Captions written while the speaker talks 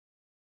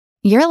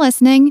You're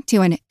listening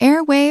to an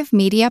Airwave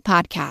Media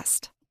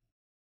Podcast.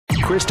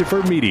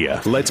 Christopher Media,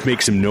 let's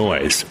make some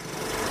noise.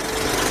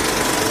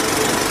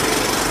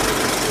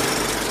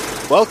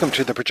 Welcome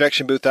to the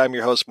Projection Booth. I'm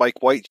your host,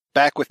 Mike White.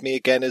 Back with me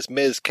again is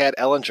Ms. Kat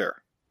Ellinger.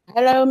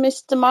 Hello,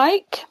 Mr.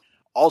 Mike.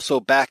 Also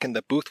back in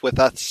the booth with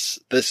us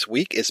this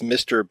week is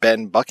Mr.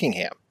 Ben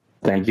Buckingham.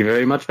 Thank you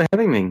very much for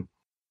having me.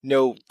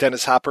 No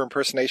Dennis Hopper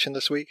impersonation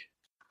this week?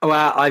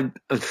 Well,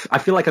 I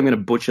feel like I'm going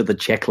to butcher the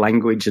Czech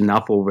language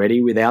enough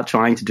already without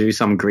trying to do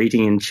some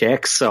greeting in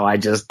Czech, so I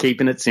just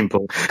keeping it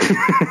simple.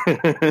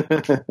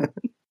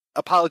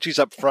 Apologies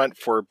up front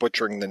for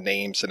butchering the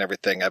names and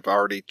everything. I've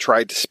already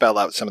tried to spell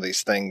out some of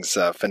these things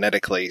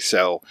phonetically,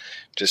 so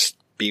just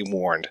be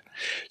warned.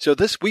 So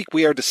this week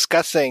we are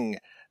discussing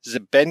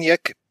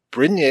Zbyněk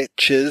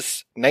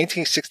Brynich's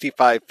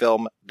 1965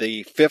 film,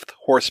 The Fifth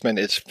Horseman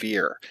is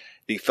Fear.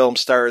 The film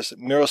stars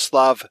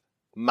Miroslav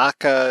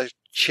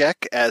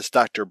Macháček as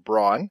Dr.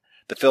 Braun.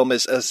 The film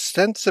is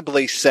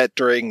ostensibly set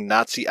during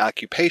Nazi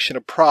occupation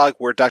of Prague,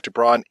 where Dr.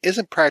 Braun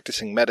isn't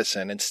practicing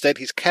medicine. Instead,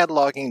 he's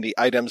cataloging the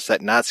items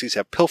that Nazis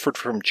have pilfered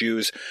from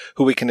Jews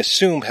who we can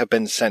assume have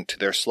been sent to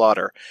their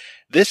slaughter.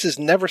 This is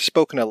never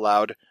spoken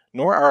aloud,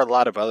 nor are a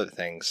lot of other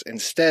things.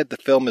 Instead, the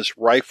film is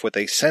rife with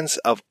a sense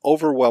of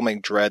overwhelming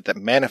dread that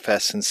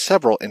manifests in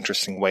several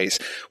interesting ways.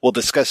 We'll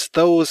discuss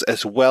those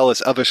as well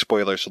as other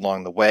spoilers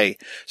along the way.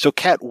 So,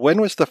 Kat,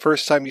 when was the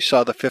first time you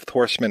saw The Fifth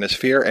Horseman is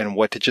Fear, and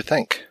what did you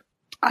think?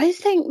 I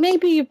think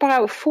maybe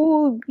about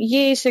 4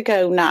 years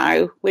ago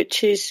now,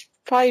 which is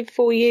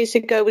 4 years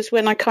ago was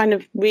when I kind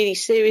of really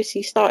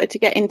seriously started to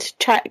get into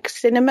Czech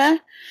cinema.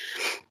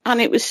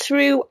 And it was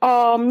through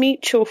our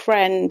mutual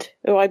friend,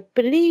 who I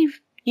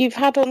believe you've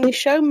had on the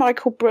show,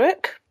 Michael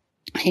Brook.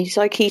 He's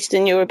like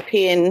Eastern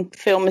European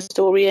film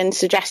historian,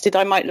 suggested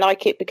I might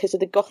like it because of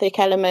the Gothic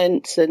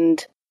elements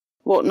and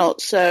whatnot.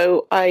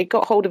 So I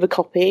got hold of a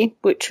copy,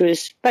 which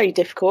was very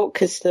difficult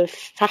because the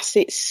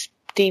Facets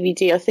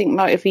DVD, I think,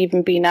 might have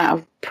even been out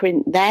of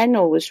print then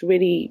or was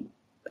really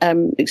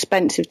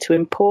expensive to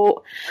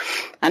import.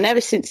 And ever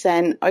since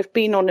then, I've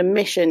been on a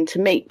mission to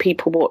make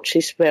people watch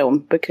this film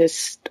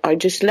because I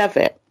just love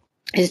it.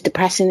 As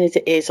depressing as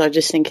it is, I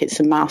just think it's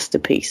a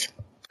masterpiece.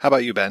 How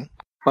about you, Ben?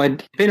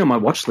 I'd been on my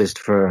watch list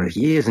for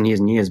years and years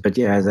and years, but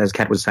yeah, as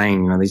Kat was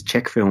saying, these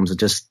Czech films are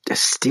just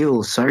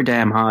still so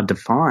damn hard to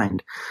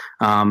find.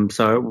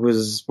 So it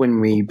was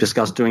when we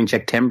discussed doing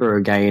Czechtember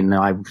again,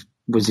 I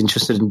was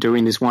interested in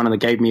doing this one, and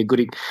it gave me a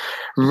good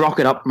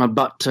rocket up my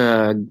butt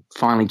to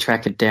finally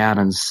track it down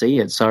and see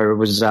it. So it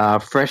was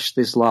fresh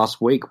this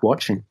last week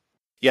watching.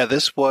 Yeah,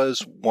 this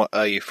was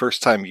a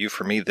first time view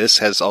for me. This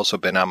has also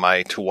been on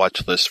my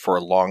to-watch list for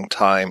a long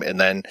time, and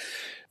then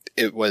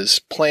it was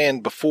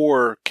planned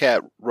before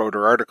Kat wrote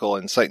her article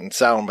in Sight and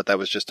Sound, but that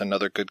was just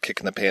another good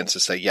kick in the pants to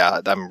say, yeah,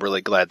 I'm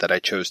really glad that I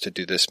chose to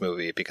do this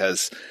movie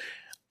because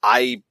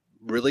I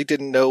really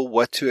didn't know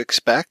what to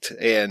expect.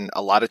 And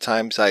a lot of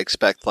times I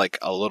expect like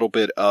a little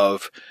bit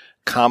of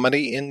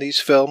comedy in these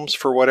films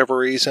for whatever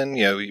reason.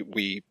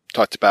 We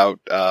talked about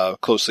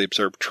Closely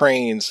Observed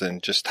Trains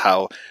and just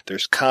how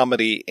there's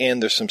comedy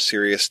and there's some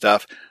serious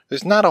stuff.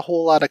 There's not a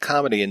whole lot of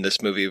comedy in this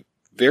movie.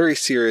 Very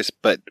serious,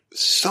 but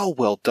so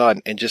well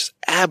done and just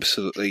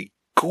absolutely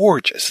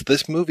gorgeous.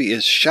 This movie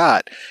is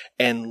shot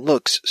and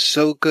looks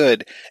so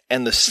good,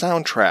 and the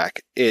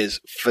soundtrack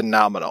is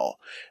phenomenal.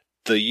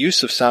 The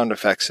use of sound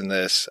effects in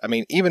this, I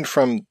mean, even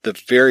from the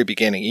very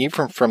beginning,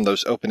 even from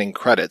those opening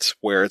credits,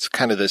 where it's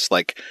kind of this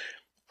like,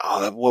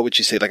 what would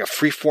you say, like a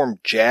freeform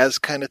jazz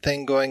kind of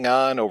thing going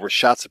on over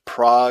shots of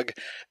Prague,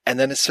 and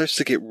then it starts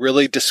to get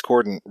really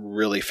discordant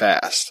really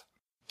fast.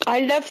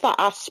 I love that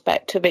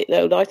aspect of it,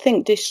 though. I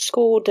think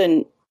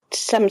discordant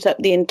sums up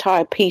the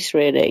entire piece,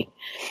 really,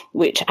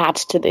 which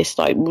adds to this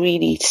like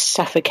really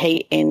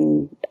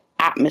suffocating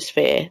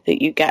atmosphere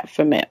that you get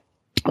from it,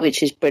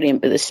 which is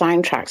brilliant. But the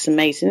soundtrack's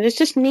amazing. It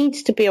just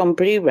needs to be on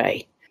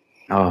Blu-ray.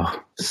 Oh,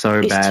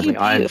 so badly.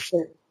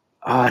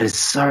 It is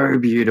so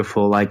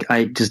beautiful. Like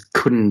I just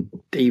couldn't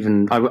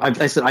even.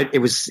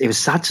 It was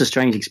such a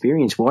strange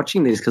experience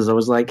watching this because I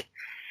was like,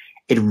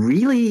 it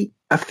really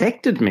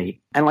affected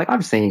me. And like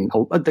I've seen a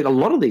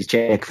lot of these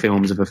Czech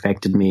films have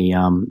affected me.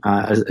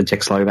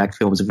 Czech-Slovak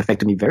films have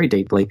affected me very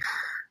deeply,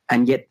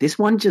 and yet this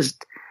one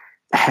just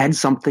had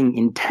something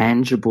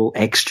intangible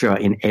extra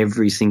in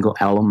every single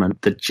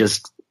element that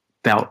just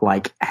felt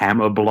like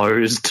hammer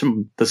blows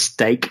to the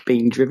stake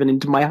being driven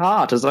into my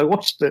heart as I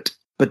watched it.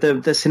 But the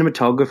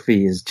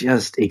cinematography is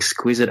just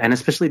exquisite, and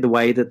especially the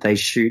way that they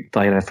shoot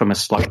from a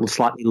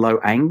slightly low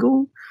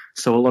angle.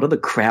 So a lot of the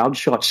crowd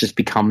shots just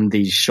become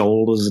these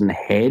shoulders and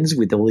heads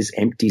with all this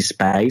empty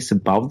space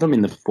above them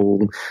in the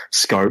full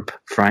scope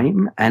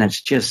frame. And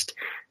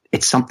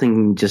it's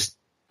something just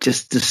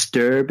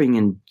disturbing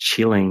and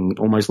chilling,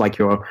 almost like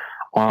you're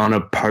on a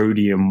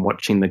podium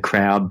watching the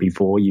crowd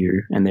before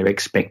you and they're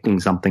expecting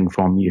something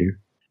from you.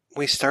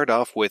 We start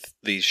off with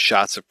these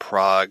shots of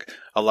Prague,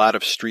 a lot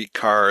of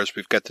streetcars,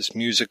 we've got this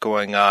music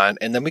going on,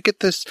 and then we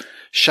get this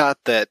shot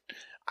that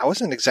I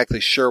wasn't exactly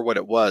sure what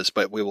it was,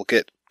 but we will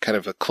get kind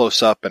of a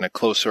close up and a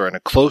closer and a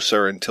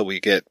closer until we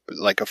get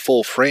like a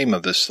full frame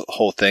of this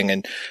whole thing.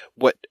 And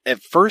what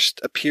at first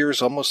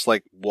appears almost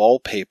like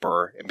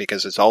wallpaper,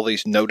 because it's all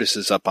these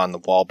notices up on the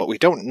wall, but we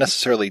don't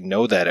necessarily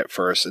know that at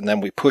first. And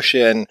then we push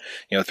in,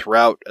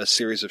 throughout a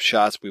series of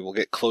shots, we will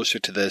get closer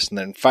to this. And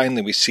then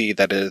finally we see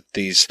that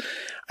these,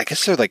 I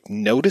guess they're like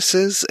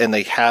notices, and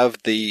they have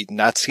the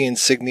Nazi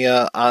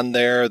insignia on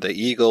there, the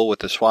eagle with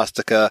the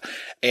swastika,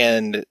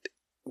 and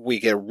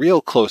we get a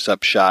real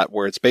close-up shot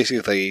where it's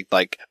basically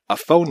like a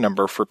phone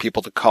number for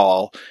people to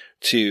call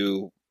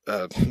to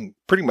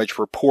pretty much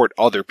report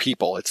other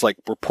people. It's like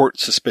report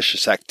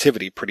suspicious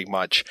activity pretty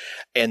much.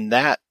 And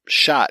that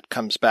shot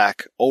comes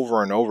back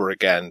over and over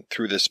again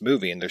through this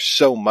movie. And there's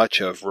so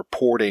much of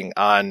reporting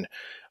on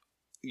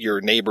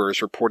your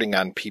neighbors, reporting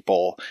on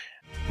people.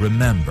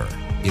 Remember,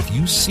 if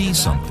you see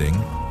something,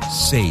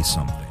 say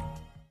something.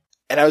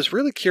 And I was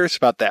really curious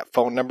about that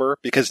phone number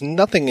because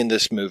nothing in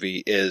this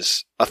movie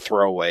is a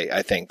throwaway,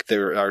 I think.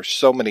 There are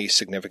so many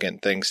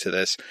significant things to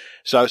this.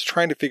 So I was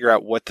trying to figure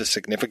out what the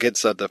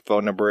significance of the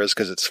phone number is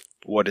because it's,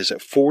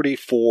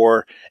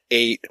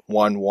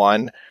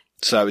 44811.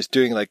 So I was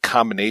doing like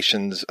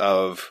combinations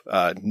of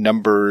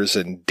numbers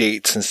and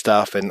dates and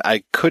stuff, and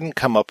I couldn't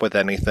come up with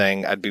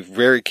anything. I'd be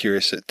very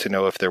curious to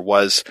know if there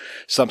was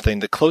something.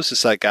 The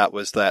closest I got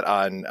was that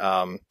on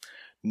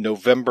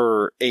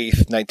November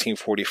 8th,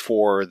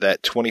 1944,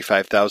 that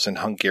 25,000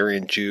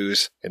 Hungarian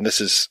Jews, and this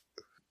is,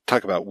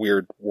 talk about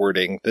weird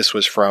wording, this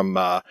was from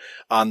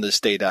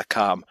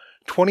onthisday.com,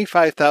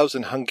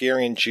 25,000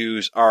 Hungarian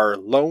Jews are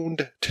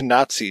loaned to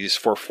Nazis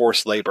for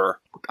forced labor.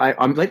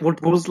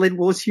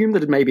 We'll assume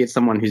that maybe it's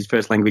someone whose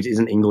first language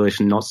isn't English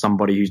and not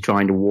somebody who's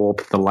trying to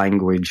warp the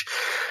language.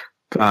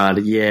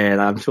 Yeah,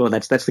 I'm sure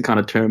that's the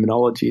kind of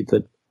terminology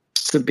that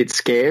it's a bit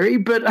scary,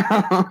 but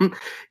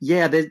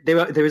yeah,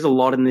 there is a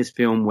lot in this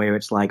film where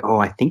it's like, oh,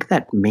 I think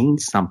that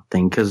means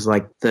something, because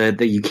like the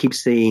you keep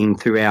seeing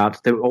throughout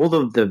all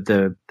of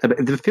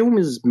the film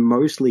is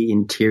mostly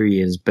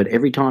interiors, but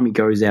every time he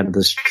goes out of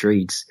the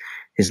streets,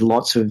 there's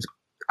lots of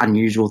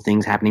unusual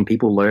things happening,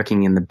 people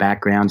lurking in the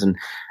backgrounds, and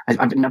I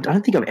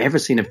don't think I've ever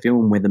seen a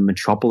film where the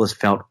metropolis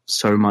felt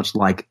so much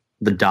like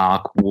the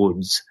dark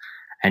woods,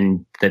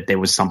 and that there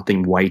was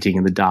something waiting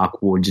in the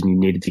dark woods and you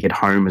needed to get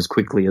home as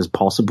quickly as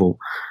possible.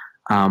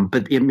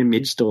 But in the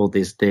midst of all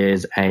this,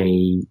 there's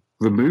a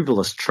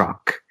removalist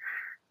truck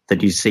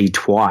that you see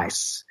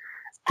twice.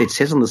 It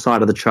says on the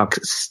side of the truck,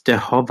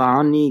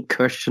 Stehovani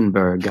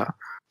Kirchenberger.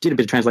 Did a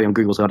bit of translating on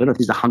Google, so I don't know if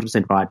this is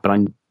 100% right, but I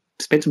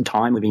spent some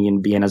time living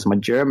in Vienna, so my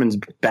German's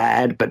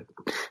bad, but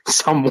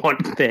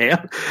somewhat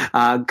there.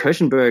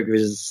 Kirchenberger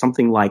is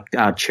something like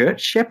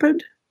church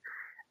shepherd.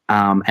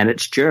 And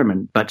it's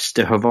German, but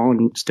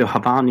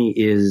Stehovani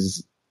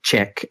is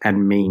Czech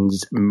and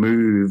means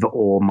move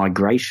or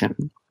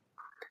migration.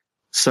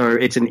 So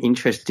it's an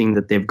interesting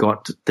that they've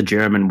got the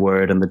German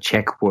word and the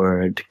Czech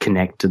word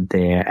connected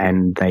there,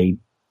 and they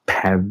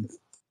have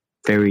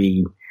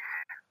very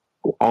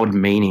odd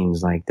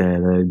meanings, like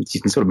the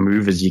you can sort of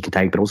move as you can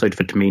take, but also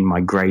to mean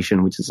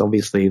migration, which is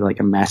obviously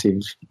like a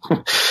massive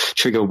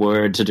trigger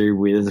word to do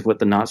with what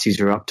the Nazis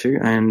are up to.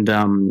 And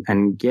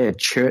yeah,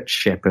 church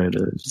shepherd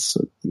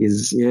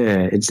is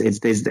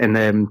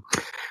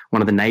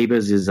one of the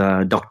neighbors is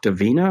Dr.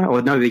 Wiener,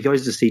 or no, he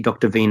goes to see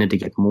Dr. Wiener to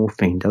get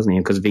morphine, doesn't he?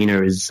 Because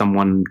Wiener is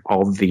someone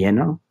of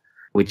Vienna,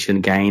 which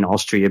again,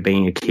 Austria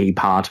being a key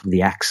part of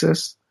the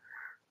Axis.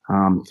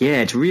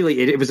 Yeah, it's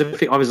really, I was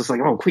just like,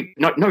 oh, quick,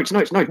 notes.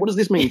 What does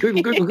this mean?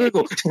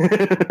 Google.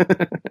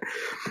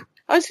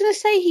 I was going to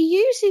say he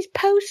uses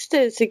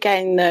posters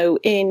again, though,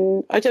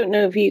 I don't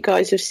know if you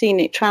guys have seen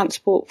it,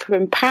 Transport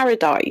from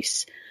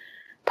Paradise.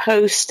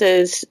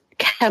 Posters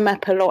come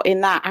up a lot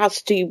in that,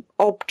 as do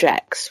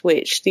objects,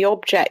 which the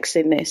objects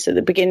in this, at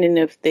the beginning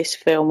of this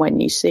film, when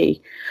you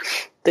see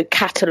the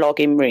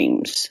cataloguing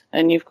rooms,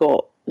 and you've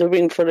got the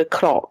room full of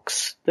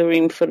clocks, the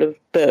room full of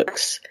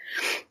books,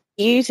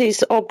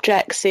 uses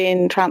objects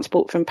in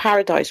Transport from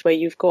Paradise where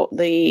you've got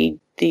the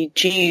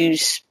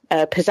Jews'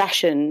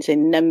 possessions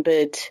in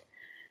numbered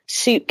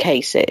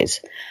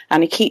suitcases,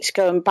 and he keeps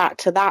going back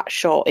to that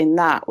shot in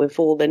that with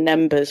all the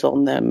numbers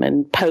on them,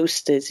 and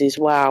posters as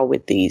well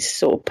with these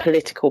sort of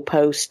political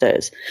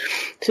posters.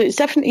 So it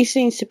definitely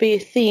seems to be a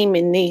theme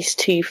in these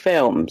two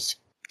films.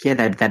 Yeah,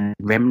 that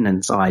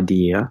remnants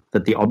idea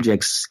that the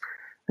objects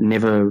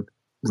never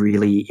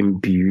really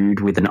imbued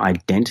with an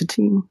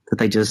identity, that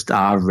they just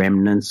are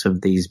remnants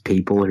of these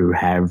people who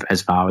have,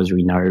 as far as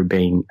we know,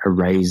 been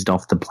erased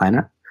off the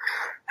planet.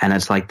 And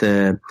it's like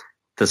the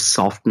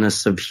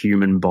softness of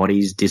human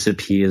bodies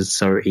disappears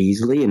so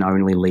easily and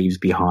only leaves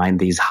behind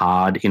these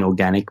hard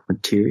inorganic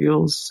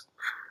materials.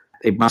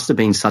 It must have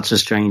been such a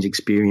strange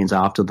experience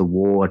after the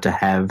war to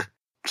have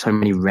so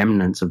many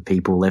remnants of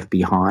people left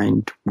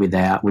behind with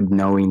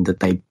knowing that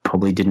they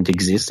probably didn't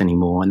exist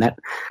anymore. And that,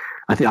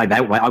 I think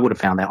I would have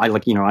found that.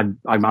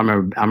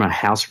 I'm a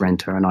house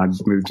renter, and I've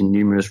moved in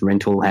numerous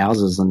rental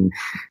houses, and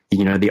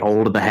the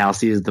older the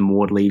house is, the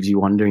more it leaves you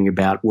wondering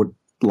about what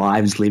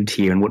lives lived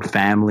here and what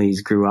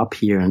families grew up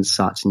here and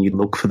such, and you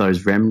look for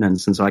those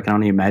remnants. And so I can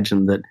only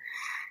imagine that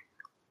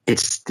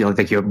it's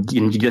like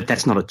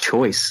that's not a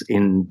choice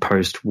in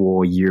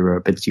post-war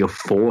Europe. You're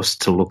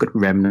forced to look at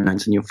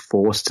remnants and you're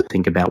forced to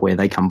think about where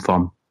they come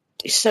from.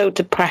 It's so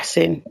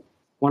depressing.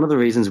 One of the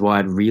reasons why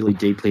it really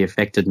deeply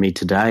affected me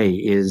today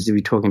is we're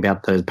talking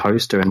about the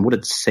poster, and what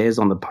it says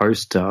on the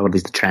poster, or at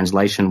least the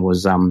translation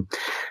was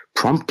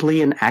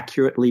promptly and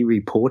accurately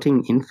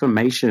reporting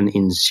information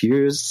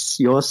ensures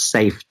your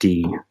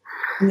safety.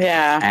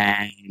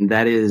 Yeah. And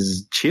that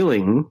is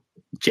chilling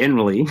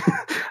generally.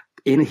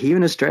 Here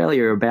in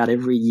Australia, about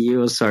every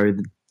year or so,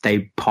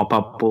 they pop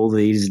up all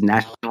these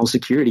national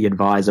security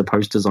advisor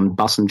posters on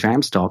bus and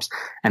tram stops,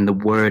 and the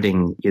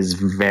wording is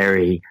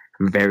very,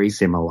 very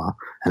similar.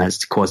 And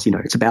it's, of course,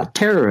 it's about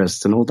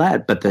terrorists and all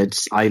that. But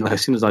as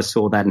soon as I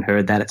saw that and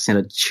heard that, it sent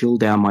a chill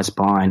down my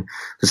spine.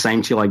 The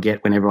same chill I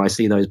get whenever I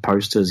see those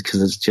posters,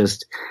 because it's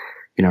just,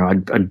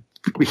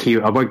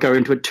 I won't go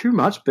into it too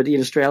much, but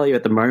in Australia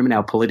at the moment,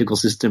 our political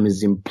system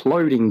is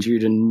imploding due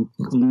to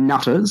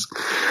nutters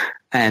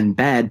and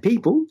bad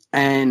people.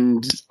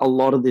 And a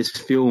lot of this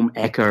film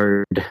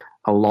echoed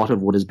a lot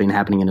of what has been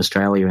happening in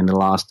Australia in the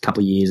last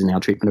couple of years in our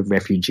treatment of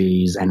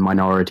refugees and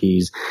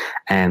minorities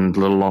and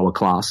the lower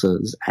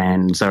classes.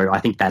 And so I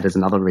think that is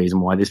another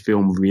reason why this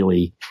film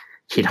really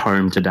hit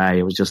home today.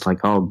 It was just like,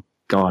 oh,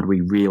 God,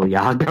 we really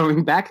are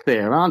going back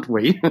there, aren't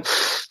we? Can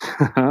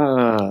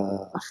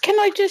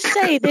I just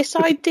say, this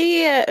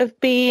idea of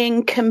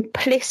being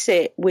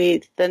complicit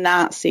with the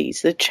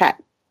Nazis, the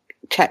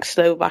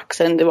Czechoslovaks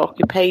under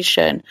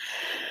occupation.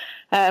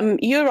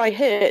 Uri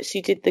Hertz,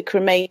 who did The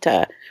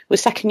Cremator, was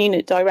second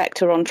unit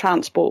director on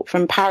Transport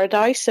from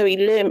Paradise, so he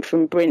learned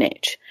from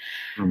Brynych.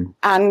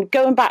 And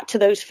going back to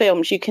those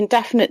films, you can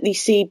definitely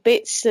see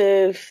bits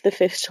of The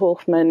Fifth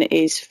Horseman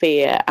is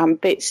Fear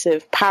and bits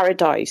of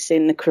Paradise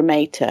in The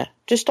Cremator,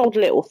 just odd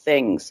little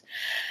things.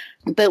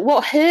 But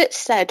what Hertz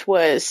said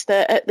was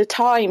that at the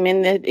time,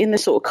 in the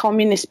sort of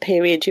communist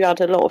period, you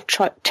had a lot of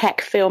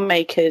Czech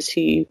filmmakers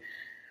who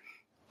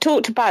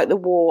talked about the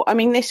war. I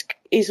mean, this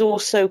could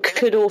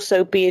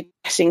also be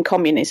addressing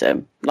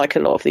communism, like a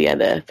lot of the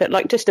other, but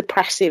like just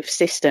oppressive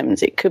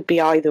systems. It could be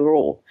either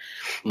or.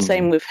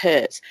 Same with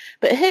Hertz.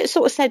 But Hertz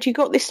sort of said you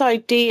got this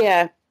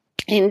idea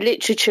in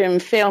literature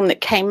and film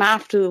that came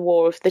after the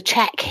war of the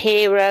Czech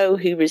hero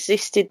who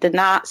resisted the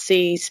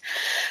Nazis.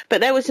 But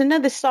there was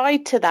another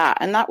side to that,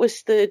 and that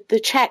was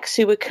the Czechs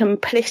who were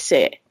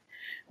complicit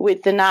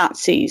with the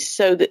Nazis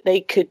so that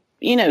they could,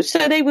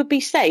 so they would be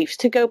safe.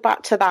 To go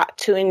back to that,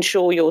 to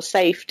ensure your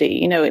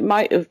safety, it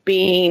might have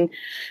been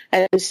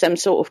some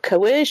sort of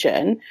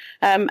coercion.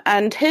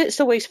 And Hertz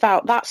always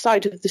felt that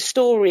side of the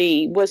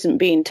story wasn't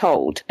being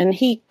told. And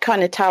he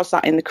kind of tells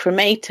that in The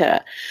Cremator.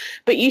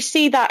 But you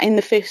see that in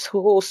The Fifth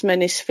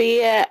Horseman is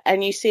Fear,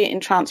 and you see it in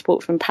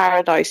Transport from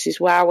Paradise as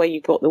well, where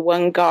you've got the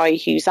one guy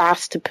who's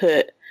asked to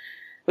put,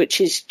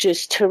 which is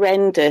just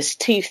horrendous,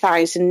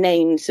 2,000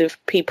 names of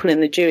people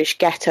in the Jewish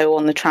ghetto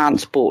on the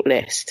transport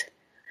list.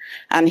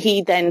 And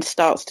he then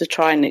starts to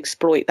try and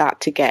exploit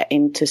that to get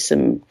into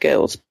some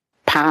girls'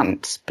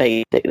 pants,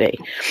 basically.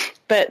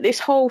 But this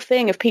whole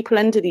thing of people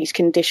under these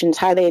conditions,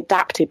 how they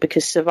adapted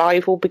because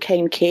survival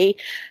became key.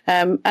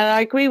 And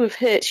I agree with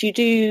Hertz.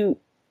 There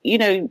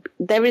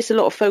is a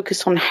lot of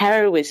focus on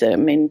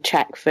heroism in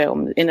Czech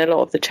film, in a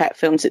lot of the Czech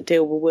films that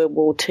deal with World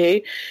War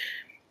II.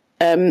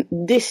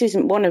 This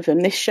isn't one of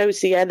them. This shows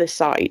the other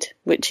side,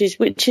 which is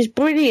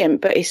brilliant,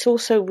 but it's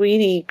also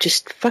really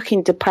just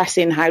fucking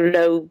depressing how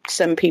low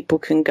some people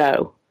can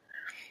go.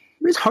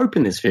 There is hope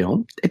in this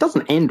film. It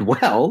doesn't end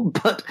well,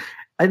 but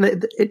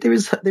there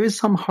is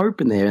some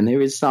hope in there, and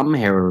there is some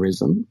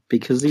heroism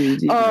because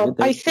it's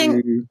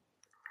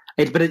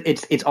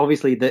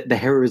obviously the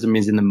heroism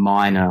is in the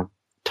minor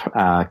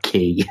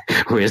key,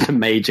 whereas the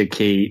major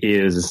key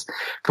is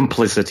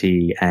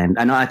complicity.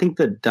 And I think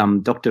that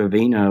Dr.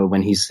 Avena,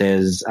 when he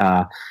says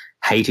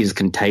hate is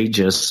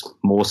contagious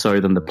more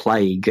so than the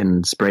plague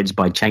and spreads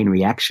by chain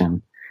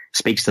reaction,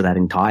 speaks to that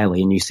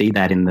entirely. And you see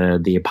that in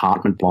the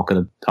apartment block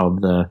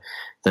of the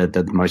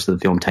most of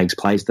the film takes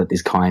place, that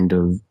this kind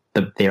of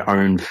their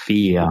own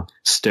fear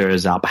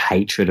stirs up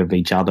hatred of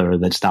each other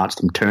that starts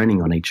them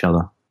turning on each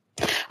other.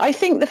 I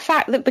think the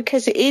fact that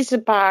because it is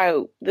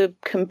about the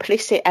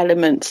complicit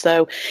elements,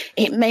 though,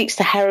 it makes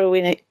the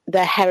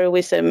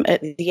heroism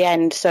at the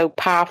end so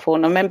powerful.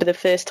 And I remember the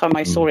first time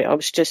I saw it, I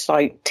was just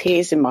like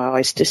tears in my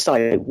eyes, just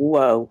like,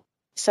 whoa.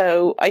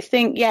 So I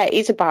think, it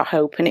is about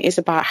hope and it is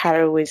about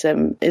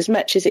heroism as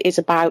much as it is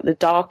about the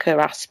darker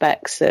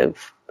aspects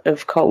of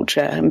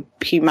culture and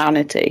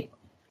humanity.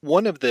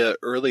 One of the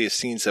earliest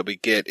scenes that we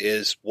get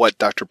is what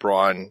Dr.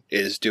 Braun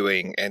is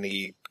doing, and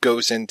he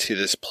goes into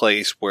this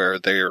place where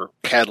they're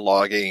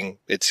cataloging,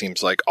 it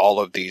seems like, all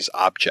of these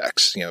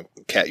objects.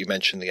 Kat, you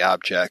mentioned the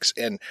objects.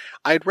 And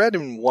I'd read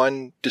in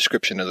one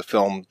description of the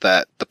film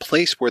that the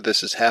place where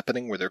this is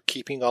happening, where they're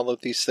keeping all of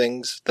these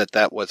things,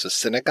 that was a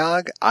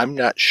synagogue. I'm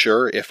not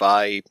sure if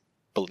I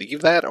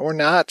believe that or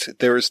not.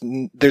 There's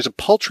a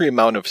paltry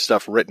amount of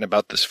stuff written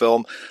about this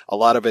film. A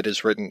lot of it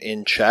is written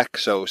in Czech,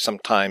 so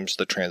sometimes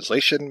the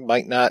translation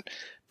might not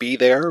be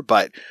there,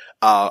 but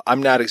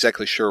I'm not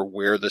exactly sure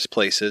where this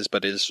place is,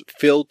 but it is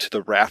filled to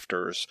the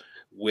rafters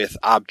with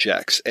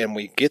objects. And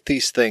we get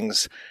these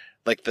things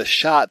like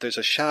there's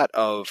a shot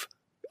of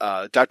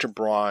Dr.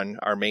 Braun,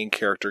 our main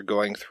character,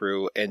 going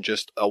through and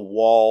just a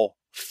wall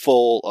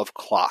full of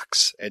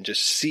clocks and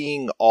just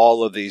seeing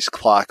all of these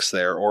clocks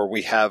there. Or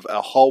we have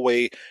a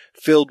hallway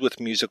filled with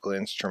musical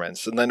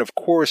instruments. And then, of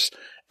course,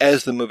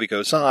 as the movie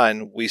goes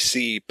on, we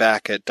see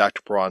back at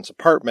Dr. Braun's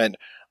apartment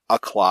a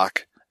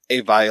clock,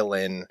 a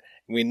violin.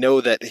 We know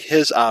that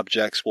his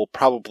objects will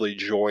probably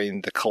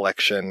join the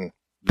collection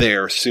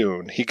there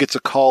soon. He gets a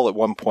call at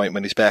one point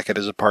when he's back at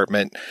his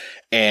apartment,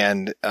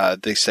 and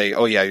they say,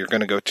 oh yeah, you're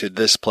going to go to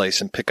this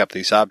place and pick up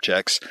these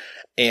objects.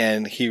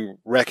 And he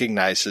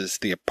recognizes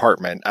the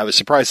apartment. I was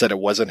surprised that it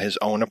wasn't his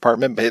own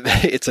apartment, but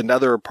it's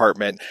another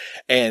apartment.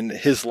 And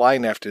his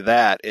line after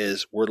that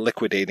is, we're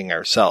liquidating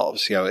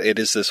ourselves. It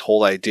is this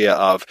whole idea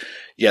of,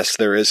 yes,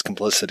 there is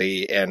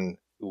complicity, and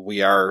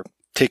we are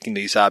taking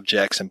these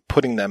objects and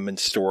putting them in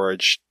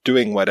storage,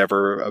 doing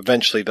whatever.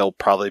 Eventually they'll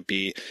probably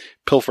be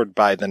pilfered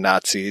by the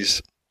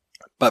Nazis.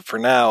 But for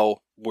now,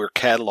 we're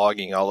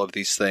cataloging all of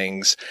these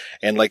things.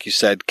 And like you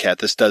said, Kat,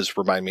 this does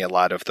remind me a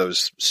lot of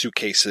those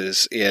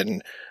suitcases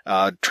in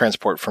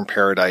Transport from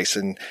Paradise,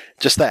 and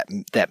just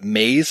that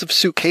maze of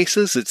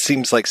suitcases. It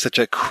seems like such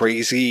a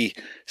crazy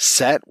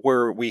set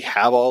where we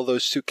have all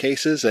those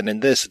suitcases. And in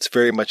this, it's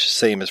very much the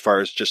same as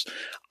far as just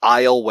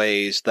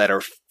aisleways that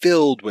are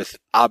filled with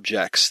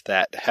objects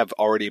that have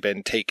already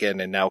been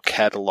taken and now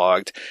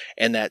cataloged.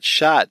 And that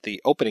shot,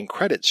 the opening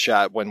credits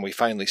shot, when we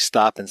finally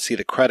stop and see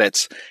the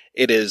credits,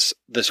 it is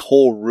this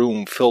whole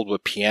room filled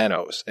with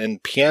pianos.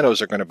 And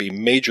pianos are going to be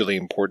majorly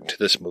important to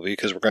this movie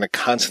because we're going to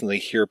constantly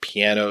hear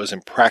pianos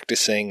and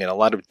practicing, and a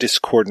lot of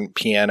discordant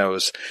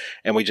pianos.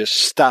 And we just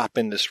stop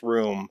in this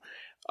room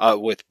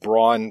with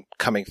Braun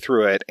coming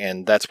through it,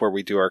 and that's where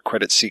we do our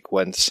credit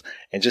sequence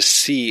and just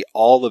see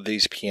all of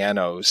these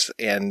pianos.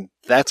 And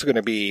that's going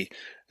to be,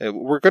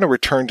 we're going to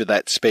return to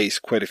that space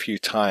quite a few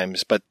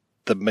times, but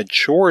the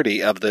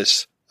majority of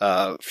this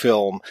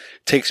film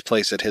takes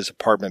place at his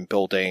apartment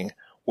building,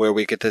 where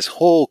we get this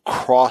whole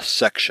cross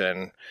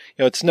section.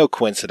 It's no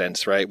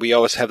coincidence, right? We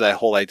always have that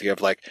whole idea of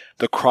like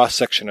the cross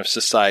section of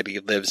society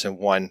lives in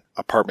one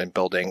apartment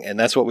building. And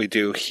that's what we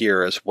do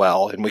here as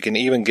well. And we can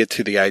even get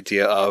to the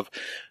idea of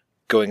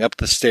going up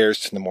the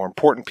stairs to the more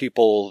important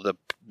people,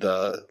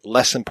 the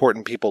less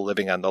important people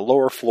living on the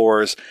lower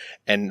floors.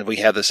 And we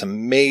have this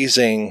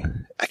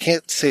amazing, I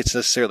can't say it's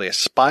necessarily a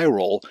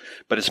spiral,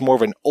 but it's more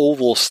of an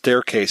oval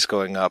staircase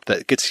going up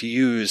that gets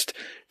used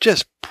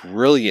just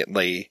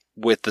brilliantly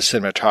with the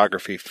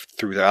cinematography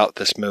throughout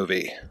this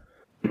movie.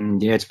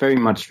 Yeah, it's very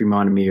much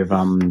reminded me of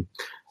Bentham's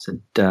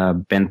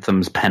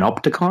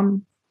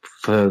Panopticon.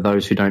 For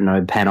those who don't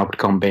know,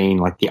 Panopticon being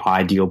like the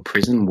ideal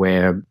prison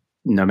where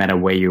no matter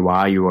where you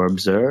are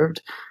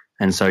observed.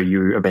 And so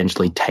you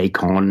eventually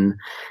take on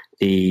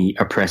the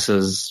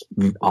oppressor's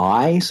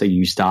eye. So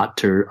you start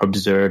to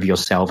observe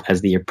yourself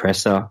as the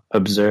oppressor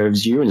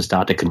observes you and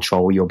start to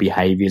control your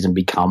behaviors and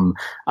become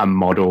a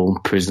model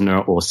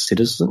prisoner or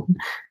citizen.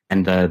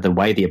 And the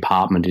way the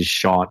apartment is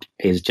shot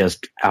is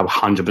just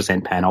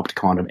 100%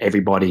 panopticon of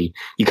everybody.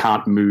 You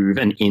can't move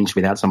an inch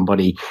without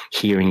somebody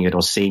hearing it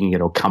or seeing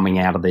it or coming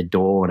out of their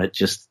door. And it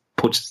just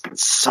puts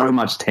so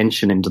much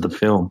tension into the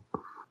film.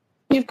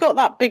 You've got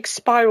that big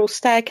spiral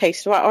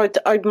staircase. Right?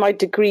 My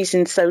degree's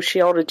in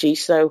sociology,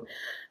 so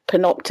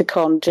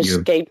panopticon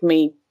just gave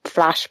me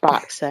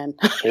flashbacks then.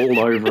 All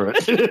over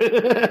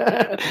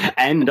it.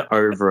 And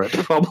over it,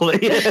 probably.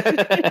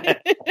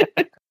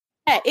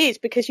 Yeah, it is,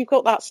 because you've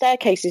got that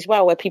staircase as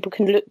well where people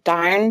can look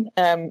down,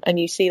 and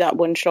you see that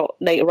one shot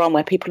later on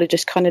where people are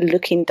just kind of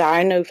looking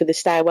down over the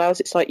stairwells.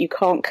 It's like you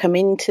can't come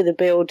into the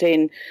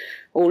building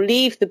or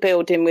leave the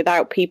building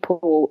without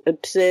people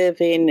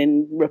observing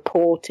and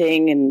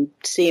reporting and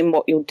seeing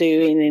what you're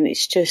doing. And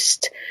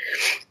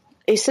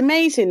it's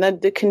amazing,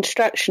 the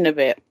construction of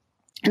it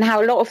and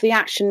how a lot of the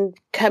action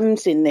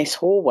comes in this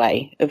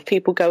hallway of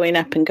people going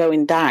up and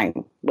going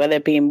down where they're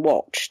being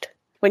watched.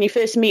 When you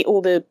first meet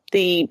all the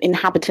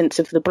inhabitants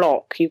of the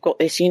block, you've got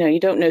this, you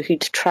don't know who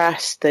to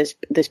trust.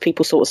 There's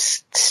people sort of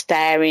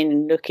staring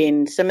and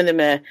looking. Some of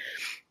them are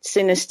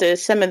sinister.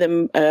 Some of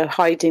them are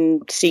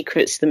hiding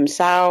secrets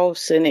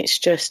themselves. And it's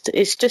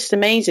just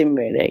amazing,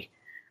 really.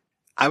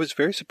 I was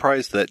very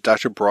surprised that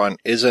Dr. Braun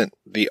isn't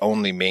the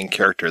only main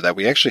character, that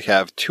we actually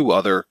have two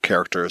other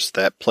characters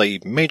that play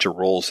major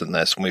roles in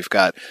this. And we've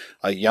got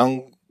a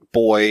young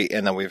boy,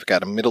 and then we've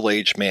got a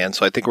middle-aged man.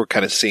 So I think we're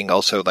kind of seeing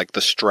also like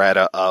the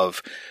strata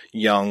of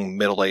young,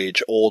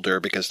 middle-aged, older,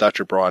 because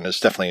Dr. Braun is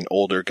definitely an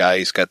older guy.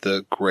 He's got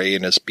the gray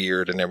in his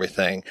beard and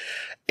everything.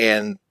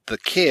 And the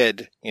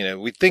kid,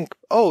 we think,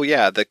 oh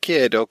yeah, the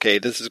kid, okay,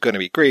 this is going to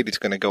be great. He's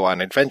going to go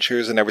on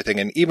adventures and everything.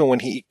 And even when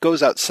he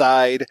goes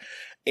outside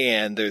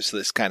and there's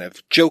this kind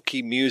of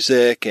jokey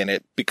music, and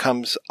it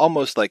becomes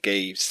almost like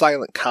a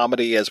silent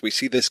comedy as we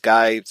see this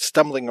guy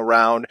stumbling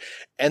around.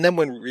 And then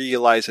when we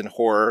realize in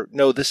horror,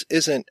 no, this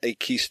isn't a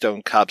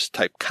Keystone Cops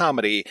type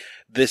comedy.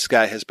 This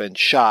guy has been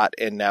shot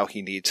and now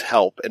he needs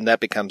help. And that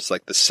becomes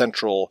like the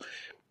central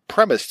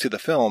premise to the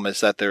film,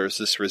 is that there's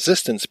this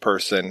resistance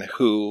person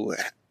who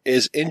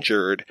is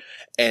injured,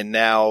 and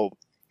now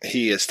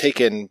he is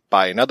taken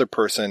by another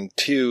person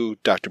to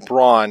Dr.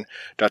 Braun,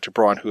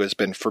 who has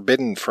been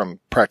forbidden from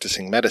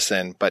practicing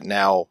medicine, but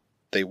now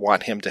they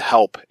want him to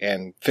help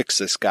and fix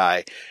this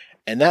guy.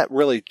 And that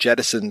really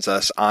jettisons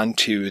us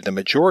onto the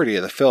majority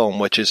of the film,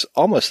 which is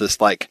almost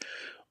this like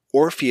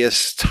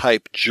Orpheus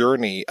type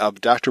journey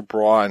of Dr.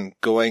 Braun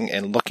going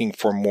and looking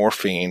for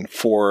morphine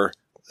for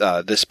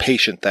this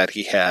patient that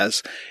he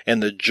has,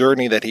 and the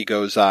journey that he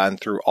goes on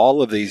through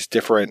all of these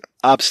different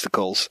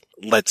obstacles,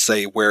 let's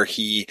say, where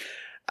he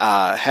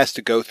has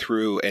to go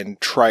through and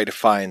try to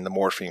find the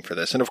morphine for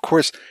this. And of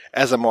course,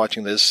 as I'm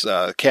watching this,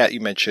 Kat, you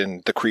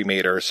mentioned the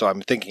cremator, so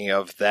I'm thinking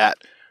of that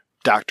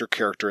doctor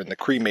character in the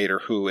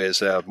cremator who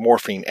is a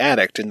morphine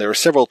addict. And there are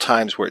several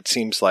times where it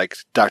seems like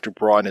Dr.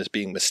 Braun is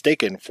being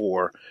mistaken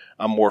for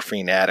a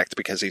morphine addict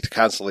because he's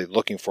constantly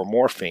looking for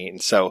morphine.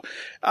 So,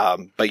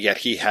 but yet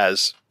he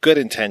has good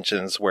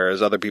intentions,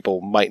 whereas other people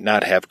might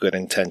not have good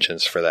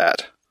intentions for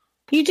that.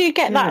 You do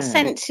get that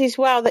sense as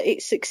well that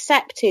it's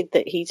accepted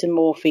that he's a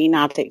morphine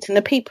addict, and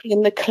the people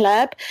in the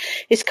club,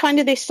 it's kind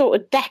of this sort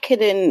of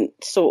decadent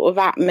sort of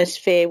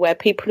atmosphere where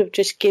people have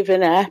just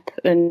given up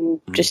and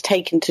just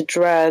taken to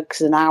drugs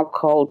and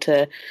alcohol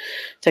to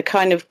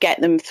kind of get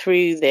them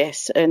through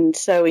this. And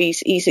so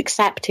he's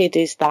accepted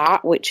as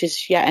that, which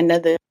is yet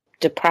another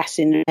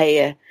depressing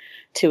layer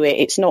to it.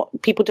 It's not,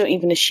 people don't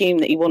even assume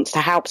that he wants to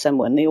help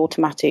someone. The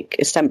automatic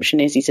assumption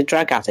is he's a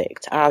drug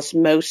addict, as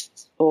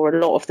most or a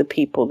lot of the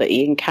people that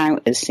he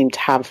encounters seem to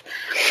have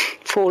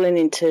fallen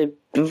into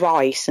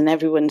vice, and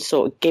everyone's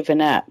sort of given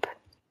up.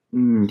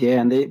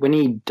 Yeah, and when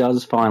he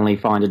does finally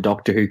find a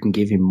doctor who can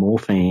give him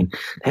morphine,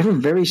 they have a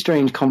very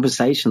strange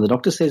conversation. The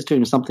doctor says to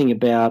him something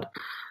about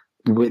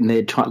when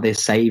they're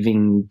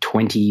saving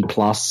 20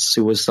 plus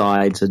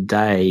suicides a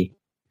day.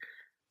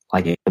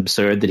 Like, it's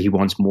absurd that he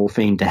wants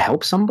morphine to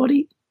help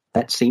somebody.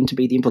 That seemed to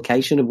be the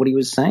implication of what he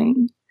was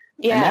saying.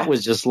 Yeah. And that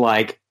was just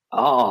like,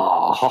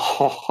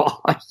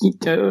 oh, I'm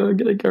going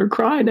to go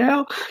cry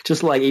now.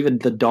 Just like even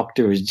the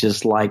doctor is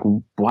just like,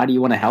 why do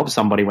you want to help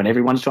somebody when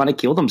everyone's trying to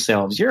kill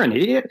themselves? You're an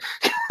idiot.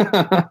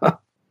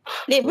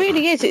 It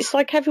really is. It's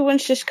like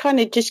everyone's just kind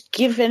of just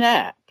given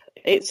up.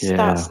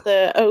 That's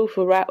the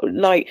overall,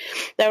 like,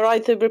 they're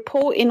either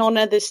reporting on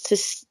others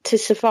to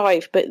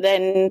survive, but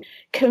then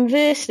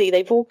conversely,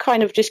 they've all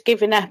kind of just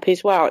given up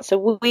as well. It's a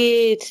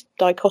weird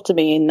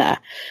dichotomy in there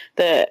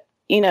that,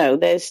 you know,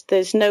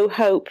 there's no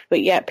hope,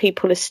 but yet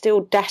people are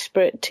still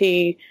desperate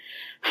to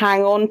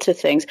hang on to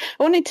things.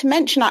 I wanted to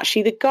mention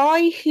actually the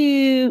guy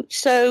who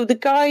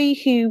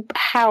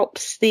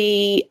helps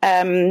the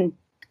guy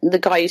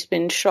who's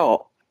been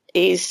shot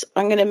is,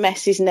 I'm going to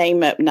mess his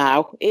name up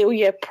now,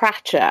 Ilya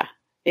Pracha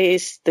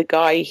is the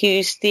guy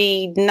who's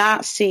the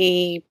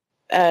Nazi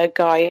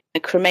guy in the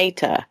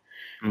cremator.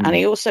 And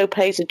he also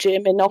plays a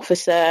German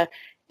officer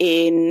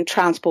in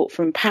Transport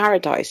from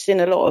Paradise,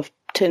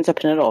 turns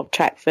up in a lot of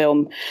Czech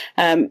film.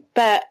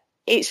 But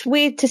it's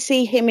weird to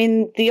see him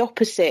in the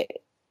opposite,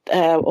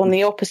 on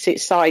the opposite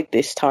side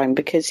this time,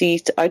 because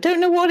I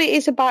don't know what it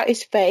is about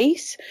his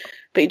face,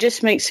 but he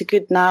just makes a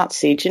good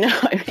Nazi. Do you know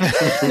what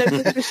I mean?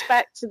 No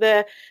disrespect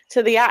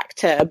to the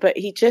actor, but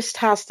he just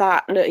has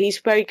that look. He's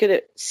very good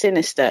at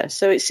sinister.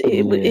 So it's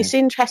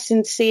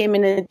interesting to see him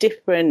in a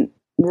different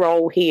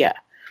role here.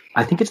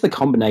 I think it's the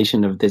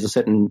combination of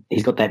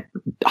he's got that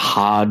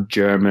hard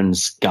German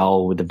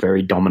skull with a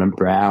very dominant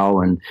brow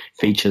and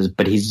features,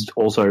 but he's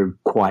also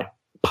quite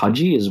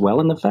pudgy as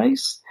well in the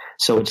face.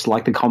 So it's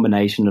like the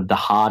combination of the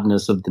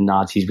hardness of the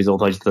Nazis with all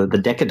those, the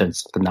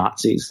decadence of the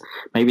Nazis.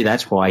 Maybe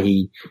that's why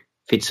he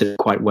fits it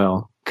quite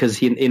well, because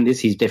in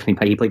this he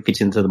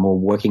fits into the more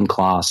working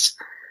class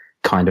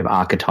kind of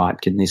archetype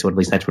in this, or at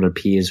least that's what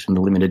appears from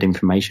the limited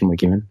information we're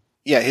given.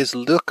 Yeah, his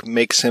look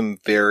makes him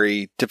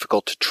very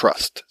difficult to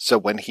trust. So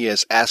when he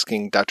is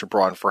asking Dr.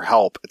 Braun for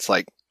help, it's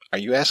like, are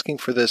you asking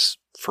for this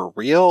for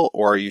real,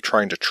 or are you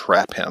trying to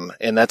trap him?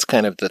 And that's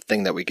kind of the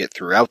thing that we get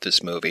throughout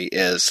this movie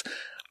is,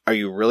 are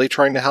you really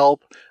trying to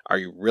help? Are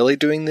you really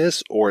doing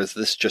this? Or is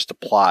this just a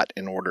plot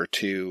in order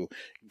to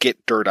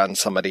get dirt on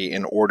somebody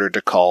in order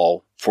to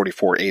call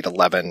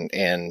 44811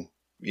 and,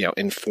 you know,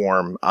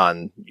 inform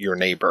on your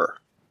neighbor?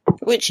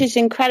 Which is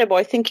incredible.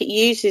 I think it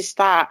uses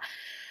that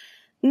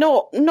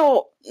not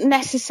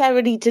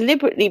necessarily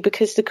deliberately,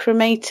 because the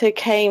cremator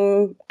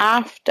came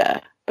after,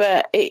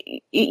 but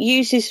it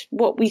uses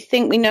what we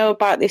think we know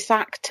about this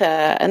actor,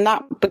 and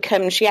that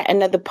becomes yet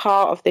another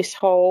part of this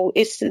whole.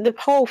 The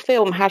whole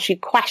film has you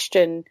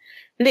question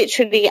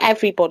literally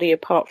everybody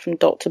apart from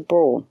Dr.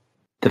 Braun.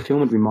 The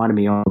film had reminded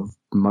me of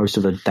most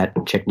of that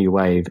Czech New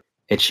Wave.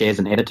 It shares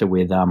an editor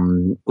with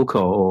Uko,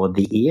 or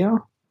The Ear.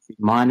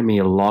 reminded me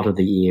a lot of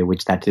The Ear,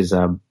 which that is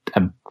a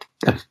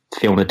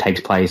film that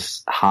takes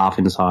place half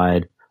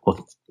inside or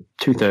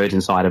 2/3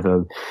 inside of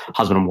a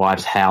husband and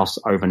wife's house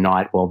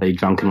overnight while they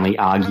drunkenly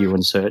argue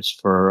and search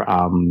for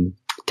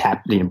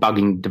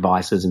bugging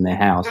devices in their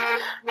house,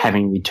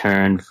 having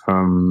returned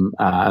from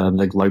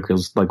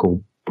the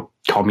local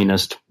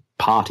communist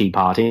party.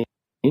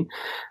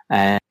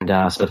 And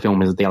so the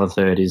film is, the other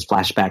third is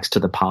flashbacks to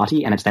the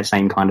party, and it's that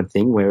same kind of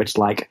thing where it's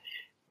like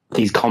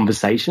these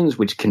conversations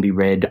which can be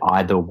read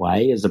either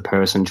way, as a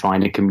person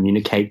trying to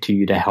communicate to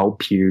you to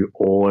help you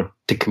or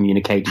to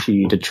communicate to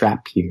you to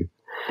trap you.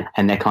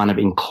 And that kind of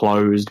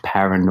enclosed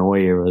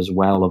paranoia as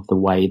well of the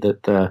way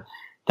that the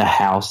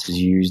house is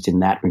used in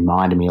that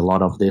reminded me a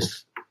lot of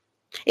this.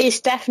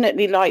 It's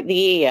definitely like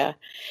The Ear.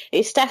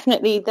 It's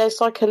definitely, there's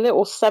like a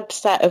little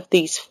subset of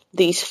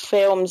these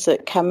films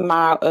that come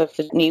out of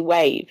the new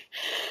wave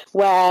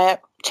where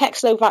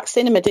Czechoslovak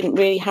cinema didn't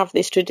really have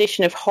this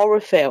tradition of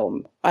horror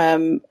film.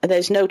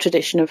 There's no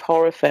tradition of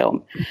horror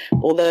film,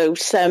 although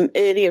some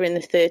earlier in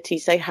the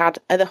 30s they had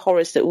other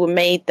horrors that were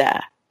made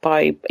there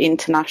by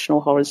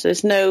international horrors.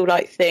 There's no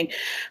like thing.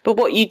 But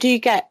what you do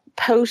get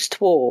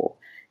post-war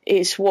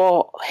is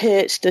what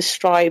Hertz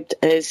described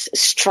as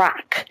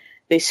Strack,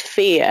 this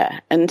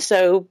fear. And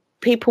so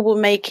people were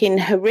making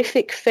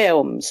horrific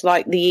films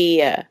like The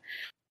Ear,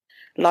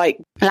 like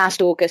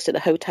Last August at the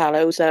Hotel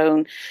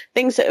Ozone,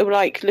 things that are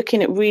like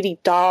looking at really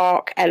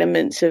dark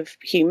elements of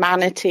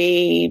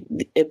humanity,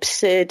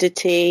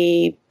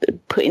 absurdity,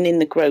 putting in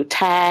the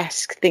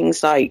grotesque,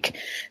 things like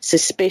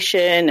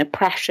suspicion,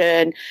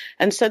 oppression.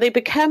 And so they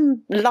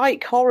become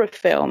like horror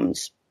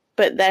films,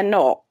 but they're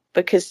not,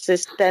 because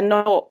they're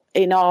not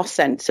in our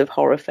sense of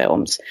horror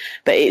films.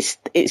 But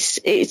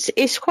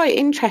it's quite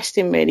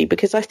interesting, really,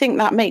 because I think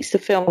that makes the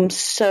film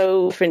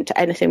so different to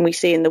anything we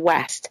see in the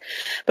West.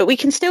 But we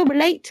can still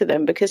relate to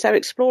them because they're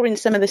exploring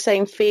some of the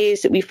same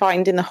fears that we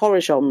find in the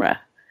horror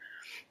genre.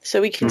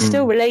 So we can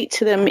still relate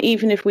to them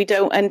even if we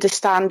don't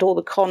understand all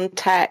the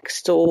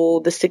context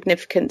or the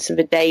significance of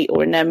a date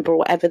or a number or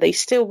whatever. They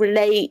still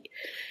relate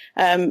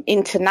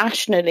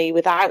internationally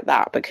without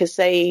that, because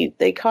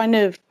they kind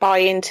of buy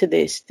into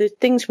this, the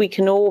things we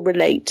can all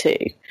relate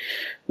to,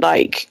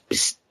 like,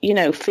 you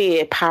know,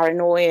 fear,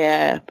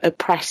 paranoia,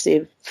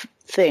 oppressive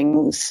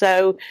things.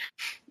 So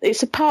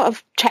it's a part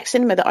of Czech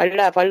cinema that I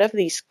love. I love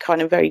these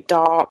kind of very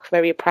dark,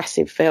 very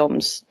oppressive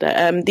films.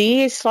 The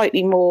Ear is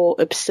slightly more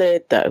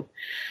absurd, though.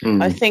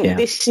 I think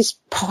this is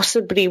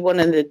possibly one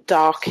of the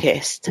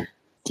darkest.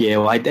 Yeah,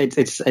 well,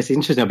 it's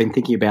interesting. I've been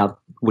thinking about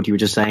what you were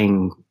just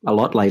saying a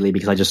lot lately,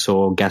 because I just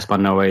saw Gaspar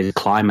Noé's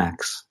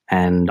Climax,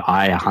 and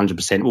I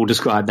 100% will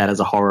describe that as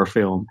a horror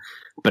film.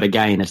 But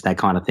again, it's that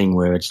kind of thing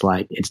where it's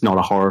like, it's not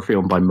a horror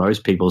film by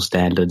most people's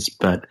standards,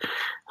 but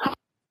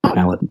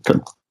well,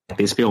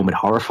 this film, it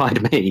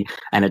horrified me,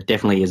 and it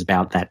definitely is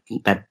about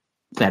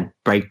that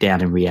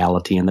breakdown in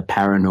reality and the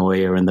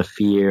paranoia and the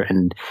fear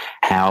and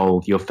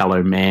how your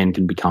fellow man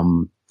can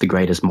become the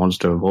greatest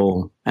monster of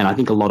all. And I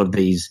think a lot of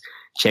these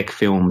Czech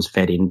films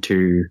fed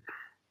into,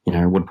 you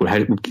know, what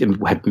had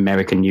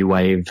American new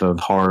wave of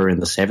horror in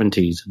the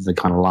 70s, the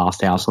kind of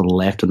Last House on the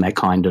Left, and that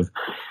kind of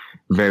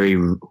very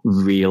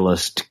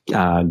realist,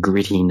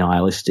 gritty,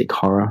 nihilistic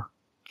horror.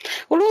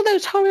 Well, all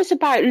those horrors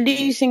about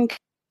losing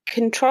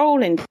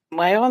control in some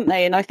way, aren't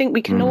they? And I think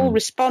we can all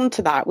respond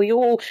to that. We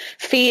all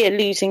fear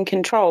losing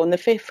control, and the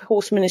Fifth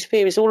Horseman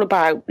is all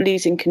about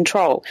losing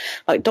control.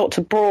 Like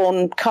Dr.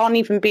 Braun can't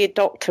even be a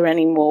doctor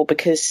anymore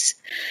because,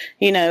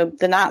 you know,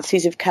 the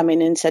Nazis have come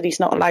in and said he's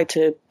not allowed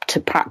to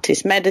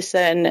practice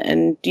medicine,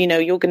 and, you know,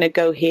 you're going to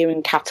go here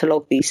and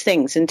catalogue these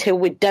things until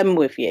we're done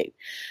with you,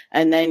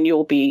 and then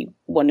you'll be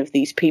one of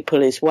these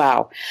people as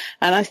well.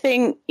 And I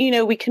think, you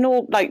know, we can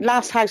all, like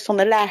Last House on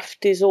the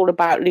Left is all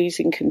about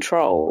losing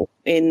control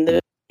in the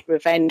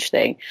revenge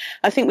thing.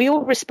 I think we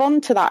all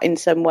respond to that in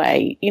some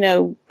way. You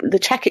know, the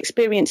Czech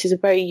experience is a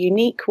very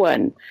unique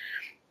one,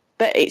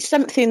 but it's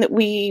something that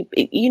we,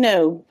 you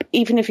know,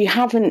 even if you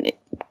haven't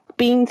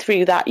been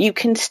through that, you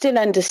can still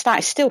understand.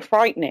 It's still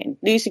frightening.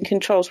 Losing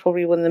control is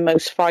probably one of the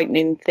most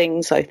frightening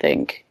things, I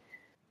think.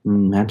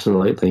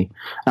 Absolutely.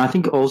 And I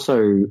think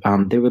also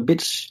there were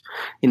bits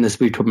in this,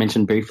 we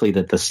mentioned briefly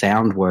that the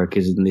sound work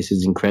in this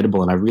is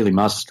incredible, and I really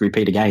must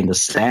repeat again, the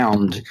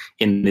sound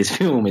in this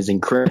film is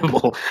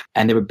incredible.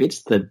 And there were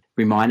bits that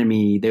reminded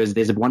me,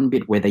 there's one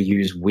bit where they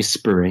use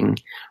whispering,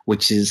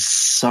 which is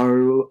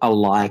so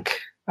alike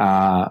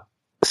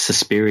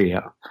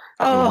Suspiria.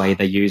 The way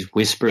they use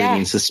whispering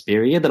in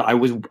Suspiria, that I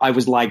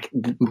was like,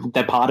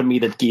 that part of me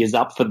that gears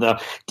up for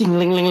the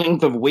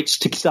ding-ling-ling of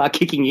which to start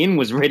kicking in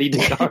was ready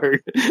to go.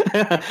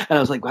 And I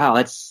was like, wow,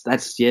 that's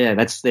again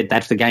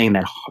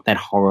that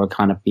horror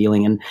kind of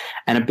feeling,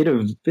 and a bit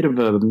of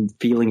a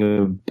feeling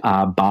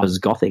of Buzz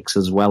Gothics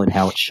as well in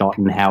how it's shot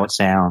and how it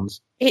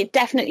sounds. It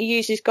definitely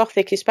uses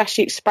Gothic,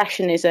 especially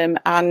Expressionism,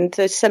 and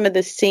there's some of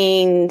the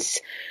scenes,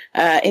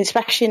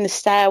 especially in the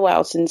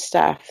stairwells and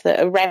stuff, that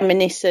are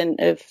reminiscent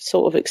of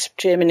sort of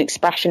German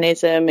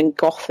Expressionism and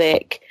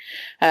Gothic.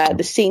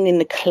 The scene in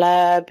the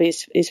club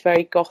is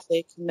very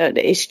Gothic.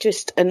 It's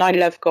just, and I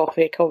love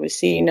Gothic,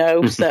 obviously, you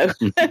know. So,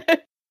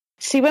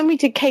 see, when we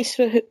did Case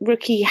for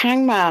Rookie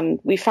Hangman,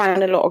 we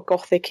found a lot of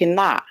Gothic in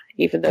that,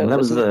 even though that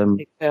was a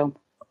big film.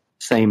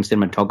 Same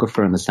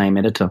cinematographer and the same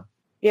editor.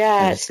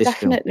 Yeah, it's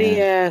definitely,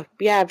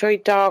 very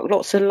dark,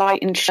 lots of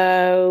light and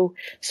show,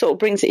 sort of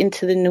brings it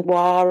into the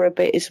noir a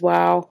bit as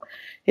well.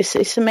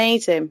 It's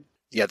amazing.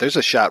 Yeah, there's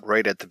a shot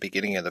right at the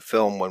beginning of the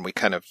film when we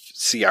kind of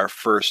see our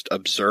first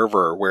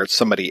observer, where it's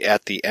somebody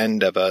at the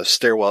end of a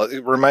stairwell.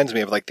 It reminds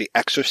me of like the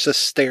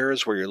Exorcist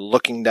stairs, where you're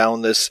looking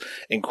down this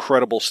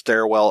incredible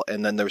stairwell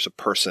and then there's a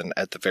person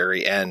at the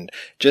very end.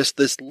 Just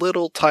this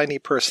little tiny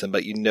person,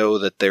 but you know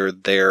that they're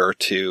there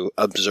to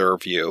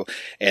observe you.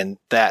 And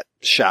that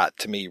shot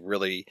to me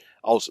really,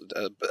 also,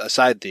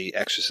 aside the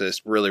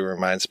Exorcist, really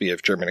reminds me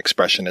of German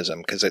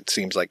Expressionism, because it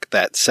seems like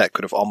that set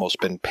could have almost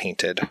been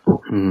painted.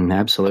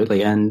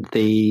 Absolutely. And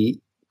the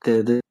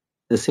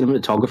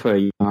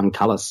cinematographer, Jan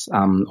Kallis,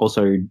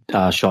 also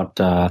shot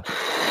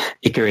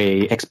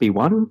Ikari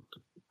XB1,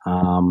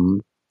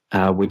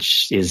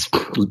 which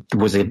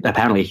was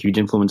apparently a huge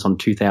influence on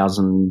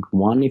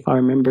 2001, if I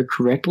remember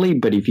correctly.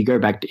 But if you go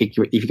back to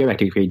Ikari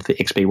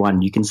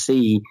XB1, you can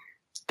see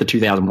the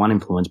 2001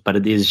 influence, but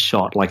it is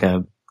shot like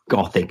a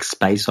Gothic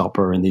space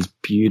opera in this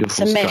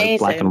beautiful stroke,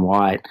 black and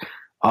white.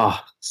 Oh,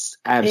 it's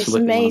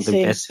absolutely one of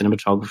the best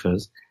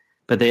cinematographers.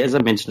 But as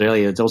I mentioned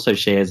earlier, it also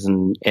shares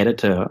an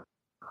editor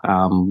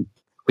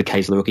with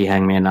Case of the Rookie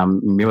Hangman,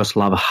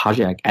 Miroslav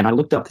Macháček. And I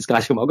looked up this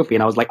guy's filmography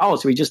and I was like, oh,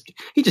 so he just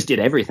did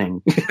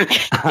everything.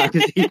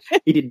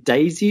 he did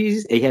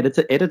Daisies, he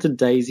edited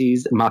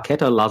Daisies,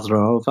 Marketa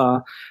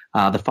Lazarova,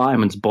 The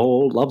Fireman's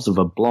Ball, Loves of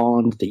a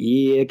Blonde,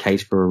 The Ear,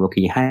 Case for a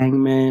Rookie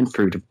Hangman,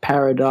 Fruit of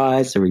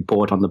Paradise, A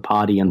Report on the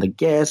Party and the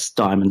Guest,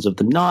 Diamonds of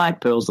the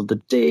Night, Pearls of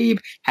the Deep,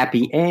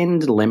 Happy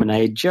End,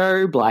 Lemonade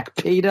Joe, Black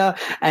Peter.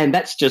 And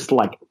that's just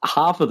like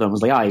half of them. I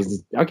was like, oh,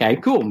 okay,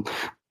 cool.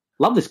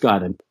 Love this guy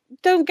then.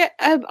 Don't get.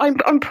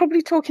 I'm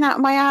probably talking out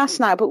of my ass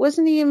now, but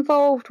wasn't he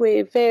involved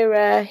with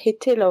Vera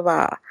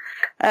Hitilova?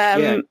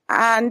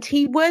 And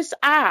he was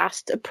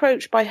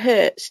approached by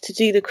Hertz to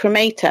do the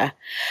cremator,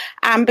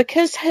 and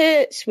because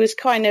Hertz was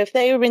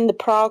they were in the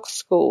Prague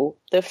school,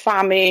 the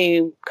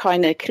FAMU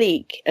kind of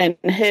clique, and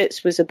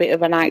Hertz was a bit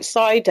of an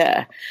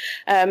outsider.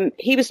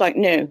 He was like,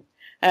 no,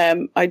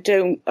 I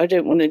don't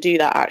want to do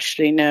that.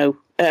 Actually, no.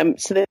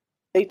 So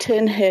they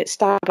turned Hertz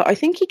down, but I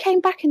think he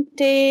came back and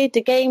did,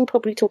 again,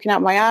 probably talking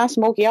out my ass,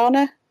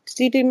 Morgiana. Did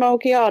he do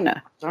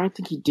Morgiana? I don't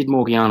think he did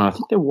Morgiana. I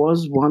think there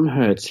was one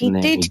Hertz in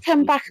there. He did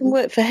come back and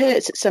work for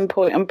Hertz at some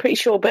point, I'm pretty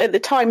sure. But at the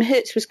time,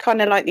 Hertz was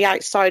kind of like the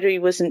outsider. He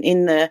wasn't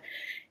in the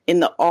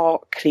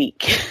art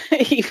clique.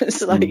 He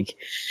was like,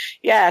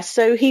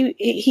 so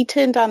he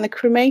turned down the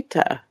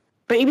cremator.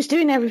 But he was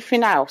doing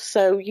everything else,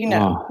 so, you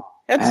know,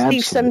 let's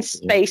leave some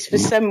space for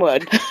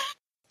someone.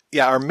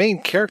 Yeah, our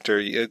main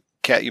character,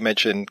 Kat, you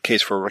mentioned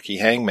Case for a Rookie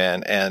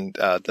Hangman, and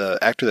the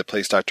actor that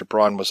plays Dr.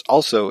 Braun was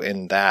also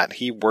in that.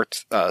 He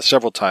worked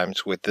several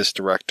times with this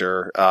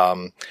director,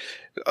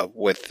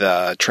 with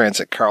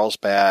Transit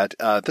Carlsbad.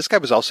 This guy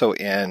was also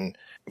in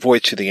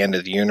Voyage to the End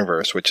of the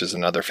Universe, which is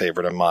another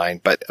favorite of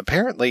mine. But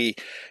apparently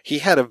he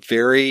had a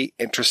very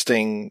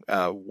interesting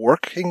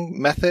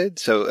working method.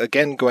 So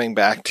again, going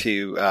back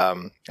to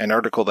an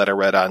article that I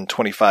read on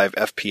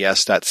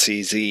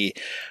 25fps.cz,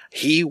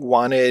 he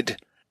wanted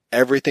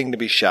everything to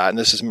be shot, and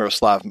this is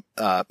Miroslav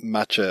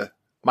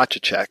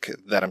Macháček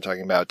that I'm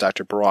talking about,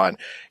 Dr. Braun.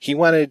 He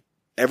wanted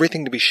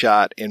everything to be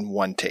shot in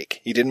one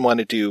take. He didn't want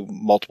to do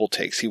multiple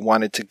takes. He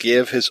wanted to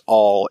give his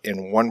all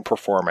in one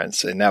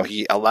performance, and now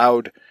he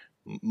allowed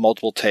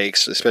multiple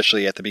takes,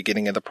 especially at the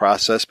beginning of the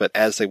process, but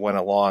as they went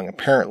along,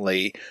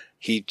 apparently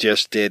he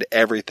just did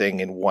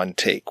everything in one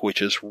take,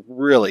 which is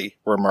really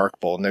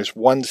remarkable. And there's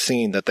one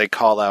scene that they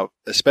call out,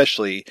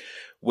 especially,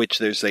 which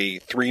there's a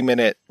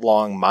 3-minute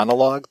long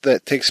monologue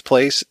that takes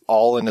place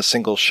all in a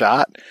single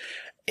shot.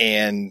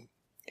 And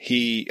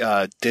he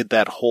did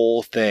that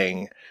whole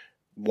thing,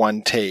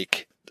 one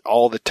take,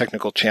 all the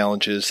technical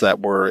challenges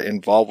that were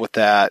involved with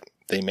that.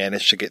 They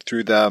managed to get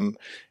through them.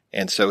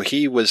 And so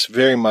he was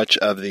very much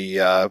of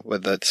the,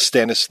 with the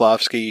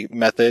Stanislavski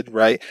method,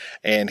 right?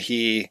 And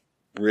he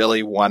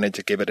really wanted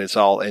to give it his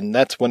all. And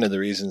that's one of the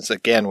reasons,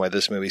 again, why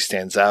this movie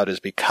stands out,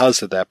 is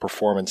because of that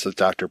performance of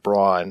Dr.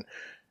 Braun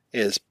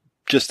is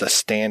just a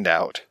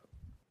standout.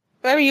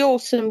 Very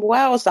Orson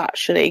Welles,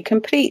 actually.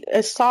 Complete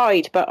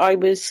aside, but I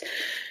was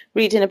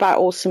reading about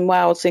Orson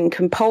Welles in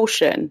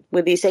Compulsion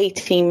with his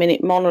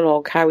 18-minute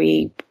monologue,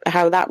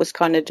 how that was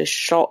kind of just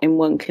shot in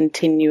one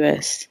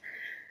continuous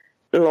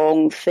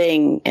long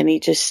thing, and he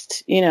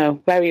just,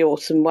 very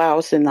Orson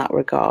Welles in that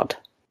regard.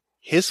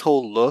 his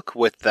whole look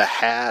with the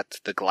hat,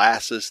 the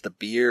glasses, the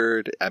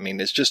beard, I mean,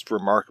 is just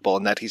remarkable,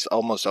 and that he's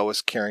almost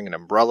always carrying an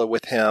umbrella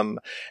with him.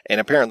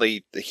 And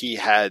apparently he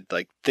had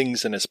like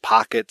things in his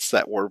pockets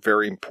that were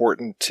very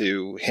important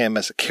to him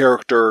as a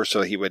character.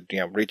 So he would,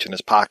 reach in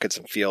his pockets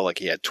and feel like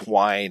he had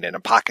twine and a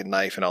pocket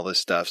knife and all this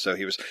stuff. So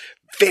he was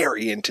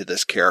very into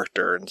this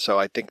character. And so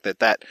I think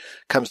that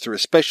comes through,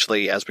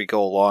 especially as we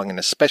go along, and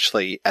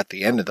especially at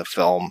the end of the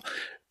film.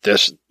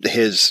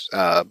 His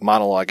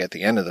monologue at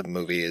the end of the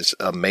movie is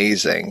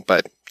amazing,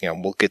 but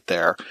we'll get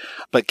there.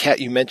 But Kat,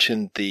 you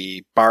mentioned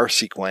the bar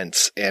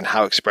sequence and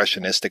how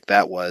expressionistic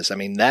that was. I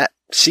mean, that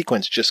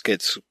sequence just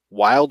gets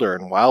wilder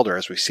and wilder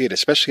as we see it,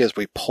 especially as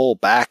we pull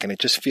back, and it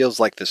just feels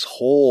like this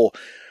whole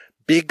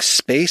big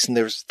space, and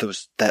there's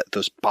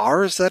those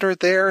bars that are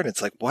there, and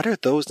it's like, what are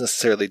those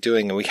necessarily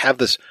doing? And we have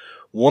this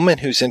woman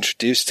who's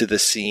introduced to the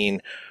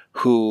scene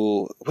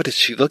who, what is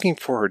she looking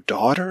for, her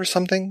daughter or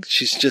something?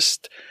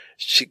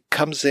 She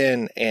comes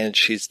in and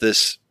she's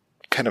this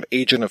kind of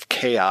agent of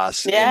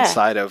chaos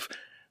inside of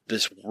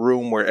this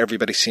room where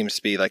everybody seems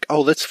to be like,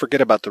 oh, let's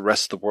forget about the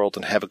rest of the world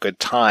and have a good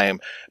time.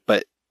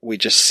 But we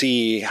just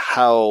see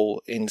how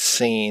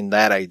insane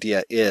that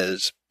idea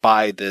is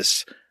by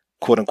this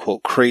quote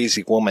unquote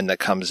crazy woman that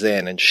comes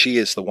in. And she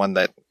is the one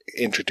that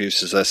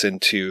introduces us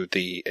into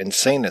the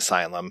insane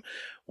asylum,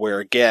 where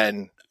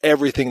again,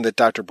 everything that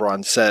Dr.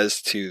 Braun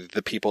says to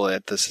the people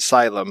at this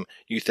asylum,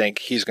 you think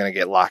he's going to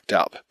get locked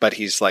up. But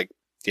he's like,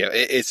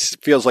 it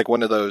feels like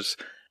one of those,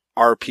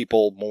 are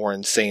people more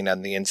insane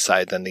on the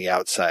inside than the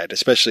outside?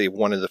 Especially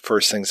one of the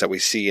first things that we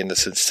see in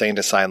this insane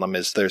asylum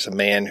is there's a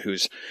man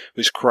who's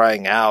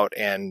crying out,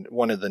 and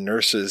one of the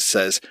nurses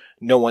says,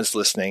 no one's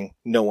listening,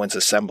 no one's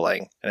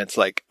assembling. And it's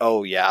like,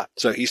 oh yeah.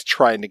 So he's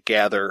trying to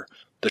gather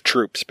the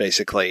troops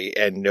basically,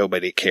 and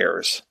nobody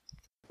cares.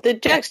 The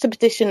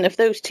juxtaposition of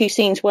those two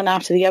scenes, one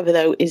after the other,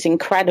 though, is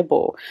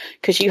incredible,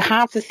 because you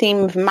have the theme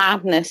of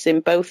madness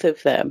in both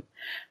of them.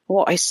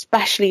 What I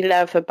especially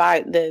love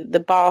about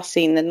the bar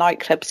scene, the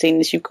nightclub scene,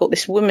 is you've got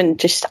this woman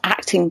just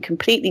acting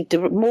completely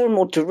more and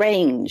more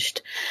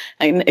deranged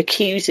and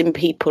accusing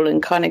people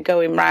and kind of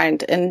going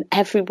round, and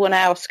everyone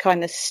else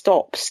kind of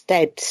stops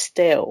dead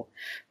still,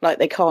 like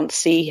they can't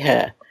see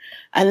her.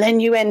 And then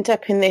you end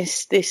up in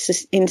this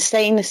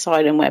insane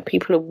asylum where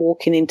people are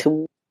walking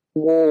into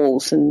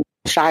walls and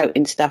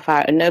shouting stuff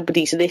out and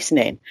nobody's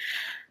listening.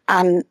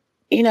 And,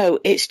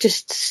 it's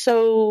just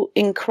so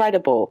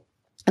incredible.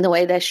 And the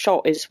way they're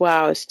shot as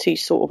well as two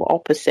sort of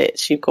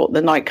opposites. You've got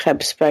the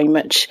nightclubs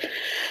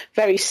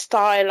very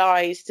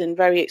stylized and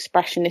very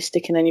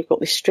expressionistic. And then you've got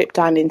this stripped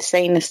down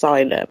insane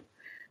asylum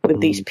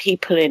with these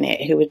people in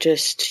it who are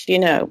just,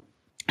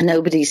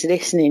 nobody's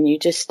listening.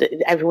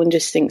 Everyone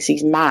just thinks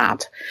he's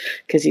mad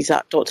because he's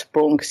at Dr.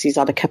 Braun, because he's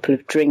had a couple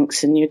of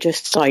drinks, and you're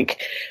just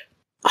like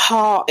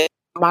heart in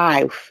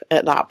mouth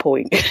at that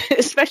point,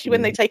 especially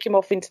when they take him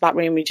off into that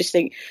room. You just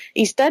think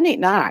he's done it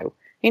now.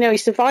 He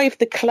survived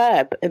the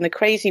club and the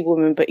crazy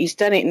woman, but he's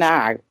done it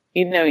now.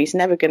 He's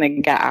never going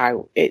to get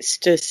out. It's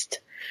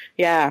just,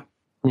 yeah.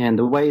 Yeah, and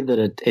the way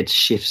that it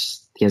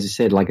shifts, as you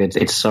said, like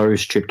it's so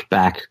stripped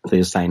back, the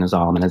insane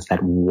asylum, and it's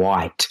that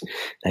white,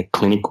 that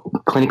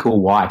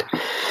clinical white.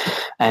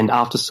 And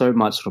after so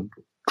much sort of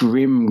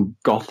grim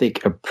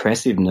gothic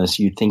oppressiveness,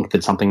 you think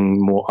that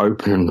something more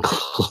open and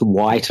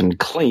white and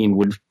clean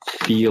would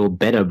feel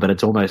better, but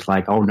it's almost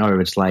like, oh no,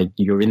 it's like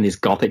you're in this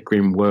gothic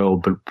grim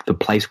world, but the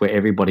place where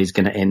everybody's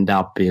going to end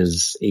up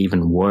is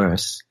even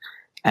worse.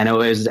 And it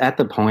was at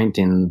the point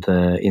in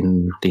the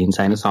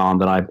insane asylum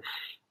that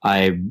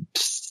I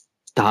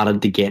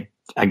started to get,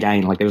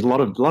 again, like there was a lot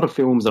of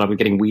films that I was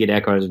getting weird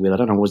echoes with. I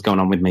don't know what's going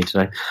on with me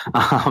today.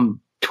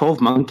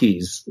 12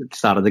 Monkeys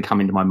started to come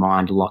into my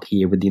mind a lot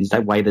here with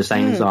the way the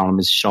insane asylum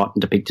is shot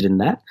and depicted in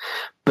that.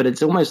 But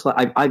it's almost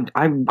like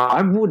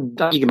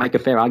you can make a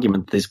fair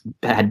argument that this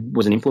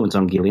was an influence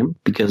on Gilliam,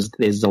 because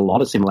there's a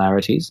lot of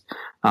similarities,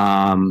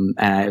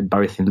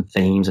 both in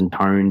themes and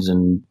tones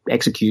and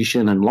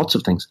execution and lots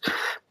of things.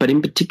 But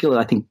in particular,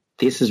 I think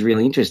this is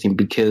really interesting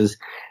because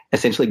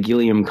essentially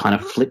Gilliam kind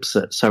of flips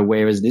it. So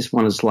whereas this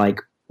one is like,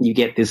 you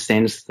get this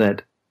sense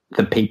that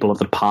the people of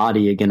the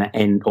party are going to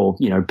end, or,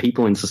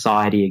 people in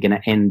society are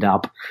going to end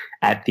up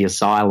at the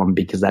asylum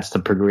because that's the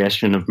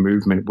progression of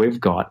movement we've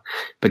got.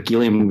 But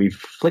Gilliam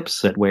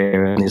flips it,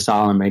 where the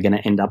asylum are going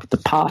to end up at the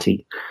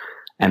party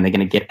and they're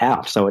going to get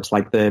out. So it's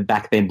like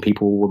back then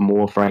people were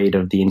more afraid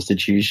of the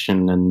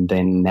institution, and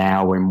then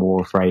now we're more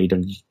afraid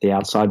of the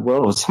outside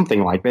world, or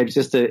something like that. It's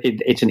just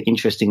it's an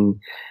interesting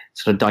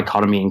sort of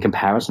dichotomy and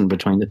comparison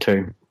between the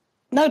two.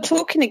 No,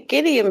 talking of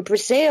Gilliam,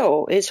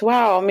 Brazil as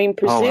well. I mean,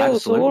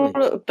 Brazil's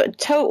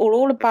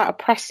all about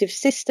oppressive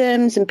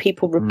systems and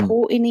people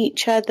reporting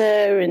each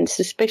other and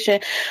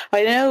suspicion.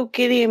 I know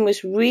Gilliam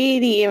was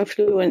really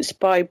influenced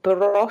by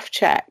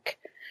Borowczyk,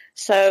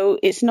 so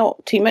it's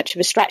not too much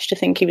of a stretch to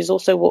think he was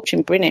also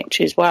watching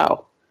Brynych as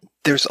well.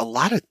 There's a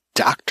lot of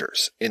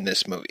doctors in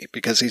this movie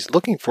because he's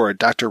looking for a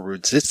Dr.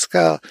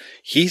 Rudziska.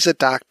 He's a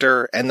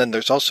doctor, and then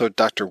there's also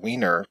Dr.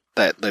 Wiener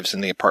that lives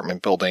in the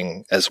apartment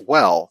building as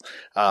well.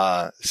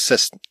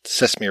 Sesmiranda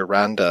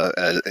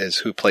is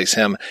who plays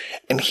him.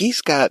 And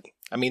he's got,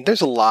 I mean,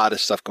 there's a lot of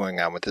stuff going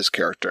on with his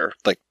character.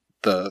 Like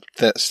the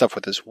stuff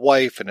with his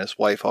wife, and his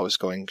wife always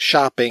going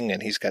shopping,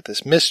 and he's got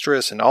this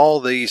mistress and all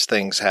these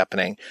things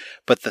happening.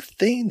 But the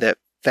thing that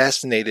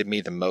fascinated me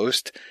the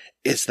most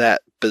is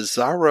that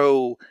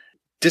bizarro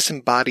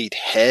disembodied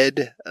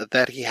head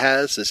that he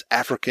has, this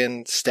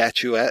African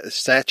statue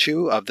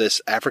of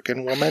this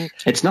African woman.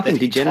 It's nothing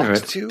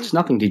degenerate. It's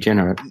nothing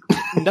degenerate.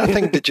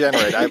 Nothing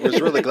degenerate. I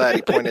was really glad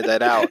he pointed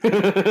that out.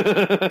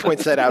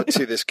 Points that out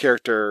to this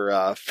character,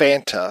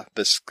 Fanta,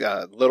 this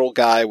little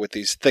guy with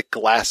these thick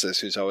glasses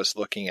who's always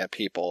looking at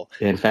people.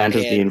 Yeah, and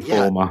Fanta's the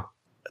informer. Yeah,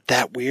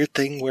 that weird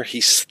thing where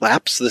he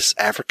slaps this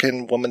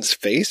African woman's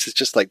face. It's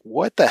just like,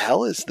 what the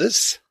hell is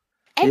this?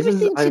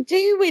 Everything to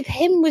do with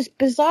him was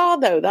bizarre,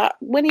 though. That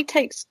when he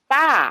takes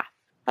bath,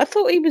 I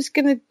thought he was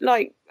going to,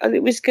 like,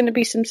 it was going to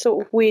be some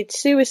sort of weird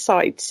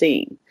suicide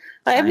scene.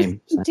 Like,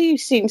 everything he do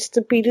seems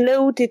to be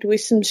loaded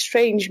with some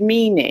strange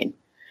meaning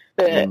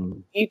that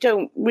you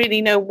don't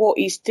really know what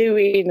he's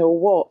doing or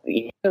what.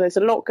 You know, there's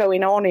a lot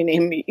going on in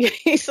him.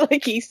 It's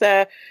like he's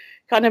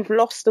kind of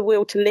lost the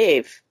will to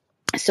live,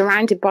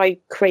 surrounded by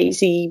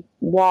crazy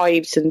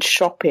wives and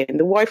shopping.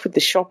 The wife with the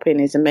shopping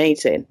is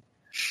amazing.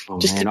 Oh,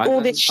 just man, all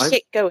this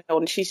shit going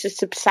on. She's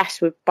just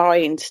obsessed with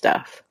buying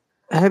stuff.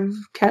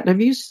 Kat, have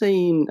you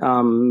seen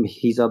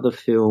his other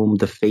film,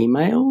 The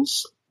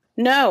Females?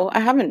 No,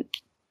 I haven't.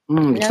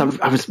 No.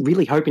 I was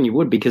really hoping you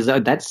would, because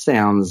that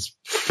sounds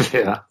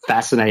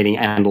fascinating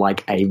and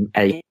like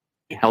a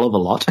hell of a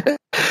lot.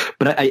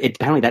 But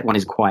apparently that one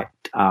is quite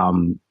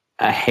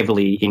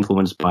heavily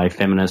influenced by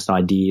feminist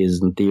ideas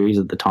and theories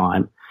at the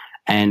time.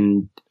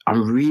 And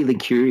I'm really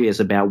curious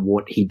about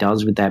what he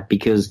does with that,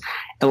 because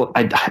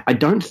I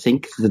don't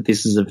think that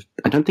this is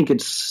I don't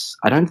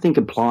think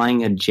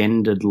applying a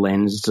gendered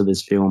lens to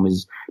this film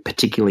is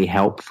particularly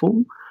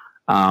helpful,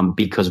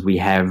 because we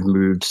have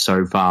moved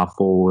so far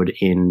forward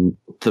in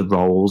the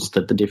roles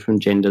that the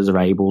different genders are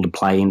able to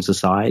play in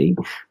society.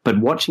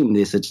 But watching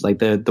this, it's like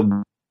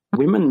the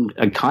women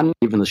are kind of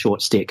given the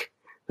short stick,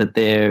 that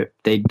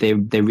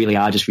they really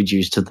are just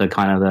reduced to the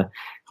kind of the,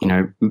 you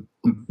know,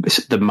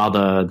 the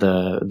mother,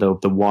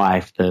 the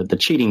wife, the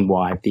cheating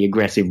wife, the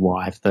aggressive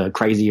wife, the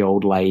crazy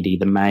old lady,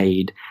 the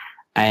maid,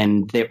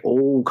 and they're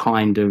all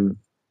kind of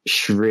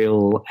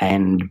shrill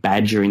and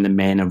badgering the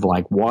men of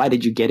like, why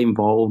did you get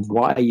involved?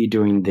 Why are you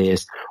doing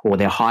this? Or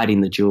they're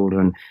hiding the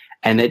children.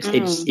 And it's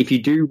if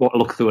you do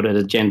look through it at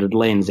a gendered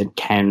lens, it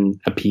can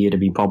appear to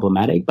be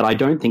problematic. But I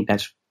don't think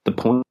that's the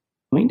point,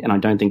 and I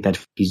don't think that's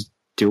what he's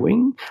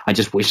doing. I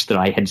just wish that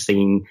I had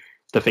seen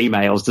The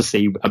Females to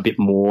see a bit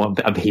more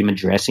of him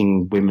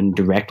addressing women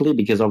directly,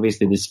 because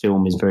obviously this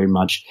film is very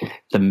much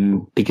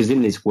because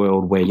in this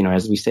world where, you know,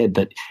 as we said,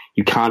 that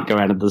you can't go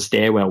out of the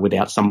stairwell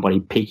without somebody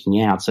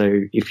peeking out.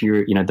 So if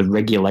you're, you know, the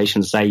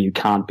regulations say you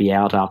can't be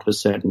out after a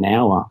certain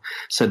hour.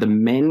 So the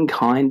men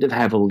kind of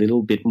have a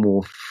little bit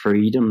more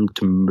freedom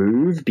to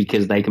move,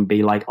 because they can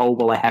be like, oh,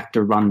 well, I have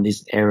to run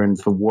this errand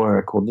for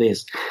work or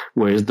this.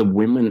 Whereas the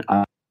women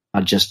are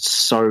just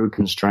so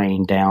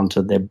constrained down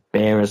to the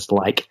barest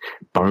like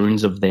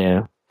bones of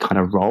their kind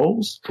of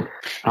roles.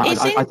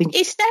 I think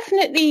it's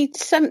definitely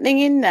something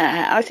in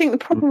there. I think the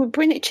problem with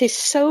Brynych is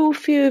so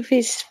few of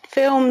his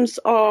films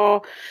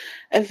are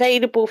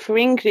available for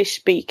English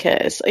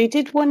speakers. He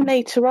did one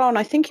later on,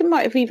 I think it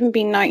might have even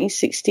been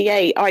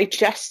 1968, I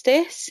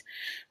Justice,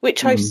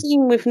 which I've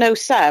seen with no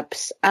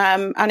subs,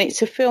 and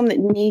it's a film that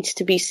needs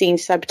to be seen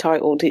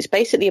subtitled. It's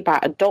basically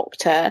about a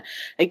doctor,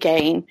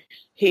 again,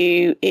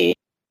 who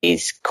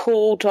is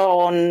called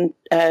on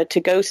to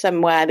go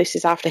somewhere. This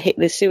is after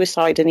Hitler's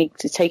suicide, and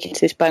he's taken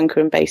to this bunker,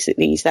 and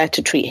basically he's there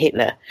to treat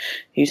Hitler,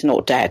 who's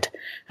not dead.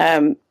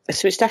 So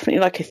it's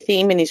definitely like a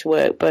theme in his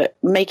work, but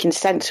making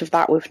sense of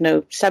that with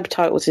no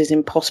subtitles is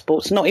impossible.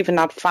 It's not even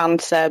had fan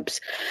subs.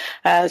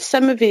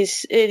 Some of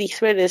his early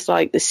thrillers,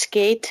 like The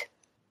Skid,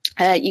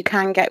 you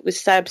can get with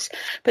subs,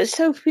 but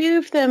so few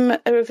of them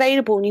are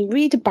available, and you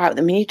read about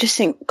them and you just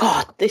think,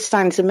 God, this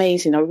sounds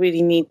amazing. I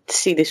really need to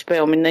see this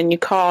film. And then you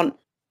can't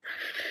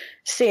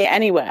see it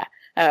anywhere,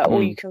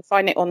 or you can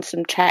find it on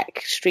some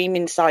Czech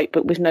streaming site,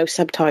 but with no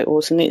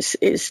subtitles. And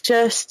it's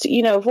just,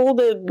 you know, of all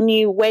the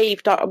new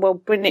wave, well,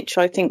 Brynych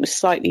I think was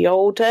slightly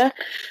older,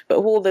 but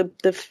of all the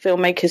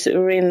filmmakers that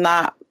were in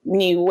that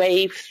new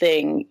wave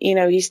thing, you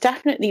know, he's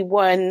definitely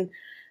one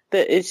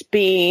that is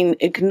being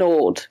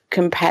ignored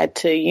compared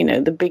to, you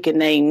know, the bigger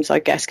names, I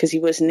guess, because he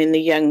wasn't in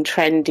the young,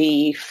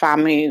 trendy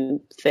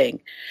FAMU thing.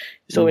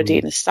 He was already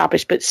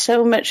established, but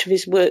so much of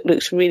his work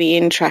looks really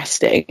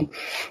interesting.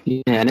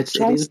 Yeah, and it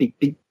is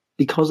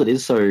because it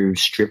is so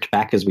stripped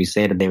back, as we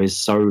said, and there is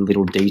so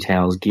little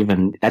details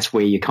given. That's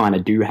where you kind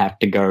of do have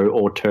to go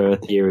auteur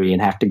theory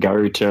and have to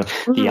go to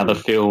the other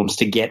films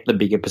to get the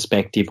bigger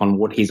perspective on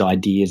what his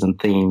ideas and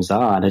themes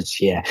are. And it's,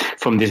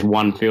 from this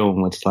one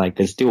film, it's like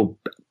there's still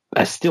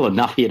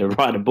enough here to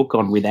write a book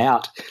on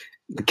without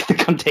the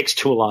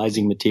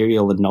contextualizing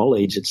material and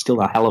knowledge, it's still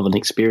a hell of an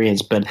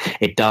experience. But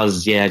it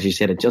does, yeah, as you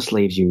said, it just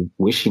leaves you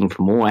wishing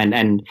for more.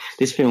 And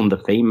this film, The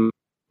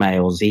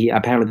Females, he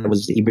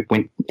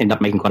ended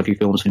up making quite a few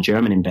films for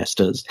German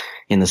investors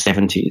in the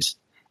 70s.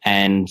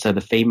 And so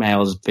The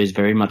Females is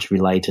very much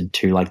related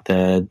to like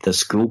the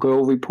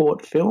Schoolgirl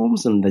Report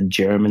films and the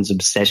Germans'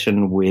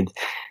 obsession with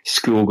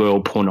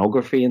schoolgirl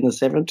pornography in the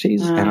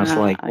 70s. And I was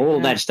like,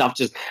 all that stuff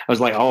I was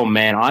like, oh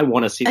man, I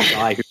want to see the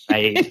guy who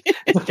made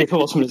The Fifth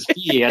Horseman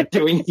here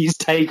doing his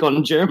take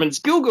on German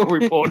Schoolgirl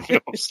Report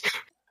films.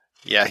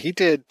 Yeah, he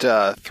did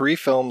 3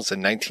 films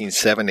in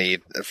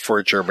 1970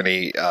 for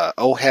Germany.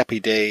 Oh Happy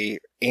Day,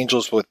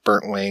 Angels with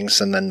Burnt Wings,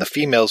 and then The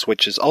Females,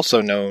 which is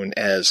also known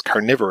as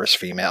Carnivorous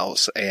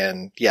Females.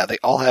 And yeah, they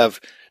all have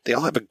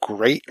a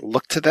great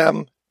look to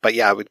them, but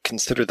yeah, I would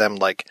consider them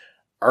like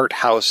art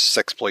house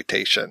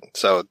sexploitation.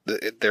 So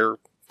they're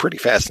pretty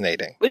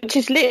fascinating. Which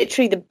is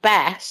literally the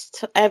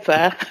best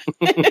ever.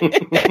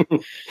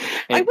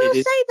 I will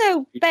say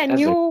though, Ben,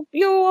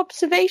 your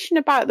observation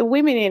about the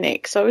women in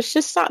it, so I was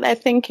just sat there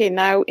thinking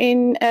now,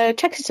 in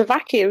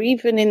Czechoslovakia,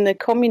 even in the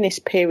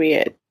communist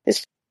period,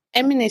 this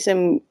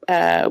feminism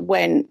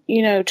when,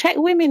 Czech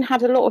women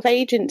had a lot of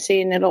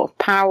agency and a lot of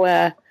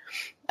power,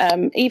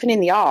 even in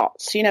the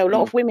arts, a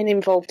lot of women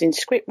involved in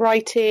script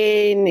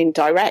writing, in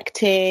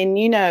directing,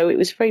 it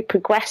was very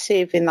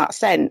progressive in that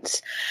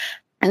sense.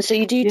 And so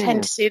you do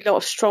tend to see a lot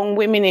of strong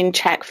women in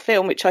Czech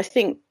film, which I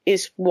think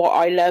is what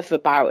I love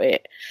about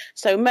it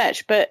so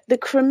much. But The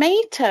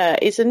Cremator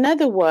is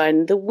another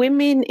one. The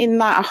women in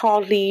that are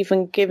hardly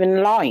even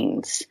given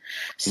lines.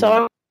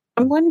 So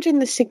I'm wondering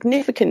the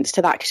significance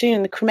to that, because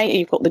in The Cremator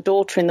you've got the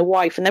daughter and the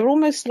wife, and they're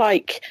almost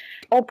like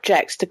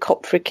objects to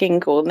Kopfer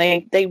Kinkel,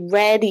 and they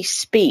rarely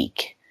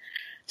speak.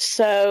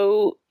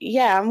 So,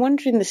 yeah, I'm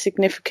wondering the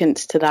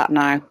significance to that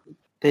now.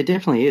 There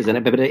definitely is,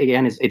 but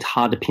again, it's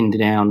hard to pin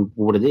down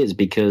what it is,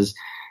 because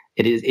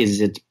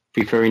is it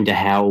referring to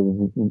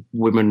how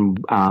women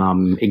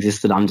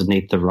existed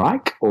underneath the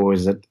Reich, or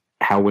is it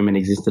how women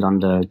existed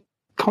under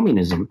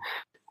communism?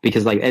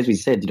 Because, like as we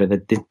said,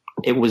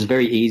 it was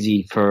very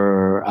easy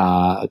for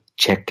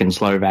Czech and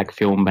Slovak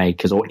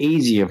filmmakers, or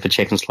easier for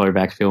Czech and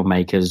Slovak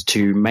filmmakers,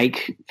 to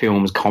make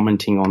films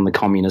commenting on the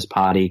Communist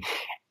Party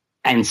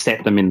and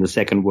set them in the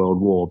Second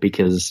World War,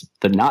 because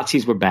the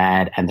Nazis were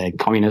bad and the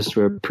communists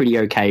were pretty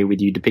okay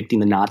with you depicting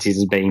the Nazis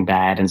as being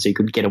bad, and so you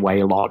could get away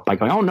a lot by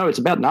going, oh no, it's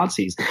about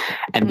Nazis.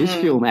 And this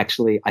film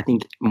actually, I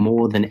think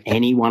more than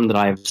anyone that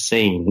I've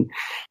seen,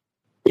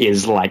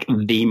 is like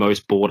the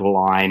most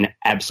borderline,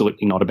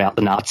 absolutely not about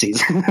the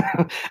Nazis.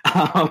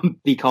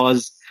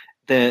 Because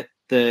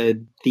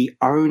the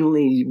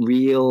only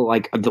real,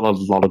 like a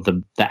lot of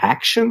the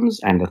actions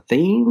and the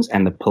themes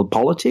and the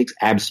politics,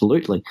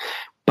 absolutely.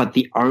 But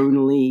the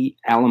only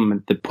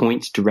element that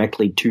points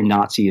directly to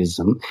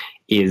Nazism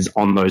is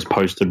on those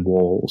posted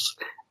walls.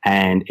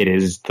 And it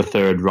is the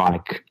Third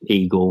Reich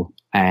eagle,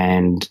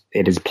 and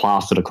it is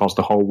plastered across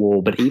the whole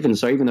wall. But even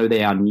so, even though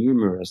they are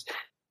numerous,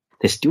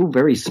 they're still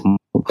very small.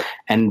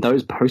 And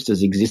those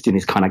posters exist in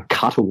this kind of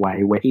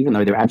cutaway where, even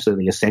though they're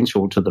absolutely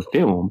essential to the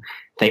film,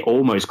 they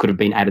almost could have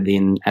been added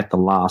in at the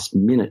last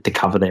minute to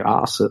cover their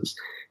asses,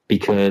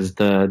 because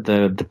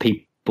the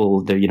people,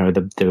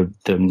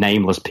 the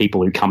nameless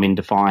people who come in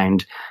to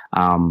find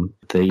the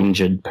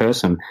injured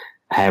person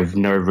have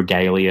no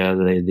regalia.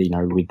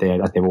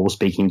 They're all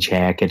speaking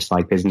Czech. It's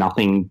like there's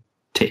nothing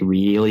to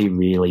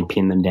really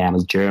pin them down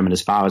as German,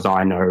 as far as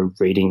I know,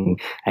 reading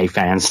a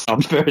fan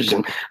subbed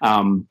version.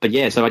 But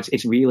yeah, so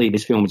it's really,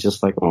 this film is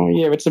just like, oh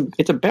yeah,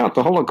 it's about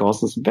the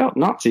Holocaust, it's about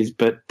Nazis,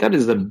 but that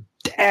is a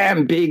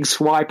damn big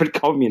swipe at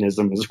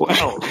communism as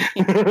well.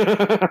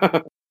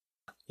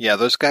 Yeah,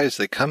 those guys,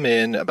 they come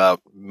in about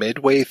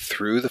midway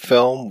through the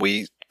film.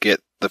 We get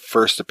the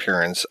first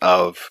appearance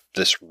of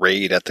this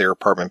raid at their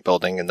apartment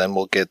building, and then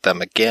we'll get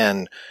them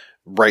again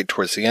right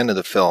towards the end of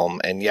the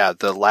film. And yeah,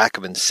 the lack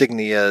of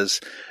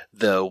insignias,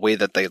 the way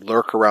that they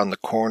lurk around the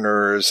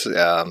corners,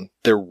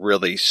 they're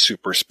really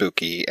super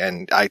spooky.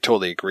 And I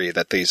totally agree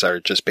that these are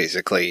just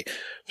basically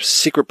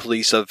secret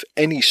police of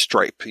any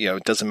stripe.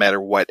 It doesn't matter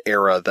what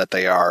era that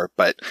they are,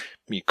 but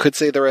you could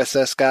say they're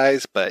SS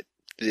guys, but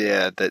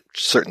yeah, that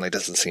certainly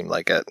doesn't seem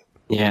like it.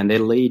 Yeah, and their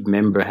lead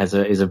member is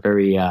a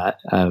very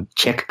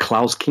Czech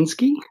Klaus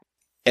Kinski.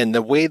 And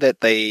the way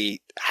that they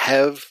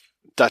have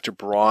Dr.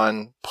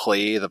 Braun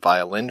play the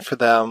violin for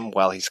them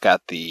while he's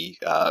got the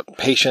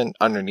patient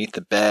underneath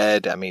the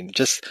bed. I mean,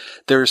 just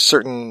there's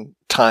certain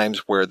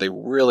times where they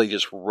really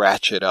just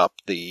ratchet up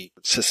the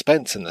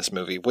suspense in this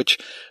movie, which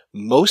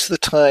most of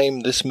the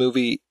time this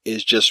movie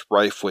is just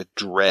rife with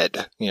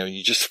dread.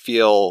 You just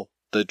feel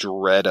the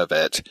dread of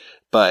it.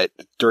 But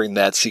during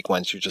that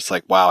sequence, you're just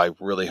like, wow, I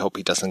really hope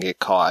he doesn't get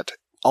caught.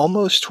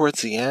 Almost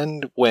towards the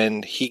end,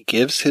 when he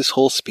gives his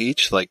whole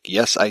speech, like,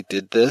 yes, I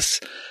did this,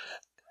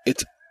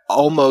 it's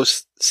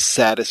almost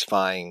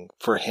satisfying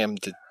for him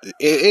to,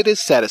 it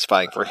is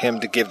satisfying for him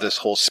to give this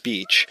whole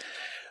speech,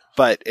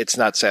 but it's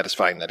not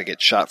satisfying that he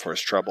gets shot for his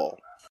trouble.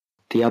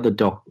 the other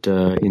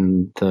doctor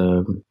in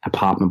the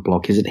apartment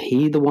block, is it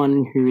he the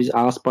one who is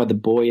asked by the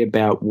boy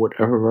about what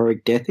a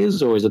heroic death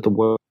is, or is it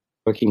the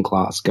working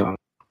class guy?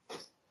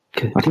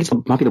 I think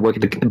it might be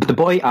the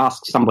boy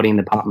asks somebody in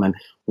the apartment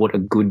what a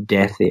good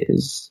death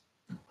is.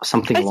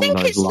 Something along those lines.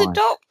 I think it's the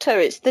doctor.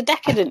 It's the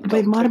decadent doctor.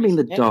 It might have been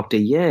the doctor,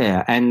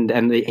 yeah. And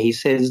he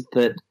says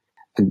that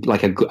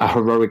like a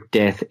heroic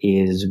death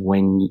is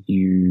when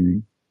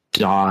you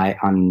die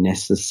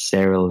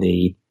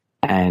unnecessarily,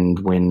 and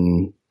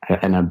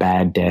a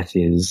bad death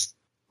is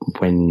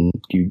when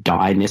you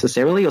die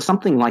necessarily, or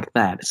something like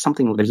that.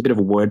 There's a bit of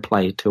a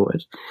wordplay to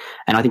it,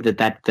 and I think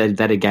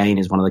that again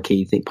is one of the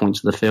key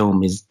points of the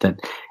film, is that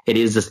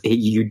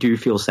you do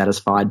feel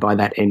satisfied by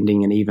that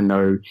ending, and even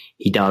though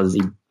he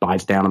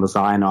bites down on the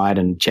cyanide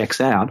and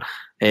checks out,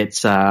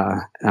 it's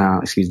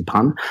excuse the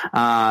pun,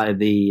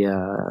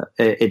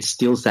 it's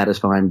still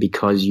satisfying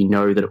because you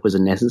know that it was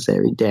a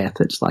necessary death.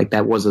 It's like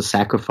that was a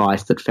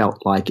sacrifice that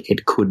felt like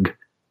it could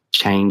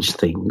change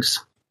things.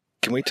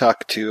 Can we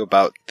talk too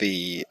about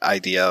the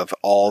idea of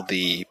all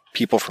the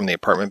people from the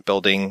apartment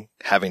building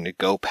having to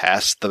go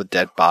past the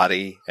dead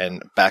body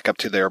and back up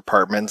to their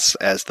apartments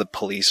as the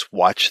police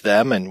watch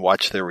them and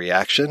watch their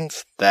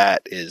reactions?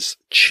 That is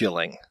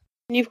chilling.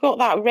 You've got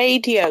that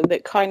radio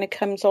that kind of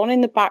comes on in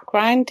the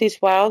background as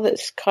well.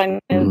 That's kind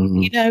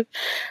of,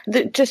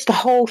 just the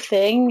whole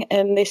thing.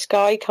 And this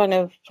guy kind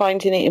of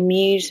finding it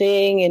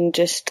amusing and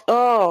just,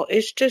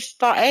 it's just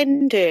that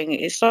ending.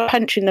 It's like a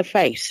punch in the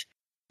face.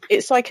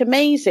 It's like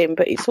amazing,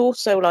 but it's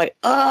also like,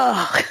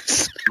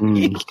 it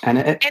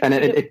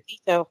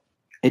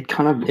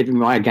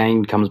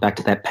again comes back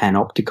to that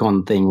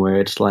panopticon thing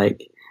where it's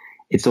like,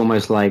 it's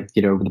almost like,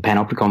 the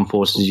panopticon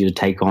forces you to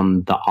take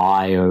on the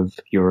eye of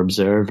your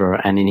observer,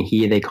 and in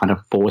here they're kind of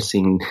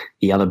forcing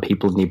the other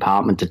people in the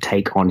apartment to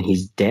take on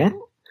his death.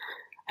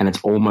 And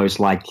it's almost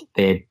like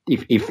if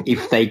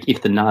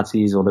the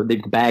Nazis or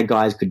the bad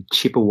guys could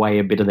chip away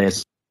a bit of their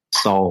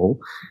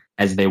soul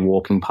as they're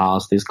walking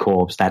past this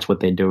corpse, that's what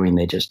they're doing.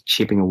 They're just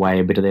chipping away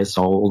a bit of their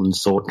soul and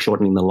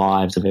shortening the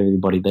lives of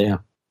everybody there.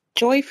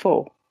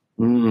 Joyful.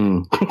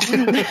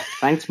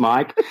 Thanks,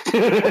 Mike.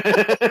 No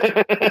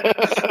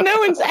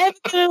one's ever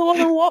going to want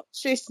to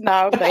watch this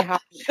now if they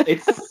haven't.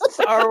 It's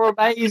so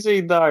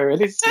amazing, though.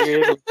 It is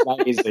really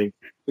amazing.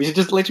 We should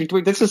just let's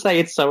just say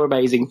it's so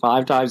amazing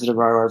 5 times in a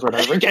row over and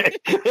over again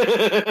for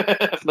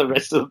the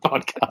rest of the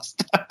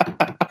podcast.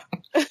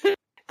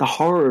 The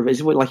horror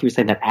is what, like you were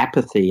saying, that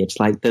apathy. It's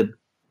like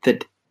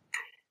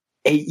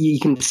you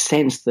can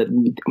sense that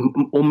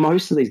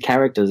most of these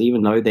characters,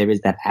 even though there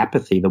is that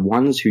apathy, the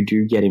ones who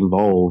do get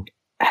involved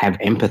have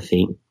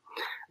empathy.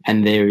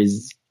 And there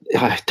is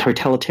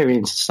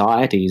totalitarian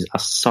societies are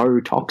so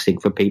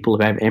toxic for people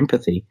who have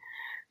empathy,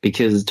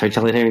 because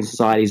totalitarian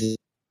societies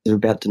are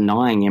about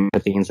denying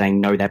empathy and saying,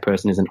 no, that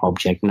person is an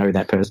object, no,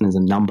 that person is a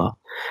number.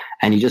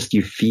 And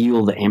you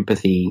feel the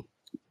empathy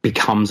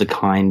becomes a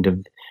kind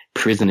of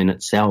prison in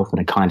itself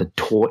and a kind of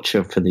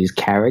torture for these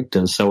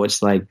characters. So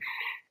it's like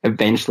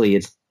eventually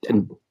it's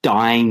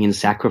dying in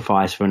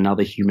sacrifice for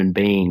another human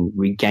being,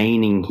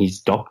 regaining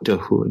his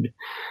doctorhood.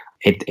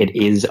 It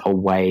is a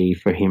way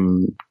for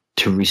him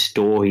to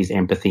restore his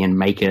empathy and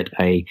make it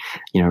a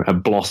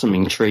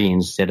blossoming tree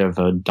instead of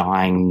a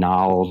dying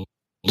gnarled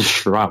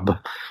shrub.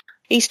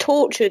 He's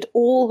tortured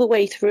all the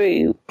way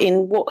through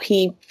in what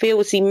he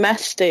feels he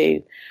must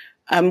do.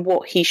 And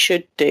what he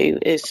should do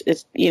is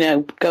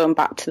going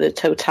back to the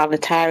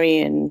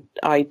totalitarian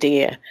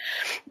idea.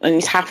 And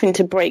he's having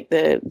to break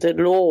the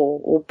law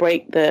or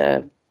break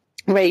the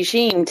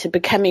regime to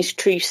become his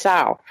true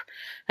self.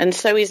 And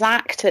so his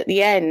act at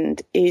the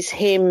end is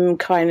him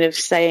kind of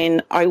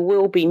saying, I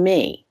will be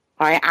me.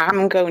 I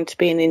am going to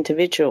be an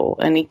individual,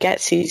 and he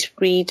gets his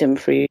freedom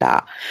through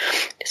that.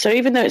 So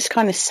even though it's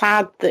kind of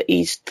sad that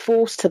he's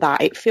forced to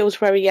that, it feels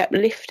very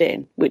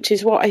uplifting, which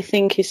is what I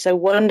think is so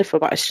wonderful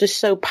about it. It's just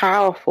so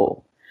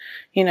powerful.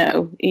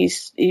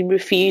 He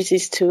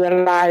refuses to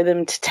allow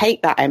them to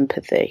take that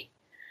empathy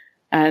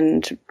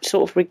and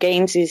sort of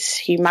regains his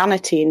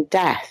humanity in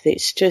death.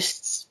 It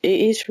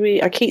is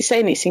really, I keep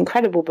saying it's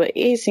incredible, but it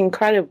is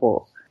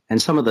incredible.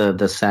 And some of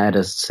the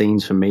saddest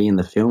scenes for me in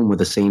the film were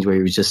the scenes where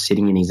he was just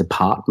sitting in his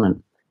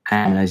apartment,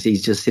 and as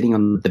he's just sitting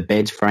on the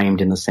bed's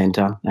framed in the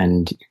center,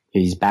 and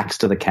his back's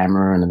to the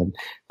camera, and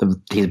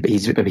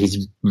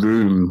his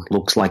room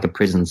looks like a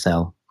prison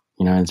cell.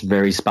 It's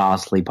very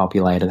sparsely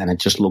populated, and it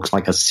just looks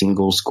like a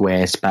single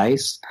square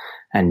space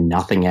and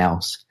nothing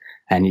else.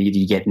 And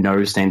you get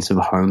no sense of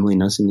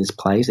homeliness in this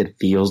place. It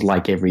feels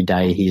like every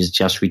day he's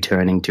just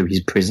returning to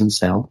his prison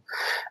cell,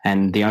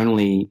 and the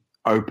only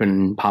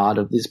open part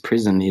of this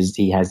prison is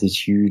he has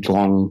this huge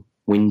long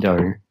window,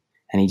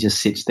 and he just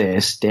sits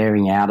there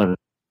staring out of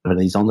it.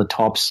 He's on the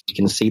tops. You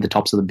can see the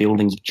tops of the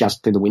buildings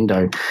just through the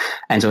window.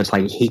 And so it's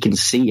like he can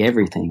see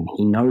everything.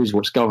 He knows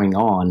what's going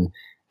on,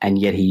 and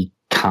yet he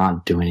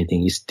can't do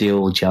anything. He's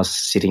still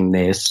just sitting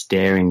there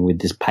staring with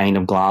this pane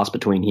of glass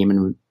between him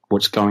and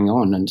what's going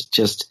on. And it's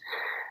just,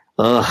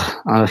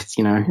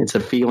 it's a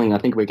feeling I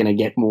think we're going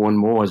to get more and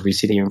more as we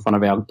sit here in front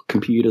of our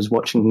computers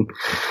watching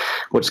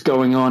what's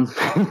going on.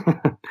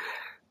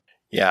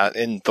 Yeah,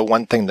 and the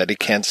one thing that he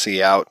can't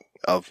see out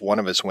of one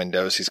of his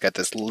windows, he's got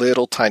this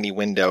little tiny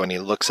window, and he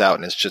looks out,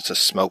 and it's just a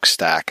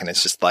smokestack, and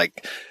it's just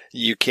like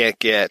you can't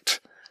get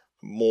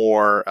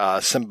more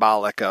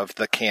symbolic of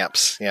the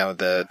camps,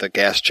 the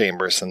gas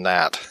chambers and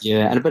that.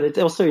 Yeah, but it's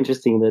also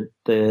interesting that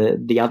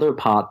the other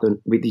part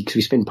that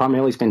because we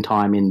primarily spend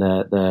time in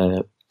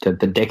the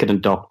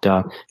decadent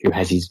doctor who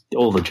has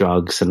all the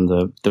drugs and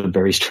the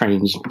very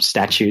strange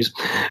statues,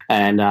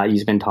 and you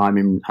spend time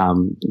in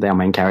our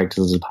main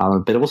characters as a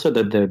part, but also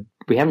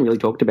we haven't really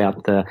talked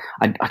about I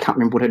can't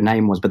remember what her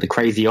name was, but the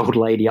crazy old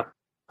lady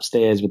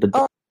upstairs with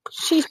the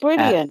she's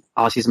brilliant.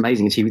 She's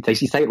amazing. They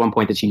say at one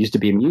point that she used to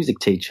be a music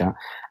teacher,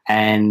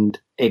 and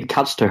it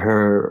cuts to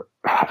her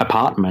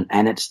apartment,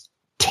 and it's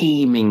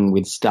teeming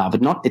with stuff.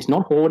 It's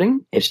not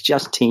hoarding, it's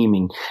just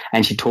teeming.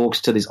 And she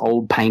talks to this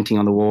old painting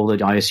on the wall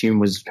that I assume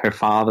was her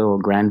father or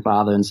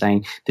grandfather, and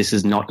saying, this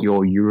is not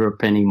your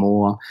Europe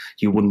anymore.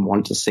 You wouldn't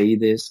want to see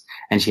this.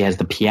 And she has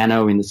the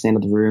piano in the center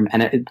of the room.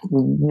 And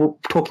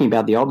talking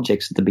about the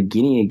objects at the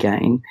beginning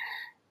again,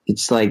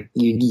 it's like,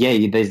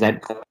 there's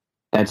that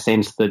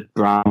sense that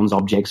Braun's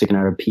objects are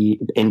going to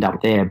end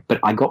up there.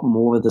 But I got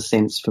more of the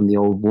sense from the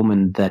old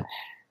woman that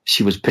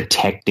she was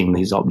protecting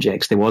these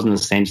objects. There wasn't a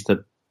sense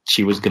that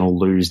she was going to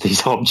lose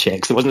these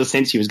objects. There wasn't a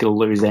sense she was going to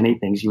lose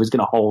anything. She was going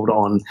to hold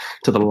on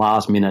to the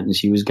last minute, and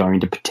she was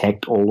going to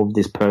protect all of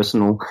this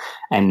personal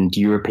and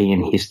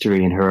European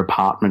history in her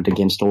apartment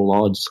against all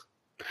odds.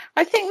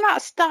 I think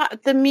that's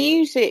the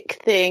music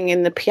thing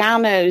and the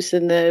pianos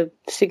and the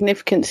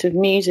significance of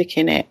music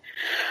in it.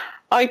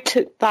 I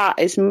took that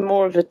as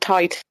more of a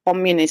tie to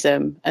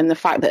communism, and the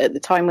fact that at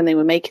the time when they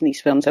were making these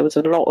films, there was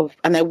a lot of,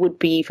 and there would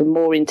be even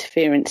more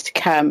interference to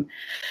come.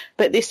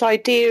 But this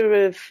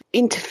idea of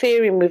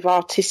interfering with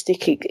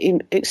artistic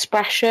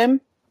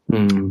expression,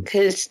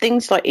 because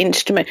things like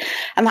instrument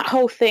and that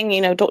whole thing,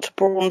 Dr.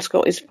 Braun's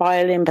got his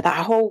violin, but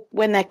that whole,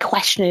 when they're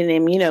questioning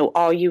him,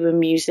 are you a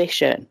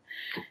musician?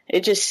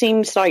 It just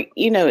seems like,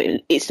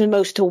 it's the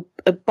most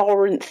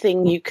abhorrent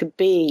thing you could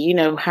be.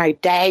 How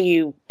dare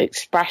you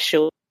express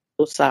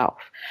yourself?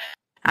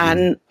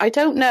 And I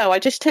don't know, I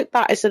just took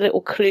that as a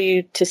little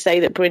clue to say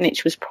that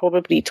Brynych was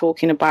probably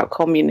talking about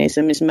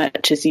communism as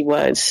much as he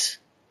was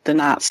the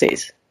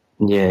Nazis.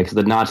 Yeah, because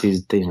the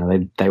Nazis, they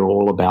were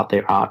all about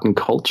their art and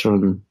culture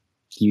and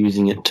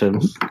using it to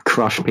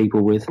crush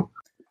people with.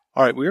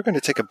 All right, we're going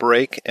to take a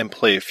break and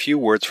play a few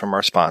words from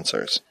our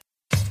sponsors.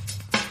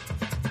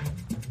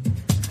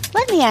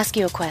 Let me ask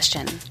you a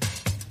question.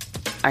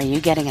 Are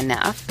you getting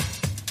enough?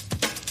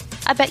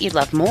 I bet you'd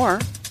love more,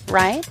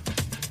 right?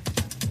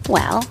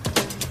 Well,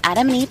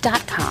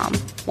 AdamandEve.com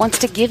wants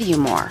to give you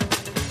more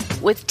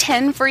with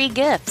 10 free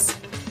gifts.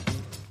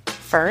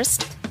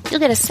 First, you'll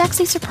get a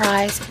sexy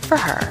surprise for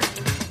her.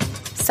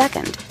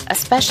 Second, a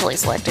specially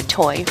selected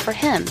toy for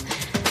him.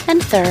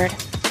 And third,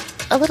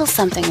 a little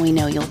something we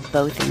know you'll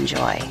both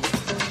enjoy.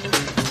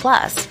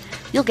 Plus,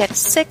 you'll get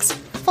 6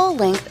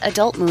 full-length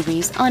adult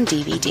movies on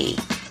DVD.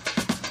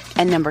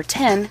 And number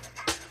 10,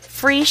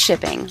 free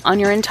shipping on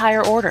your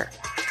entire order.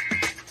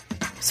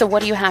 So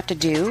what do you have to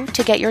do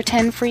to get your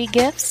 10 free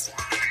gifts?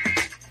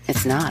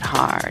 It's not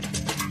hard.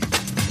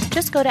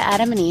 Just go to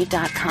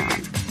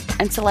AdamandEve.com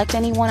and select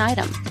any one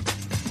item.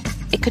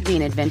 It could be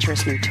an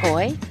adventurous new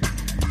toy,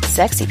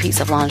 sexy piece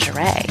of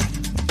lingerie,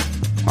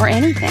 or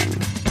anything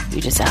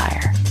you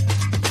desire.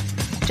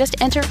 Just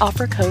enter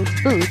offer code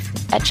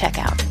BOOTH at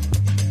checkout,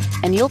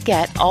 and you'll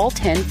get all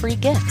 10 free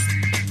gifts.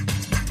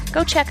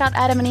 Go check out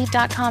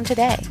AdamandEve.com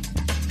today.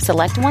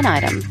 Select one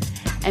item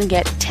and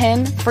get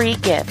 10 free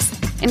gifts,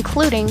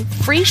 including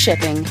free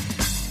shipping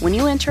when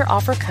you enter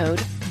offer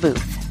code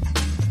BOOTH.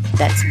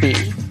 That's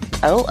BOOTH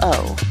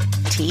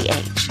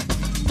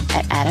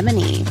at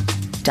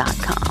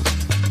AdamandEve.com.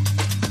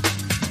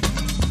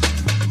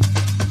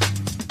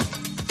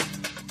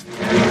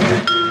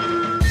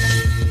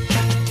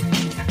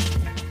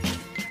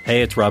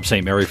 Hey, it's Rob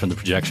St. Mary from the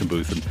Projection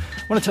Booth, and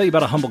I want to tell you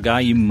about a humble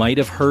guy you might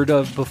have heard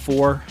of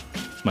before.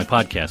 It's my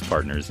podcast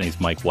partner. His name's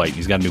Mike White, and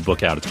he's got a new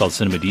book out. It's called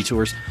Cinema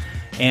Detours.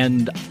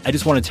 And I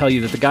just want to tell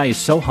you that the guy is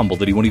so humble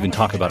that he won't even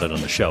talk about it on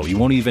the show. He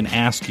won't even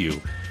ask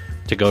you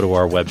to go to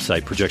our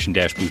website,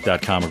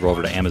 projection-booth.com, or go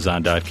over to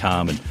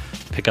amazon.com and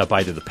pick up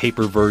either the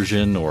paper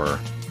version or,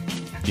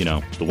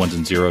 the ones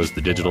and zeros,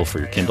 the digital for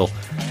your Kindle.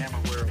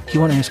 He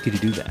won't ask you to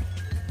do that.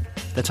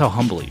 That's how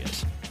humble he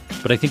is.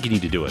 But I think you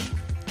need to do it.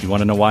 You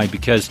want to know why?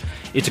 Because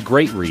it's a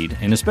great read,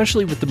 and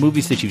especially with the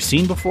movies that you've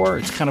seen before,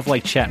 it's kind of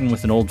like chatting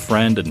with an old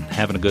friend and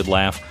having a good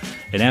laugh.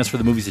 And as for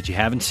the movies that you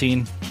haven't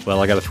seen,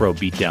 well, I got to throw a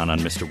beat down on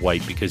Mr.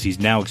 White because he's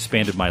now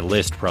expanded my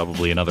list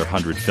probably another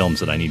 100 films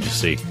that I need to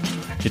see.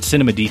 It's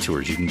Cinema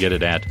Detours. You can get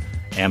it at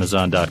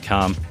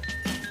Amazon.com,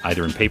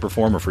 either in paper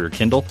form or for your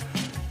Kindle.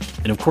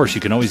 And of course,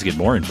 you can always get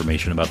more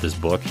information about this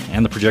book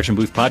and the Projection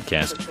Booth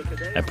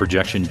podcast at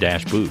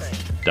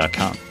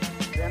projection-booth.com.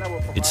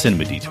 It's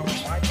Cinema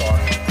Detours.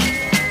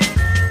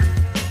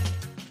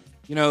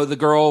 You know, the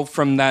girl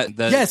from that.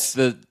 Yes,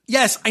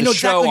 I know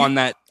show exactly. On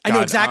that. I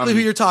know exactly who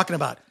you're talking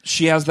about.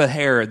 She has the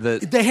hair.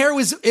 The hair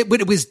was, but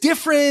it was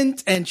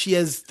different, and she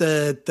has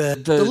the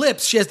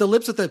lips. She has the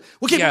lips with the.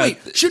 Okay, wait.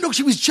 She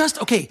was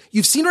just okay.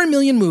 You've seen her in a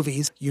million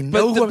movies. You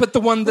know, but the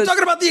one that we're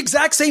talking about the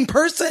exact same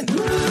person.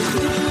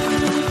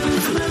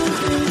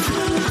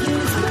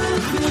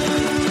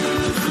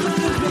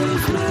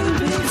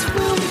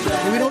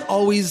 We don't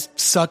always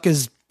suck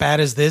as bad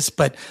as this,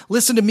 but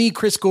listen to me,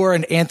 Chris Gore,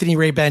 and Anthony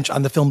Ray Bench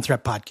on the Film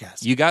Threat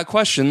Podcast. You got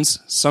questions.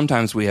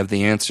 Sometimes we have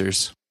the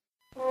answers.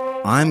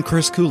 I'm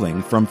Chris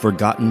Cooling from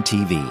Forgotten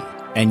TV,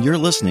 and you're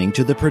listening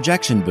to The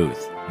Projection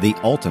Booth, the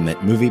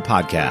ultimate movie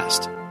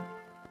podcast.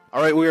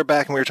 All right, we are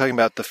back, and we were talking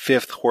about The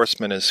Fifth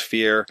Horseman is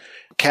Fear.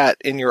 Kat,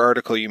 in your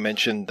article, you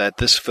mentioned that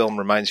this film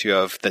reminds you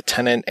of The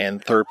Tenant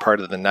and Third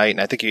Part of the Night,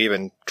 and I think you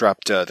even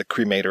dropped The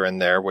Cremator in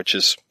there, which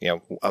is,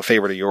 a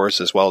favorite of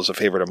yours as well as a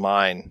favorite of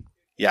mine.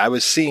 Yeah, I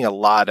was seeing a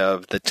lot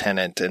of The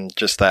Tenant and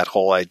just that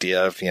whole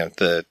idea of,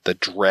 the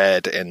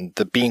dread and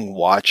the being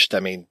watched.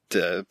 I mean,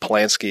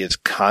 Polanski is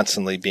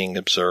constantly being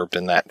observed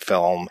in that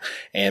film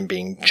and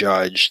being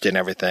judged and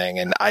everything.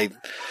 And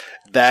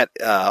that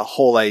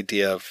whole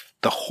idea of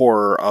the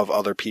horror of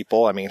other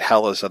people. I mean,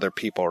 hell is other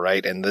people,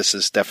 right? And this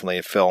is definitely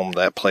a film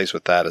that plays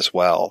with that as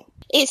well.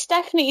 It's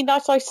definitely,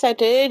 as I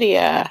said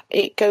earlier,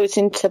 it goes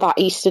into that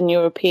Eastern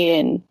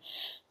European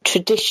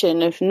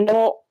tradition of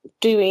not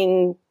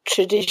doing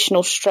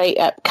traditional straight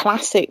up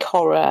classic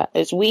horror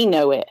as we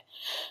know it,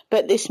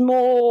 but this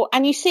more,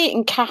 and you see it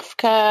in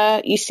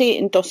Kafka, you see it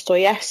in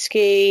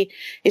Dostoevsky.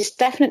 It's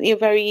definitely a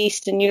very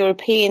Eastern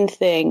European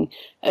thing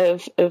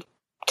of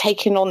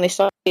taking on this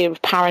idea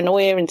of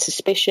paranoia and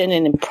suspicion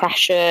and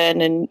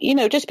oppression, and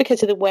just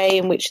because of the way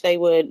in which they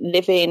were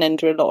living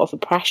under a lot of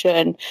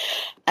oppression,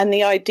 and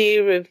the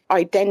idea of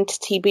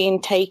identity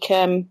being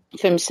taken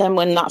from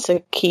someone. That's a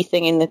key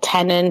thing in The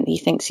Tenant. He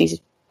thinks he's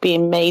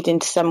being made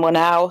into someone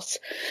else.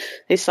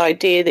 This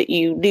idea that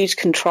you lose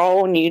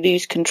control and you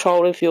lose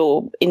control of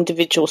your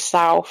individual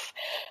self.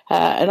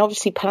 And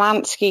obviously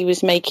Polanski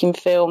was making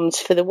films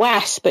for the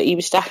West, but he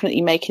was definitely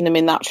making them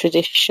in that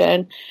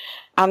tradition.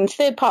 And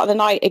Third Part of the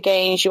Night,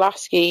 again,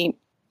 Zbyněk,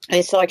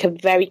 it's like a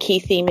very key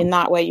theme in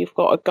that, where you've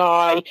got a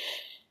guy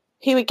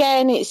who,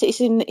 again, it's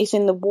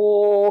in the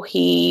war.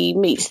 He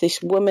meets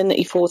this woman that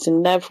he falls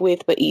in love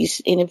with, but he's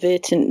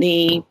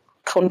inadvertently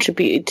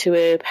contributed to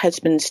her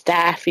husband's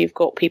death. You've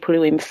got people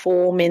who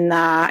inform in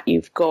that.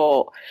 You've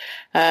got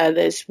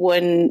there's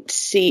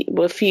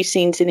a few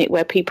scenes in it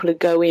where people are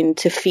going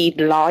to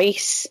feed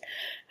lice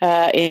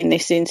in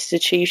this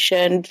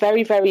institution.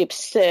 Very, very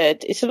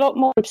absurd. It's a lot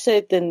more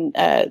absurd than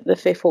The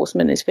Fifth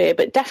Horseman is Fear,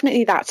 but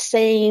definitely that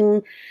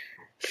same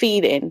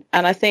feeling.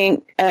 And I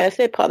think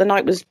Third Part of the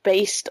Night was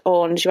based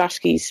on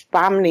Zbyněk's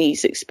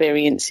family's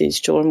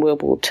experiences during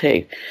World War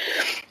II.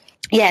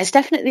 Yeah, it's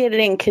definitely a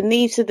link, and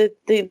these are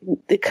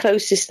the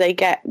closest they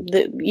get.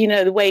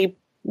 The way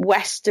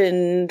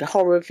Western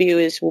horror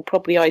viewers will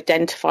probably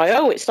identify.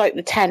 Oh, it's like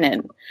The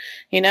Tenant,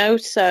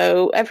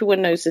 So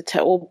everyone knows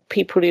or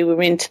people who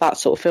are into that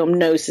sort of film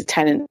knows The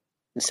Tenant.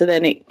 So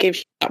then it gives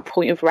you that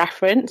point of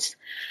reference.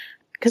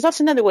 Because that's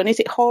another one. Is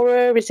it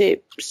horror? Is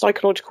it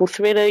psychological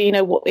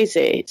thriller? What is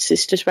it?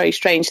 It's just very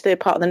strange. Third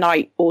Part of the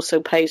Night also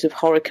plays with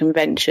horror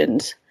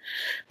conventions,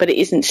 but it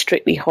isn't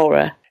strictly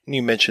horror.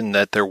 You mentioned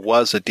that there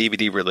was a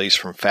DVD release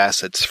from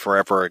Facets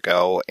forever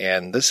ago,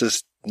 and this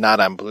is not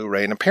on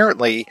Blu-ray. And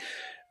apparently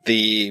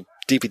the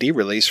DVD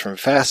release from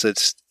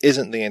Facets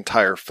isn't the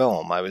entire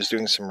film. I was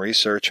doing some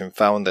research and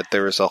found that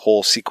there is a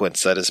whole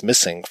sequence that is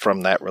missing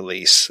from that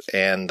release,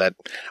 and that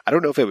I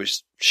don't know if it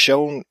was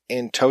shown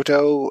in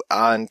toto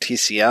on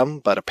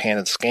TCM, but a pan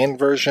and scan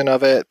version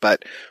of it.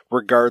 But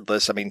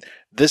regardless, I mean,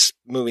 this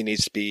movie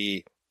needs to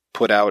be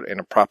put out in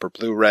a proper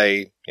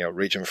Blu-ray,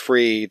 region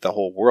free. The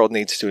whole world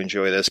needs to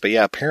enjoy this. But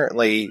yeah,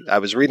 apparently I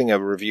was reading a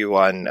review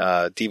on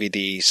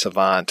DVD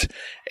Savant,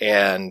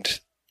 and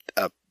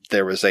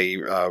there was a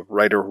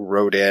writer who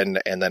wrote in,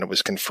 and then it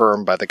was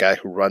confirmed by the guy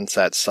who runs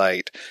that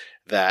site,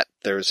 that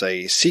there's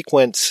a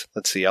sequence.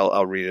 Let's see,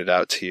 I'll read it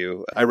out to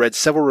you. I read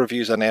several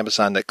reviews on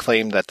Amazon that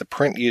claim that the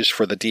print used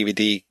for the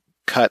DVD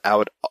cut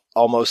out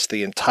almost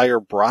the entire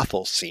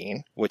brothel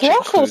scene, which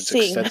includes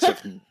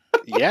extensive...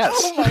 Yes.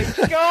 Oh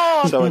my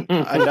God. So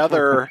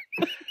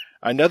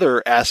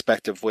another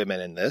aspect of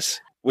women in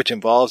this, which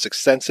involves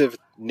extensive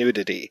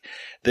nudity.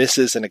 This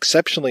is an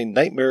exceptionally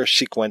nightmarish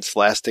sequence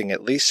lasting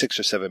at least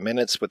 6 or 7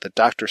 minutes, with the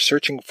doctor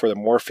searching for the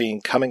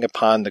morphine coming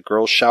upon the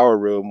girls' shower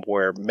room,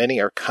 where many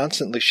are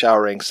constantly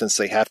showering since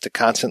they have to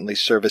constantly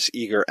service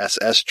eager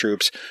SS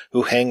troops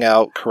who hang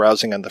out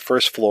carousing on the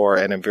first floor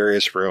and in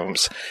various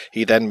rooms.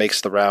 He then makes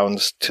the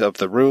rounds of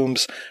the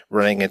rooms,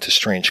 running into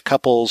strange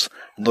couples,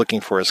 looking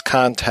for his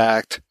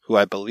contact, who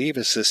I believe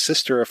is his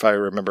sister, if I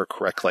remember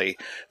correctly.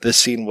 This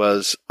scene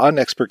was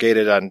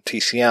unexpurgated on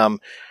TCM.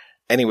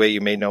 Anyway,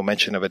 you made no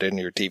mention of it in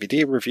your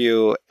DVD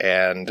review,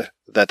 and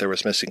that there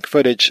was missing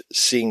footage,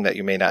 seeing that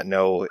you may not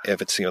know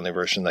if it's the only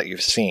version that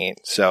you've seen.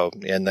 So,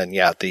 and then,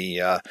 yeah,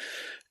 the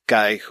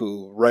guy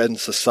who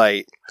runs the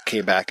site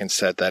came back and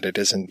said that it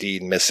is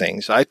indeed missing.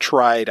 So I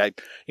tried, I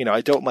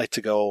don't like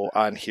to go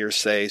on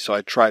hearsay, so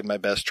I tried my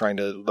best trying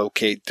to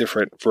locate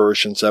different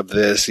versions of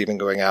this, even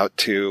going out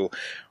to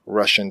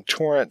Russian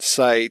torrent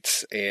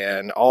sites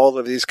and all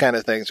of these kind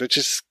of things, which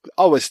is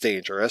always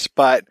dangerous,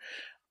 but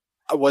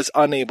I was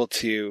unable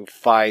to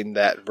find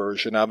that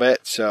version of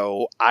it.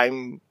 So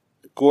I'm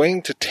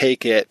going to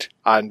take it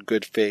on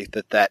good faith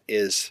that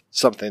is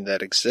something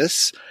that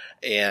exists.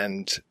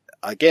 And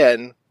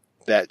again,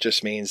 that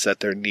just means that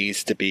there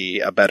needs to be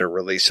a better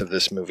release of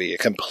this movie, a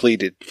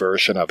completed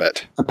version of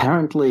it.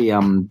 Apparently,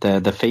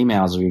 the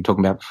females we were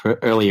talking about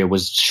earlier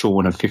was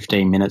shorn of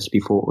 15 minutes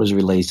before it was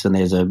released,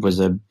 and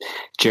was a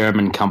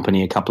German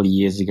company a couple of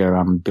years ago,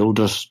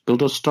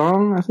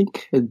 Bilderstrong, I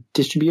think, a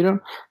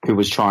distributor, who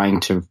was trying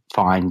to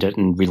find it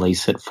and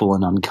release it full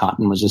and uncut,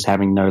 and was just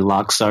having no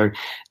luck. So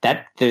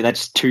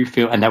that's two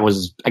films, and that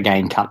was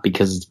again cut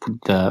because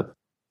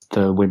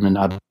the women,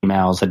 other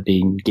females, had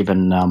been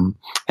given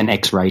an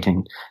X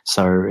rating.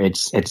 So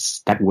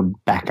it's that would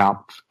back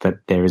up that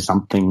there is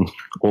something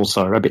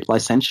also a bit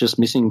licentious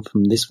missing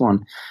from this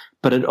one.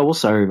 But it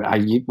also,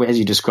 as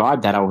you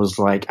described that, I was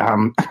like,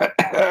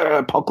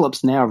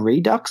 Apocalypse Now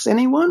Redux,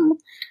 anyone?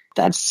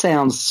 That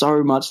sounds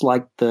so much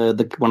like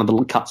the one of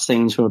the cut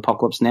scenes from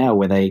Apocalypse Now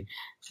where they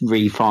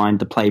re-find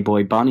the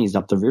Playboy bunnies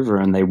up the river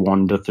and they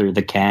wander through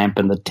the camp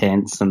and the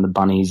tents and the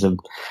bunnies are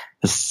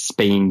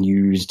being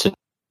used to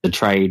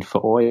trade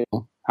for oil,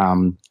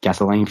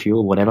 gasoline,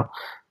 fuel, whatever.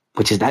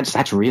 Which is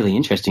that's really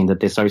interesting that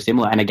they're so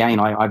similar. And again,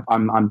 I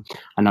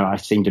know I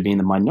seem to be in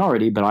the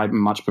minority, but I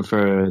much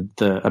prefer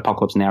the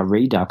Apocalypse Now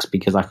Redux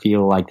because I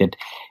feel like that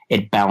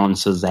it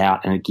balances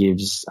out and it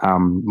gives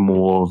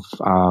more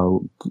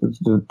of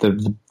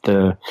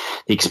the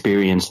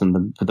experience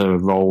and the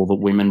role that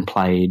women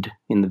played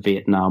in the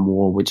Vietnam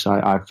War, which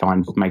I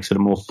find makes it a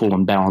more full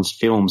and balanced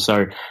film.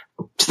 So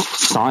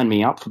sign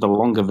me up for the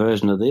longer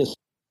version of this,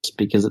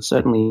 because it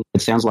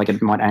sounds like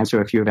it might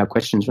answer a few of our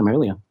questions from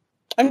earlier.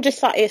 I'm just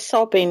sat here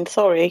sobbing,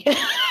 sorry.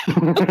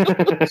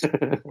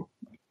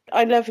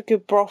 I love a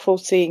good brothel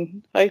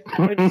scene. I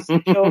just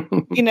feel,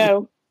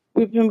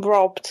 we've been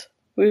robbed.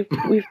 We've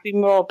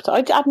been robbed. I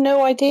had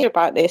no idea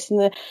about this,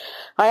 and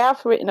I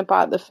have written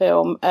about the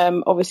film.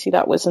 Obviously,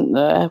 that wasn't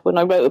when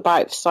I wrote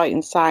about Sight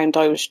and Sound.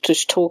 I was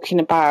just talking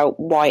about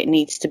why it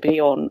needs to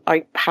be on.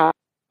 I have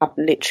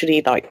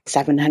literally like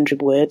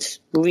 700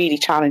 words, really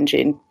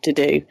challenging to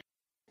do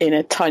in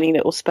a tiny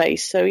little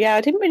space. So yeah, I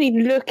didn't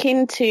really look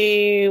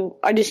into,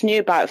 I just knew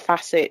about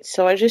facets,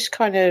 so I just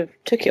kind of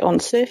took it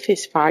on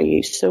surface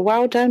value. So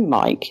well done,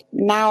 Mike.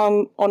 Now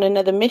I'm on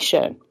another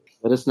mission.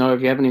 Let us know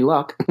if you have any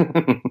luck.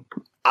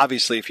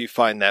 Obviously, if you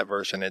find that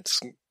version, it's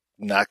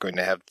not going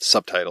to have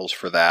subtitles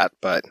for that,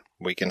 but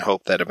we can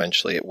hope that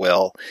eventually it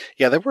will.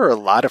 Yeah, there were a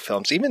lot of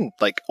films, even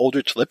like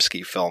Aldrich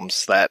Lipsky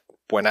films, that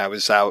when I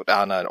was out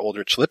on an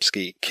Aldrich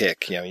Lipsky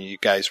kick, you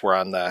guys were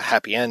on the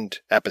Happy End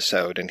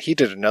episode, and he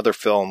did another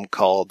film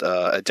called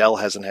Adele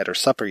Hasn't Had Her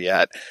Supper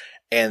Yet,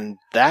 and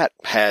that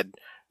had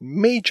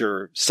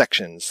major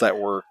sections that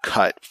were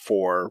cut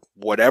for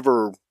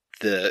whatever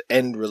the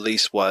end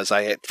release was.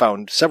 I had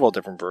found several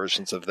different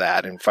versions of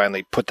that and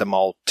finally put them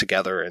all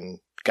together and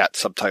got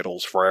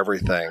subtitles for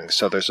everything.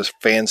 So there's a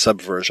fan sub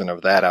version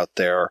of that out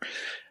there,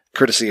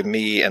 courtesy of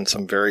me and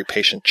some very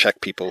patient Czech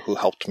people who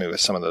helped me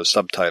with some of those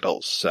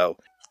subtitles. So,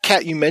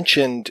 Kat, you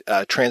mentioned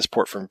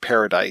Transport from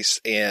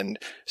Paradise, and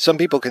some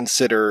people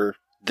consider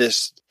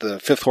the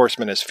Fifth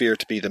Horseman as Fear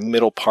to be the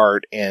middle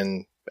part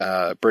in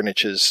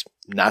Brynich's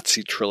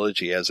Nazi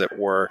trilogy, as it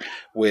were,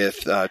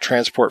 with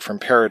Transport from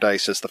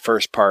Paradise as the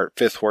first part,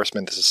 Fifth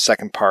Horseman as the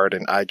second part,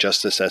 and I,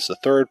 Justice as the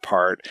third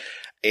part.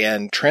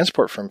 And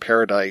Transport from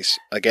Paradise,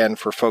 again,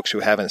 for folks who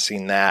haven't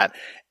seen that,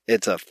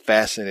 it's a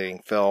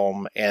fascinating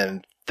film,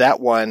 and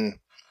that one,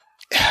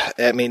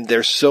 I mean,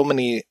 there's so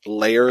many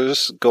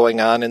layers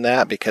going on in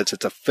that because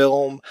it's a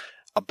film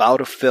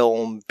about a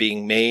film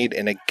being made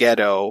in a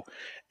ghetto,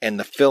 and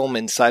the film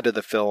inside of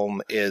the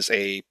film is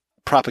a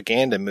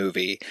propaganda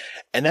movie,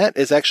 and that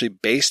is actually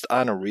based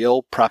on a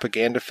real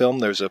propaganda film.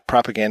 There's a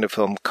propaganda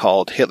film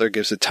called Hitler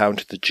Gives a Town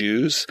to the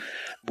Jews,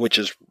 which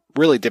is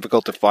really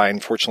difficult to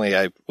find. Fortunately,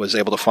 I was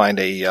able to find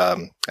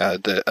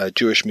a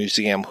Jewish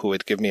museum who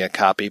would give me a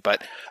copy,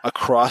 but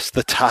across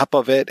the top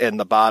of it and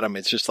the bottom,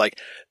 it's just like,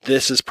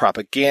 this is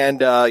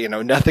propaganda,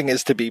 nothing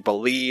is to be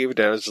believed.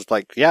 And I was just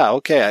like, yeah,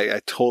 okay, I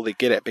totally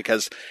get it,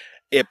 because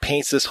it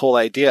paints this whole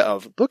idea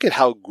of, look at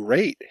how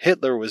great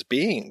Hitler was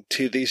being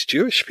to these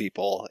Jewish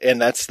people. And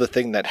that's the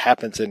thing that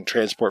happens in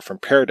Transport from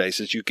Paradise,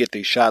 is you get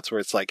these shots where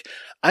it's like,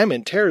 I'm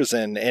in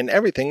Terezin and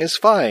everything is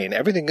fine.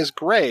 Everything is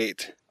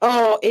great.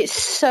 Oh, it's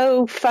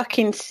so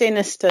fucking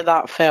sinister,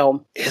 that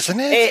film. Isn't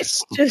it?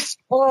 It's just,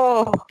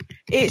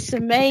 it's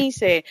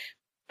amazing.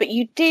 But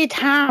you did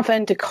have,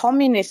 under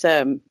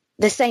communism,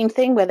 the same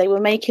thing where they were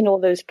making all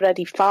those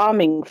bloody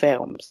farming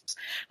films.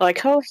 Like,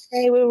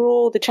 hey, we're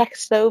all the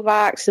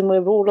Czechoslovaks and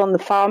we're all on the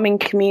farming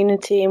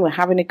community and we're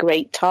having a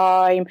great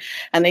time.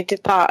 And they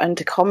did that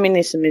under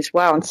communism as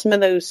well. And some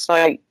of those,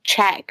 like,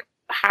 Czech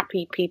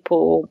happy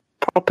people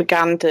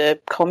propaganda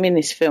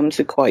communist films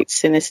are quite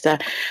sinister.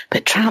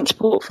 But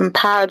Transport from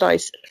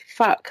Paradise,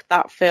 fuck,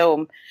 that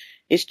film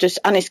is just,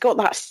 and it's got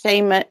that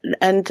same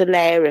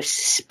underlayer of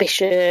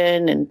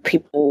suspicion and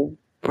people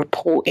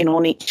reporting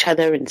on each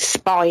other and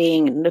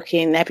spying and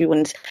looking.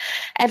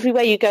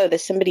 Everywhere you go,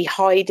 there's somebody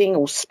hiding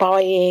or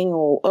spying,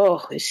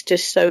 or it's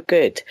just so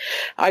good.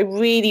 I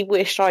really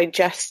wish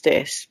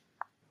Justice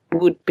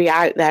would be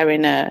out there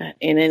in an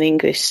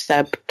English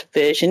subbed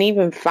version.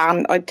 Even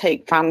I'd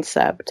take fan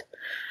subbed,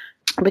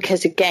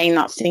 because again,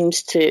 that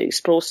seems to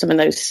explore some of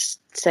those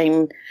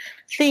same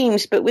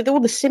themes, but with all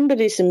the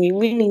symbolism, you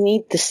really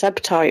need the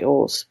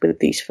subtitles with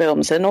these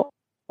films. They're not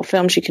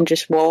films you can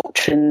just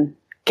watch and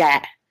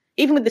get.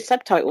 Even with the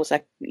subtitles,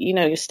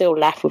 you're still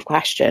left with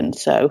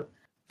questions. So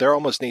there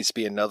almost needs to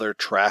be another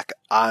track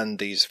on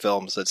these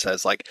films that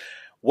says, like,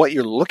 what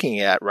you're looking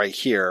at right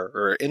here,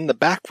 or in the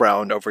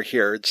background over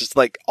here. It's just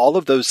like all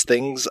of those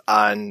things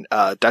on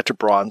Dr.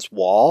 Braun's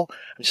wall.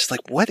 I'm just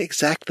like, what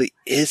exactly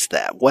is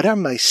that? What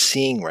am I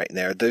seeing right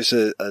there? There's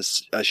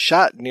a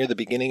shot near the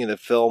beginning of the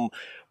film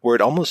where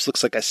it almost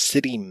looks like a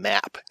city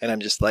map. And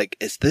I'm just like,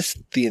 is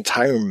this the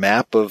entire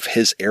map of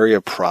his area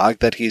of Prague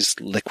that he's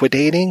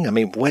liquidating? I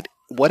mean,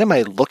 what am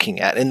I looking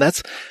at? And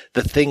that's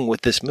the thing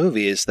with this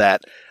movie, is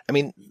that, I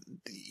mean,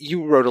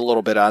 you wrote a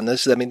little bit on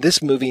this. I mean,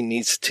 this movie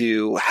needs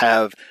to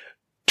have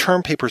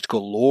term papers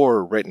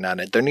galore written on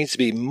it. There needs to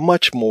be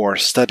much more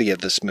study of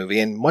this movie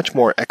and much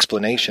more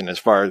explanation as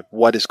far as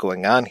what is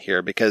going on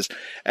here. Because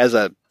as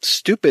a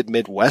stupid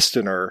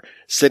Midwesterner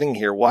sitting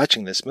here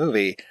watching this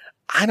movie,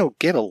 I don't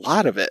get a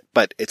lot of it,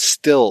 but it's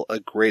still a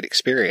great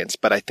experience.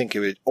 But I think it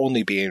would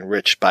only be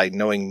enriched by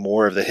knowing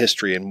more of the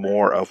history and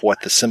more of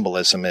what the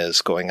symbolism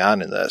is going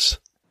on in this.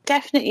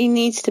 Definitely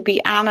needs to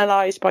be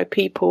analysed by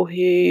people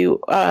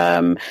who,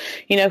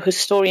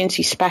 historians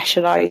who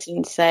specialise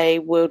in, say,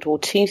 World War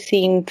II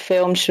themed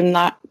films from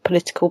that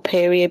political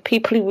period.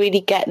 People who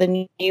really get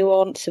the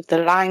nuance of the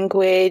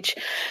language.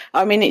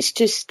 I mean, it's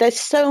just, there's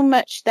so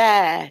much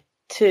there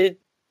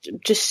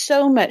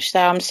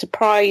I'm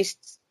surprised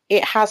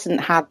it hasn't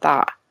had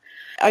that.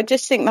 I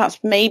just think that's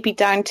maybe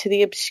down to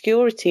the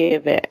obscurity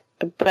of it.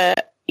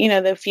 But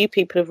there are a few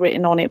people who've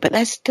written on it, but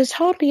there's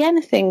hardly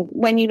anything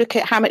when you look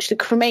at how much the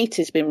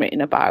cremator's been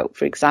written about,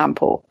 for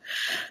example.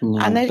 No,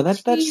 and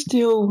but that's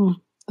still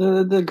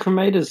the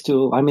cremator's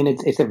still. I mean,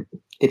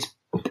 it's.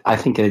 I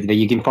think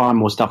you can find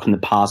more stuff in the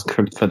past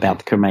about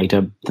the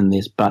cremator than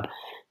this, but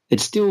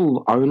it's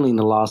still only in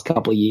the last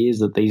couple of years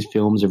that these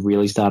films have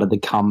really started to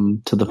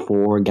come to the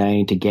fore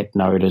again, to get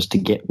noticed, to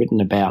get written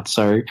about.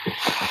 So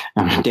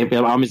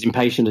I'm as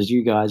impatient as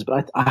you guys,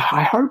 but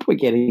I hope we're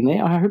getting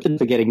there. I hope that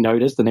they're getting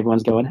noticed and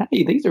everyone's going,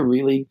 hey, these are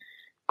really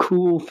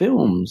cool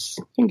films.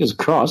 Fingers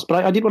crossed.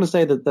 But I did want to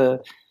say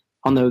that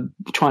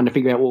trying to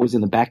figure out what was in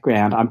the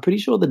background, I'm pretty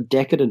sure the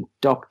Decadent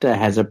Doctor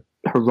has a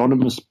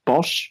Hieronymus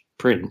Bosch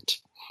print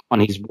on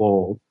his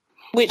wall.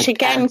 Which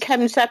again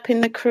comes up in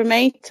the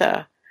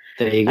cremator.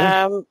 There you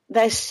go.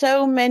 There's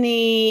so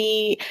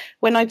many.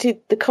 When I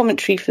did the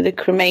commentary for the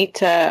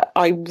cremator,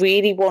 I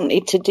really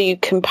wanted to do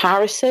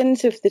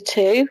comparisons of the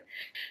two,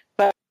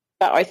 but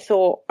I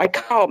thought I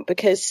can't,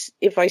 because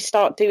if I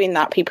start doing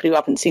that, people who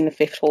haven't seen the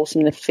Fifth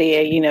Horseman of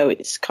Fear,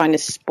 it's kind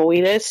of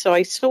spoilers. So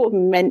I sort of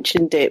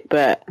mentioned it,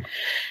 but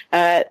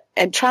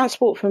and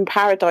Transport from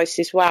Paradise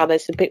as well.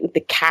 There's a bit with the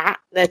cat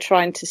they're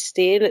trying to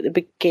steal at the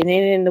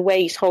beginning, and the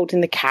way he's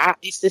holding the cat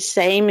is the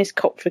same as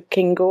Copford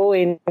Kingle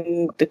in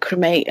the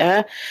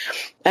cremator.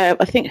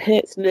 I think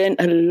Hertz learned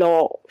a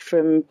lot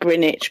from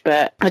Brynych,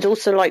 but I'd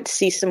also like to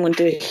see someone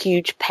do a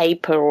huge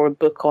paper or a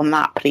book on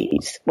that,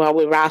 please, while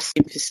we're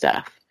asking for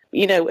stuff.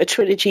 A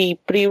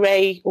trilogy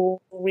Blu-ray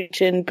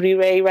origin,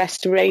 Blu-ray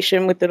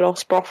restoration with the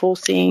Lost Brothel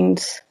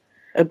scenes,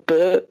 a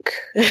book.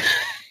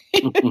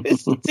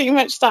 It's too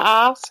much to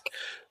ask.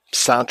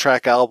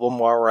 Soundtrack album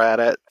while we're at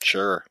it,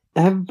 sure.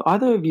 Have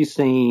either of you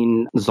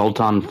seen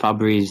Zoltán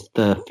Fabry's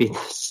The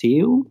Fifth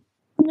Seal?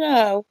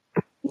 No.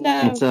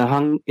 It's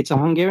a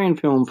Hungarian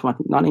film from, I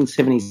think,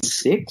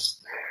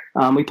 1976.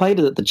 We played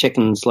it at the Czech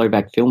and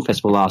Slovak Film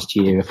Festival last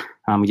year.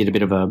 We did a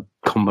bit of a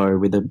combo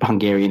with the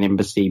Hungarian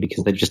embassy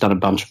because they've just done a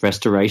bunch of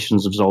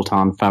restorations of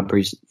Zoltán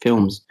Fabry's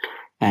films.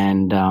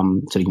 And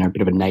so, a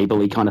bit of a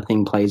neighbourly kind of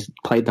thing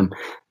played them.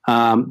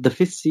 The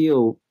Fifth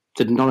Seal,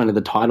 not only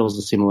the titles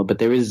are similar, but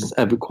there is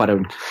quite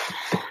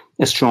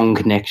a strong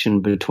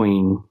connection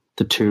between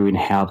the two in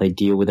how they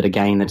deal with it.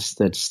 Again, that's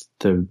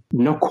the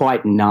not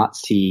quite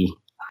Nazi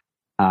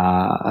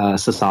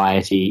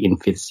society in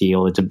Fifth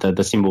Seal.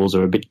 The symbols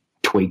are a bit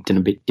tweaked and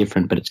a bit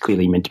different, but it's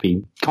clearly meant to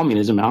be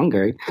communism in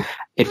Hungary.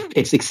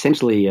 It's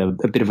essentially a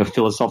bit of a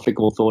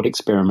philosophical thought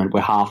experiment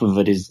where half of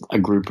it is a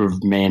group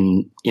of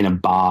men in a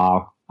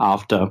bar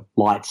after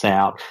lights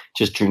out,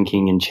 just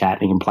drinking and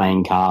chatting and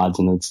playing cards,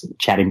 and it's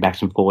chatting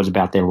back and forwards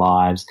about their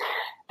lives.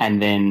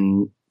 And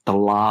then the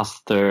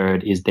last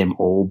third is them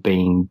all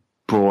being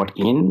brought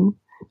in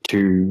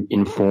to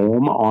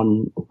inform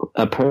on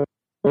a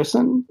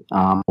person,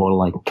 or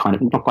like kind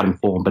of not quite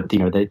informed, but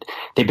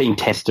they're being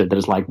tested. That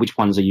is like, which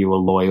ones are you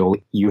loyal?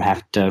 You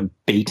have to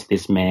beat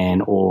this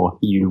man, or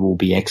you will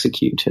be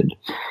executed.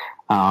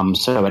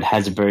 So it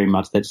has very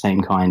much that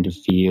same kind of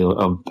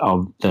feel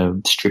of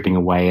the stripping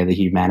away of the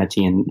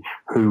humanity and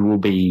who will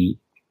be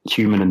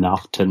human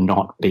enough to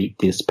not beat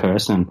this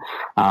person.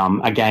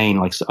 Again,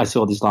 like I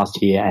saw this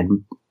last year,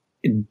 and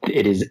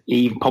it is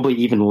probably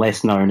even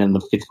less known than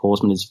the Fifth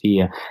Horseman is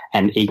Fear,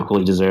 and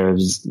equally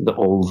deserves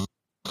all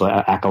the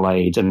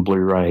accolades and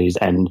Blu-rays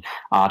and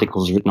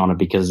articles written on it,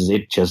 because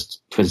it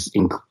just was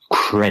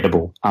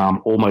incredible,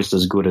 almost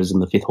as good as in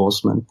the Fifth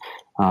Horseman.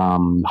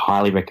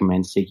 Highly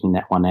recommend seeking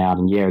that one out.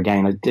 And yeah,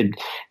 again, I did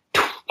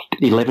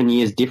 11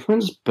 years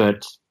difference,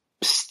 but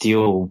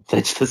still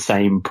it's the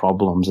same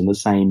problems and the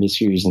same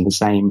issues and the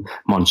same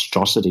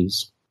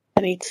monstrosities.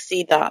 I need to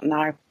see that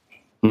now.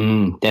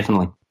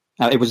 Definitely.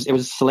 It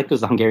was selected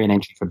as the Hungarian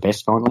entry for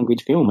Best Foreign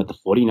Language Film at the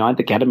 49th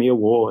Academy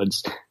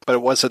Awards. But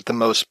it wasn't the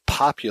most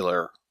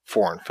popular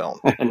foreign film.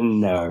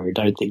 No, I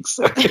don't think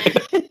so.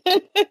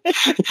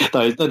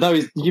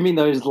 those you mean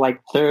those like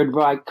Third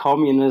Reich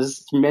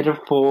communist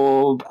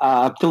metaphor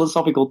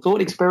philosophical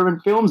thought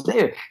experiment films?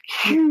 They're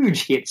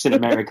huge hits in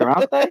America,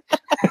 aren't they?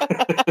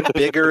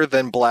 Bigger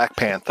than Black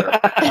Panther.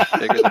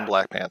 Bigger than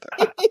Black Panther.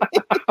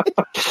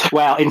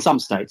 Well, in some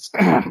states.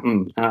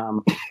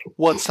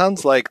 Well, it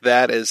sounds like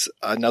that is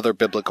another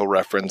biblical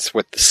reference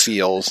with the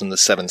seals and the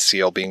seventh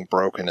seal being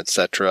broken,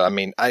 etc. I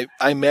mean, I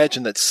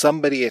imagine that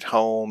somebody at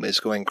home is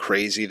going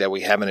crazy that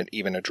we haven't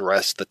even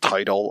addressed the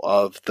title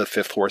of The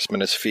Fifth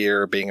Horseman is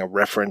Fear being a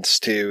reference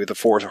to the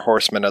Four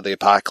Horsemen of the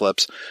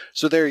Apocalypse.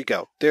 So there you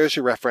go. There's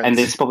your reference. And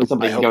there's probably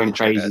somebody going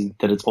crazy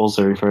that it's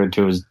also referred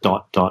to as ...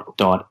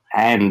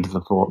 and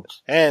the fourth.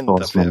 And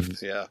the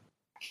fifth, yeah.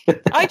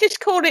 I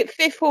just called it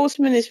Fifth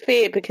Horseman is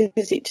Fear because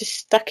it just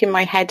stuck in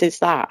my head as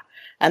that,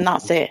 and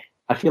that's it.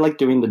 I feel like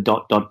doing the ...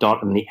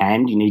 and the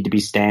and, you need to be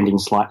standing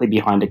slightly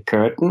behind a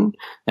curtain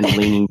and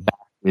leaning back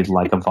with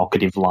like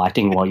evocative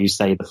lighting while you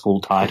say the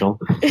full title.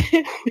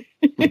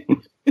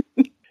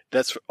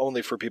 That's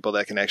only for people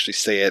that can actually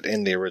say it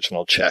in the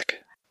original Czech.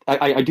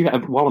 I do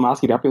have, while I'm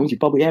asking about films you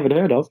probably haven't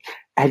heard of,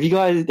 do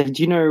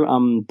you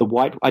know the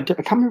White, I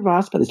can't remember if I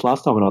asked about this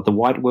last time or not, The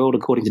White World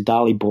According to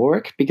Dali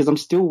Boric, because I'm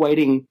still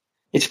waiting.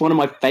 It's one of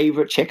my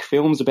favorite Czech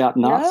films about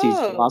Nazis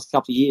for the last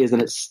couple of years,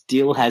 and it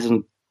still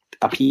hasn't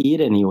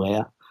appeared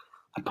anywhere.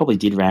 I probably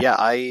did rant. Yeah,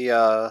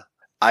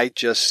 I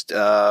just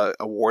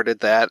awarded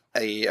that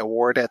a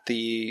award at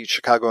the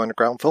Chicago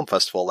Underground Film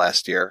Festival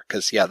last year,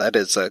 because, yeah, that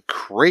is a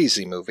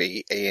crazy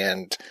movie,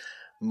 and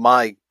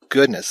my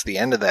goodness, the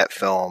end of that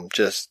film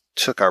just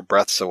took our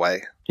breaths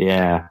away.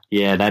 Yeah,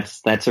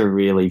 that's a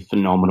really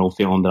phenomenal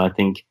film that I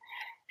think,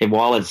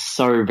 while it's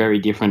so very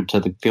different to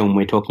the film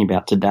we're talking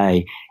about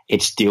today,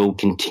 it still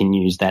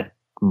continues that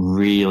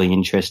really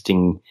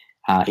interesting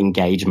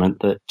engagement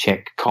that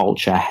Czech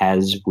culture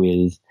has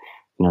with,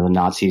 the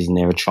Nazis and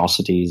their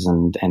atrocities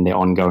and their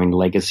ongoing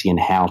legacy and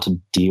how to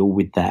deal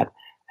with that.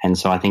 And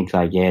so I think,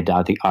 I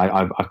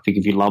think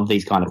if you love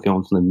these kind of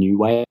films in the new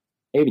wave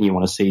and you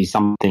want to see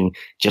something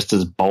just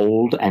as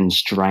bold and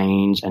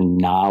strange and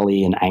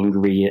gnarly and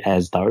angry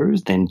as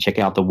those, then check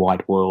out The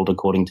White World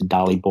According to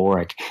Dali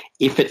Boric,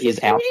 if it is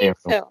out there.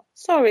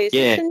 Sorry.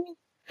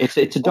 It's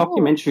a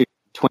documentary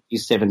from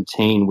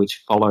 2017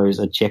 which follows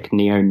a Czech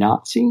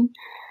neo-Nazi,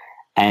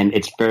 and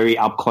it's very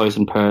up close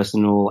and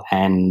personal,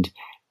 and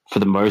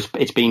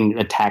it's being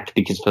attacked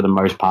because for the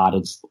most part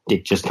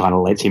it just kind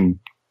of lets him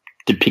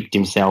depict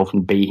himself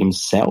and be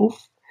himself.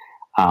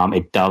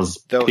 It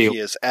does, though he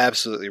is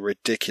absolutely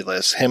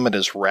ridiculous. Him and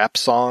his rap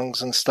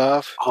songs and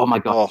stuff. Oh my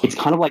god! It's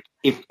kind of like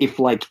if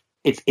like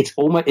it's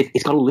almost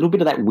it's got a little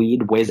bit of that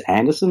weird Wes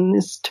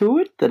Anderson-ness to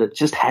it, that it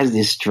just has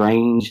this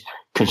strange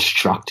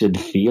constructed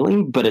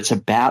feeling. But it's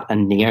about a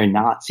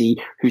neo-Nazi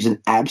who's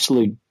an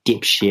absolute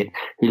dipshit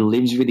who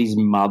lives with his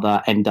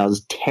mother and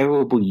does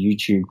terrible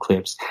YouTube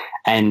clips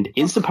and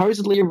is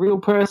supposedly a real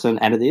person,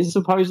 and it is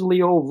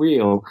supposedly all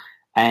real.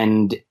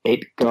 And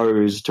it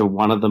goes to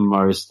one of the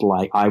most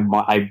like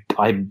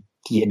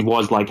it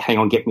was like, hang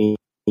on, get me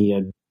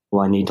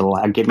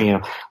get me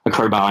a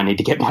crowbar. I need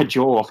to get my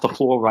jaw off the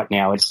floor right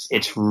now.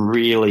 It's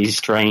really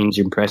strange,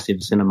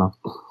 impressive cinema.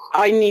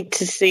 I need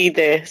to see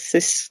this.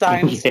 This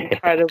sounds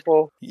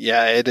incredible.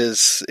 Yeah, it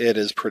is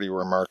pretty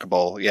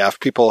remarkable. Yeah, if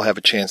people have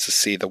a chance to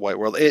see The White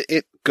World,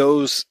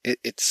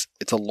 it's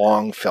a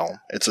long film.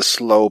 It's a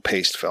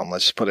slow-paced film,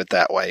 let's put it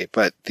that way.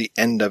 But the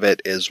end of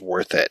it is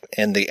worth it.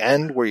 And the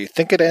end, where you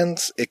think it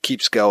ends, it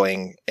keeps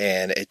going,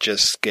 and it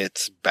just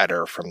gets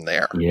better from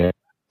there.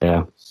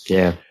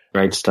 Yeah.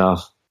 Great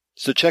stuff.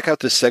 So check out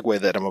this segue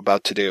that I'm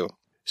about to do.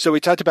 So we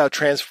talked about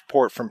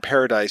Transport from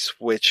Paradise,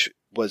 which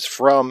was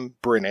from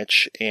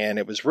Brynych, and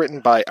it was written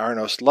by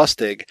Arnos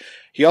Lustig.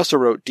 He also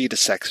wrote Dita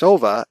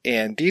Saxova,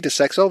 and Dita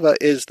Saxova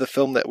is the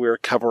film that we're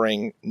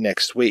covering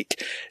next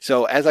week.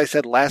 So as I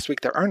said last week,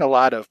 there aren't a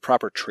lot of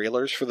proper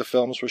trailers for the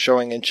films we're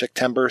showing in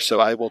Czechtember, so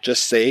I will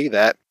just say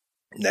that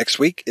next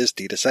week is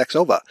Dita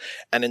Saxova.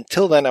 And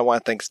until then, I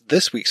want to thank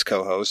this week's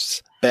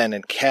co-hosts, Ben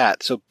and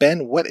Kat. So,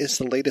 Ben, what is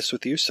the latest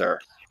with you, sir?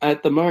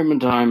 At the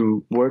moment,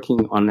 I'm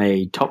working on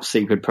a top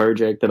secret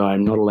project that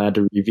I'm not allowed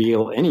to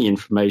reveal any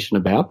information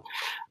about.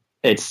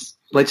 Let's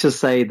just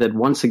say that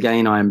once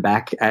again, I'm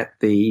back at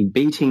the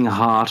beating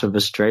heart of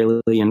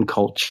Australian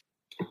culture.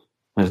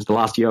 The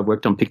last year I've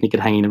worked on Picnic at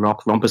Hanging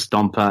Rock, Romper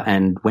Stomper,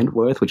 and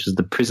Wentworth, which is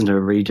the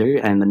Prisoner redo.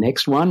 And the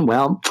next one,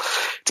 well,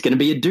 it's going to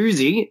be a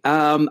doozy.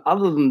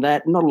 Other than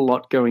that, not a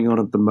lot going on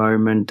at the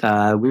moment.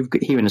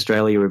 Here in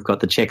Australia, we've got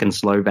the Czech and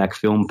Slovak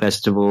Film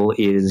Festival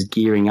is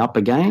gearing up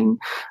again.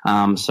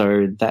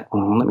 So that,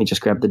 let me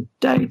just grab the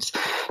dates.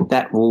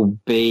 That will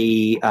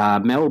be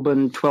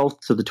Melbourne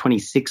 12th to the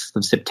 26th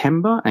of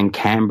September and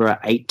Canberra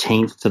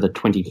 18th to the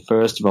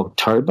 21st of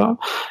October.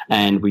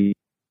 And we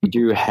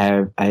do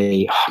have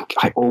I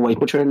always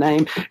butcher her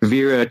name,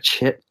 Vera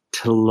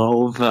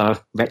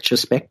Chetlova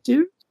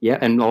retrospective. Yeah,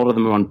 and a lot of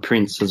them are on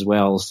prints as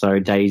well. So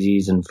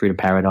Daisies and Fruit of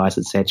Paradise,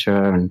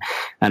 etc.,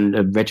 and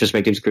a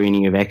retrospective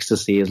screening of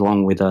Ecstasy,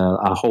 along with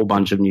a whole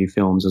bunch of new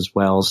films as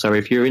well. So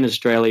if you're in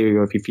Australia,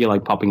 or if you feel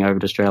like popping over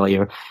to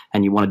Australia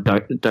and you want to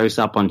dose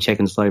up on Czech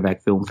and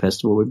Slovak Film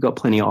Festival, we've got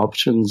plenty of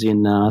options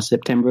in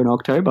September and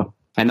October.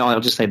 And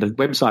I'll just say the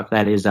website for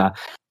that is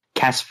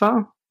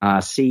CASFA,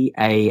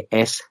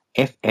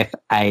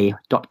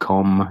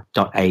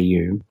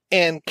 CASFFA.com.au.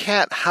 And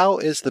Kat, how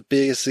is the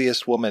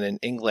busiest woman in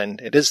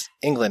England? It is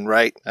England,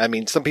 right? I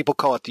mean, some people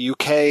call it the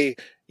UK,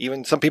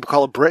 even some people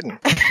call it Britain.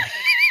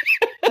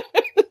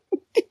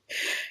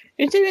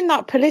 You're doing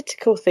that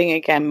political thing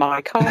again,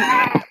 Mike, aren't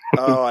you?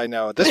 Oh, I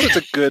know. This was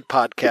a good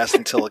podcast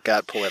until it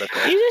got political.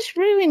 You just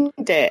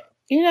ruined it.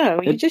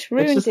 You just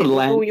ruined it with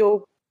all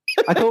your...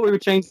 I thought we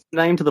would change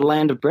the name to the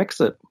Land of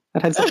Brexit.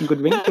 That had such a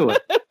good ring to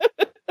it.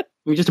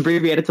 We just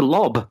abbreviated to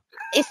LOB.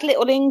 It's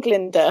Little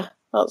Englander.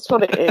 That's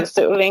what it is.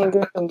 Little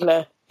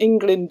Englander.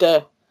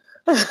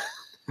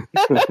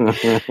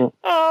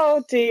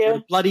 Oh dear.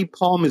 The bloody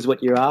Pom is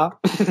what you are.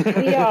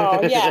 We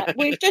are, yeah.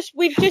 We've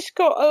just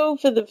got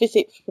over the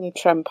visit from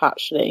Trump.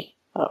 Actually,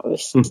 that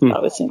was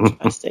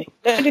interesting.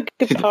 They had a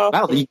good party.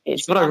 Wow, you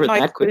got over it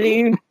that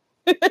quickly.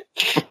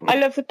 I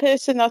love the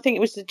person. I think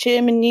it was the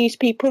German news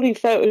people who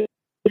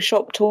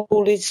photoshopped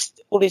all his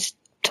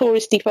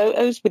touristy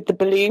photos with the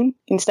balloon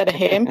instead of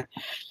him.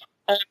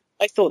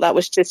 I thought that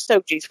was just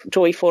so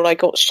joyful. I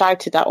got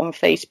shouted at on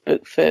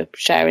Facebook for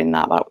sharing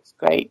that. That was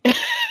great.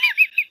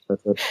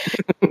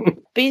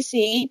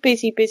 Busy.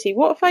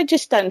 What have I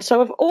just done?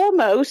 So I've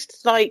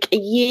almost, like a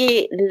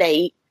year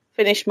late,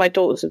 finished my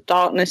Daughters of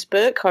Darkness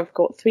book. I've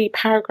got 3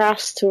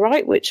 paragraphs to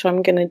write, which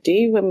I'm going to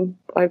do when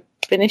I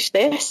finish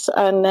this.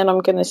 And then I'm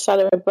going to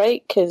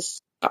celebrate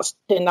because that's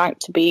turned out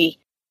to be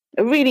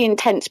a really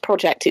intense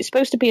project. It's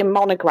supposed to be a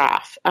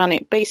monograph, and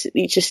it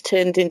basically just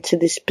turned into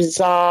this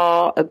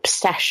bizarre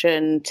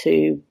obsession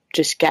to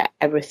just get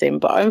everything.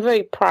 But I'm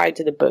very proud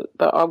of the book,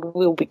 but I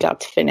will be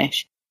glad to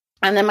finish.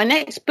 And then my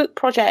next book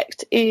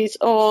project is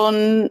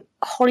on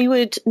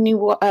Hollywood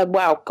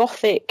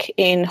Gothic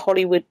in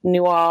Hollywood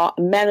noir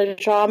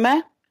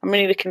melodrama. I'm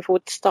really looking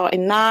forward to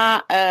starting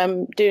that.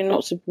 Doing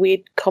lots of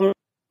weird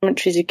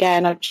commentaries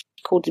again. I've just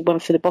recorded one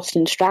for The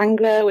Boston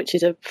Strangler, which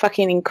is a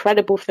fucking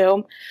incredible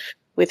film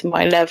with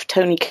my love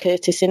Tony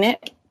Curtis in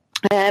it.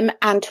 And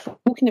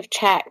talking of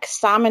Czech,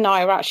 Sam and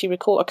I are actually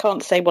I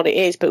can't say what it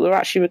is, but we're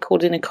actually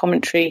recording a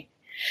commentary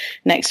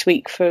next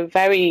week for a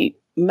very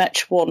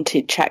much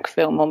wanted Czech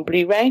film on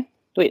Blu-ray,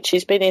 which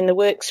has been in the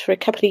works for a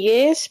couple of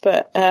years.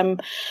 But I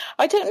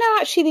don't know,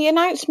 actually, the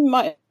announcement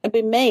might have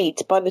been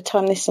made by the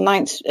time this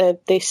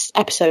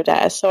episode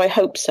airs, so I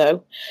hope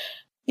so.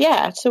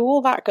 Yeah, so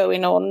all that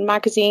going on,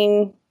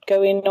 magazine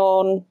going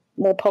on,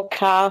 more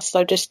podcasts.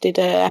 I just did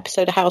an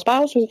episode of House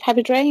Bells with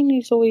Heather Drain,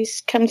 who's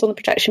always comes on the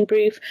Projection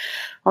Booth,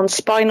 on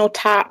Spinal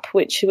Tap,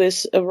 which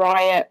was a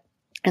riot.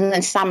 And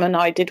then Sam and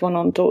I did one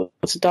on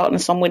Daughters of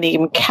Darkness on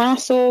William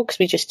Castle, because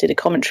we just did a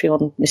commentary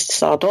on Mr.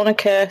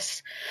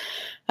 Sardonicus.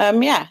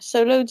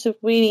 So loads of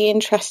really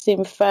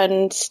interesting,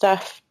 fun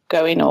stuff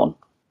going on.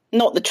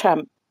 Not the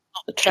Trump,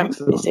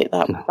 is it?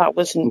 That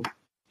wasn't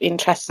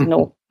interesting.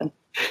 Or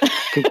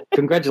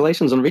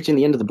Congratulations on reaching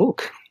the end of the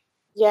book.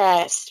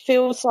 Yes,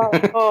 feels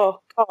like,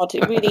 oh God,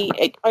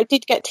 I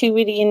did get 2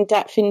 really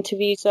in-depth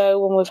interviews though,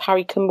 one with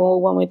Harry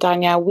Kimmel, one with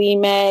Danielle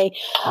Wime.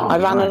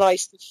 I've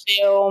analysed the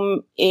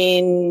film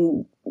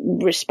in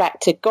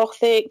respect to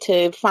Gothic,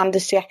 to fin de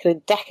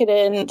siècle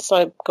decadence.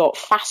 I've got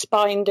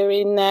Fassbinder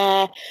in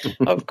there.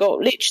 I've got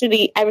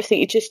literally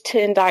everything. It just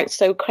turned out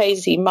so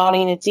crazy.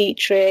 Marlene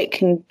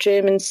Dietrich and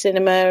German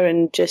cinema,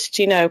 and just,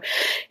 it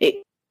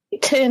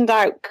turned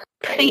out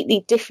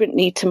completely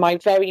differently to my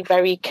very,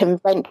 very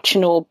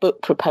conventional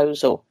book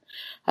proposal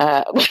when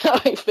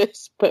I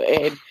first put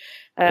in.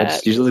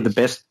 That's usually the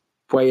best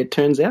way it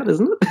turns out,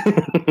 isn't it?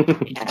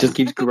 It just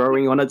keeps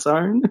growing on its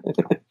own.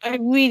 I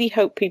really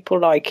hope people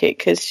like it,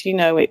 because,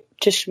 it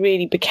just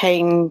really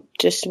became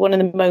just one of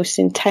the most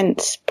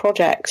intense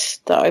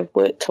projects that I've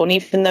worked on,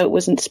 even though it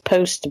wasn't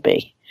supposed to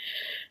be.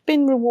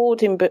 Been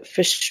rewarding but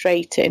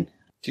frustrating.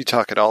 Do you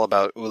talk at all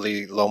about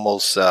Uli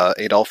Lomel's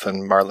Adolf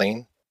and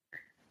Marlene?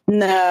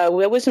 No,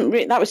 there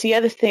wasn't. That was the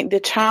other thing. The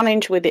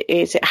challenge with it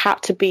is it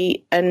had to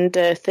be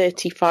under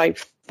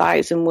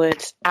 35,000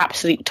 words,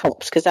 absolute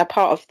tops, because they're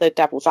part of the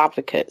Devil's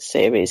Advocate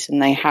series,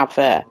 and they have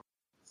a.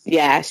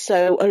 Yeah,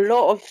 so a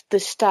lot of the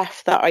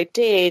stuff that I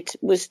did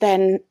was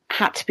then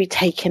had to be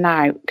taken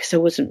out because there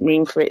wasn't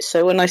room for it.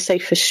 So when I say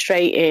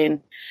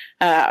frustrating,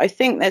 I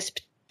think there's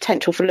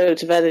potential for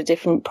loads of other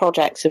different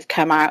projects have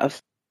come out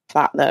of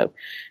that, though,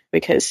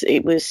 because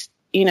it was,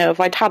 if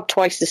I'd had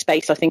twice the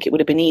space, I think it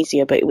would have been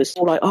easier. But it was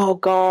all like, oh,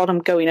 God, I'm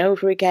going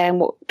over again.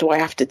 What do I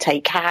have to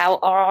take out?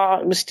 Oh,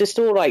 it was just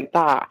all like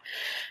that.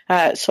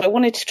 So I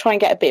wanted to try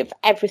and get a bit of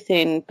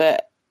everything,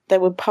 but there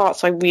were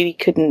parts I really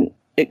couldn't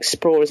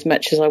explore as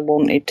much as I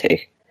wanted to.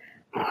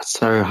 It's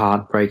so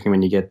heartbreaking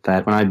when you get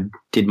that. When I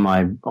did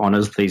my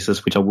honours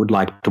thesis, which I would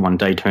like to one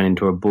day turn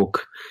into a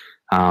book,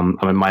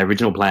 my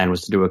original plan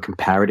was to do a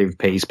comparative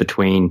piece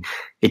between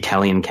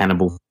Italian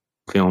cannibal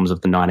films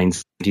of the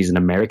 1970s and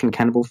American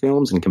cannibal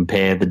films, and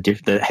compare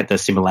the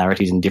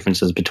similarities and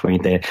differences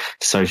between their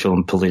social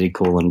and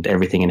political and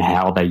everything, and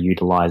how they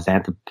utilise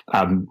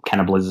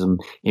cannibalism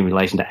in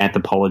relation to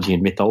anthropology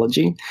and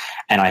mythology.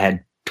 And I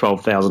had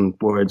 12,000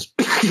 words.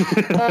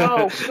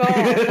 Oh,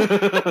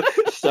 God.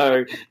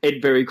 So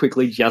it very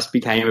quickly just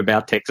became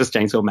about Texas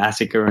Chainsaw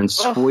Massacre and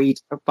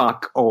sweet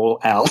fuck all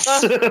else.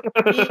 But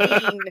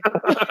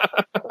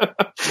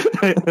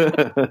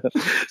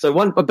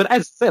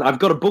as I said, I've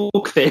got a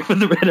book there for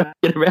the red.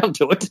 Get around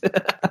to it.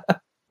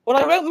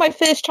 Well, I wrote my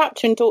first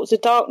chapter in Daughters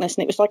of Darkness,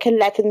 and it was like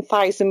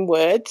 11,000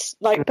 words.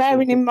 Like,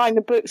 bearing in mind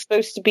the book's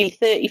supposed to be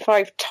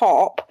 35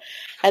 top,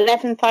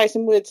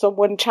 11,000 words on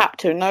one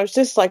chapter, and I was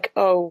just like,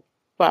 oh,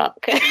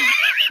 fuck.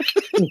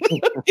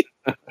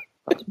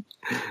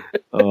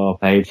 Oh,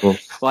 painful.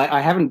 Well, I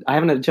haven't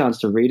had a chance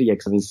to read it yet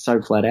because I've been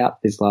so flat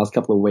out this last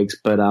couple of weeks.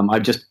 But I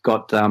just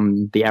got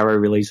the Arrow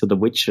release of The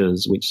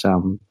Witches, which I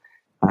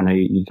know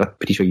I'm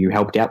pretty sure you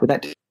helped out with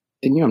that,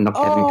 didn't you? I'm not.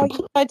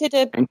 I did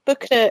a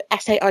book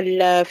essay. I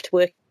loved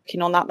working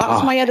on that.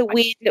 That's my other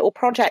weird little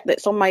project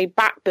that's on my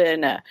back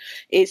burner.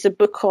 It's a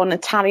book on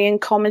Italian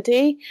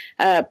comedy,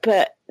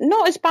 but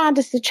not as bad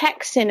as the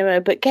Czech cinema,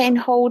 but getting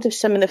hold of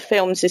some of the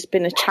films has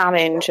been a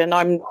challenge, and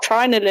I'm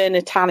trying to learn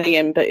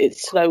Italian, but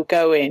it's slow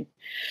going.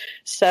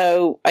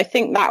 So I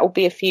think that will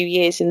be a few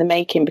years in the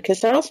making,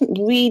 because there hasn't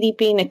really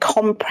been a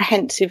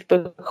comprehensive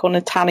book on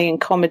Italian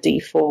comedy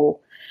for,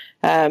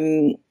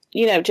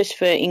 just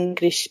for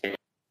English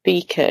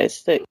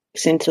speakers that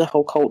gets into the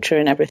whole culture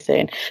and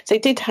everything. So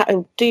they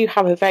do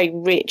have a very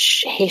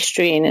rich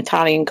history in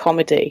Italian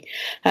comedy.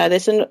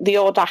 There's the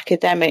odd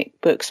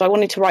academic book, so I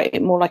wanted to write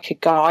it more like a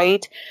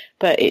guide,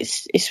 but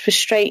it's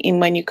frustrating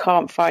when you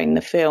can't find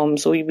the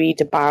films, or you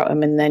read about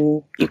them and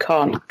then you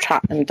can't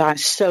track them down.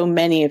 So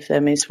many of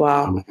them as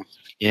well.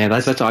 Yeah,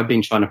 that's I've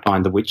been trying to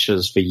find The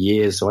Witches for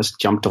years, so I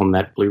just jumped on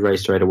that Blu-ray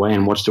straight away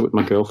and watched it with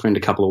my girlfriend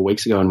a couple of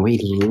weeks ago, and we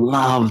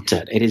loved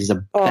it.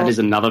 That is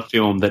another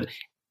film that,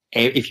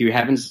 if you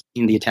haven't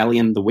seen the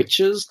Italian The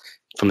Witches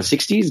from the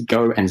 60s,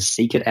 go and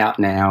seek it out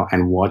now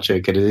and watch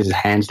it, because it is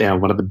hands down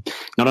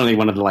not only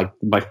one of the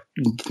my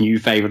new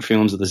favourite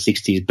films of the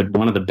 60s, but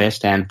one of the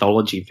best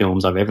anthology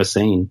films I've ever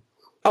seen.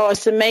 Oh,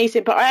 it's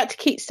amazing. But I had to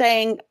keep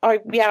saying, I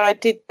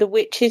did The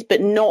Witches,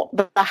 but not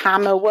the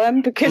Hammer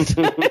one, because...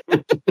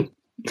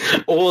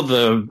 Or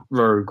the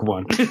Rogue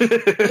one.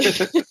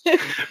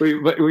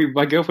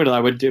 My girlfriend and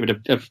I would do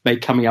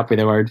coming up with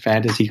our own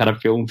fantasy kind of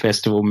film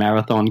festival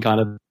marathon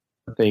kind of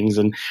things,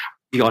 and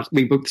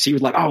she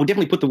was like, oh, we'll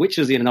definitely put The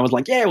Witches in, and I was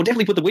like, yeah, we'll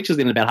definitely put The Witches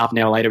in. And about half an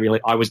hour later, really,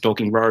 I was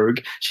talking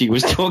Rogue, she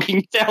was talking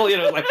Italian.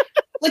 I was like,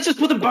 let's just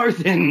put them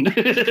both in.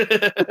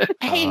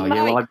 Hey,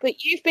 Mike,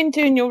 but you've been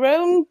doing your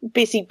own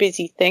busy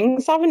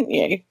things, haven't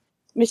you,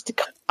 Mr.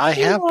 I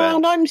have been.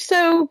 And I'm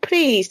so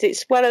pleased.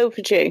 It's well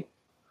overdue.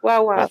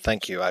 Well,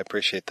 thank you. I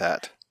appreciate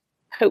that.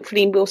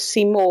 Hopefully we'll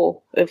see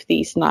more of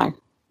these now.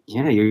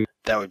 Yeah,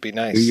 that would be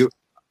nice.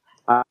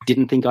 I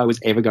didn't think I was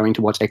ever going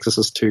to watch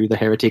Exorcist II, The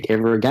Heretic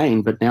ever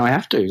again, but now I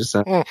have to.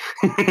 So I'm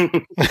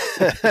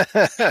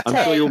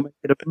sure you'll make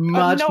it a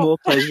much more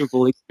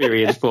pleasurable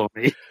experience for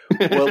me.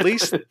 Well,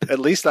 at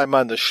least I'm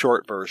on the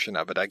short version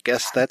of it. I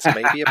guess that's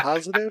maybe a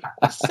positive.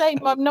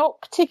 Same. I'm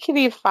not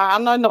particularly a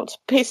fan. I'm not to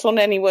piss on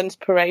anyone's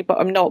parade, but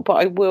I'm not. But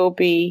I will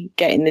be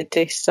getting the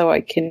disc so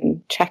I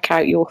can check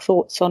out your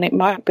thoughts on it,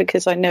 Mike,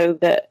 because I know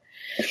that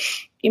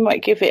you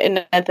might give it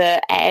another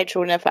edge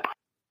or another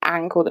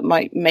angle that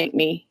might make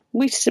me.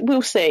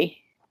 We'll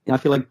see. I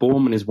feel like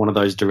Borman is one of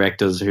those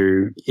directors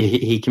who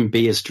he can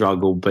be a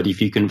struggle, but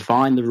if you can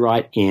find the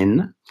right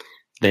in,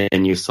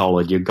 then you're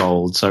solid, you're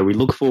gold. So we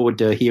look forward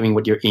to hearing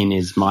what your in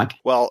is, Mike.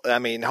 Well, I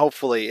mean,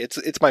 hopefully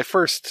it's my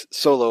first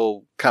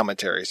solo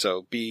commentary,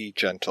 so be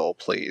gentle,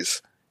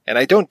 please. And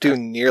I don't do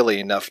nearly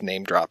enough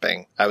name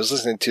dropping. I was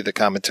listening to the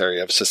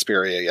commentary of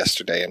Suspiria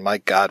yesterday, and my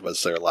God,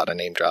 was there a lot of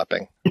name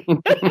dropping.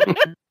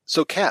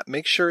 So, Kat,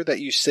 make sure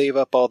that you save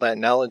up all that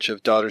knowledge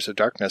of Daughters of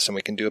Darkness, and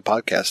we can do a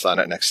podcast on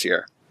it next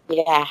year.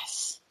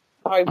 Yes.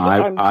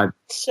 I'm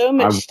so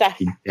much stuff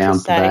down to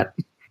say.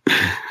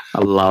 That.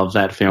 I love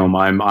that film.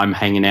 I'm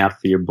hanging out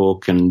for your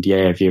book, and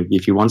yeah,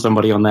 if you want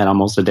somebody on that,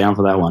 I'm also down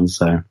for that one.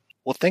 So.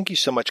 Well, thank you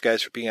so much,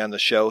 guys, for being on the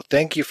show.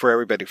 Thank you for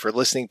everybody for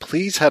listening.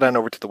 Please head on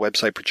over to the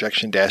website,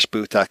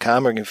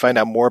 projection-booth.com, where you can find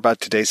out more about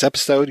today's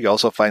episode. You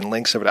also find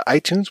links over to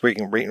iTunes, where you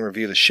can rate and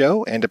review the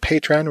show, and to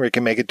Patreon, where you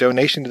can make a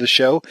donation to the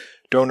show.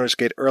 Donors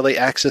get early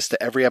access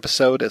to every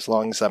episode as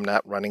long as I'm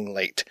not running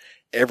late.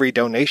 Every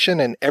donation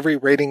and every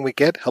rating we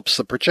get helps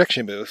the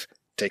Projection Booth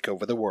take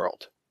over the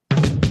world.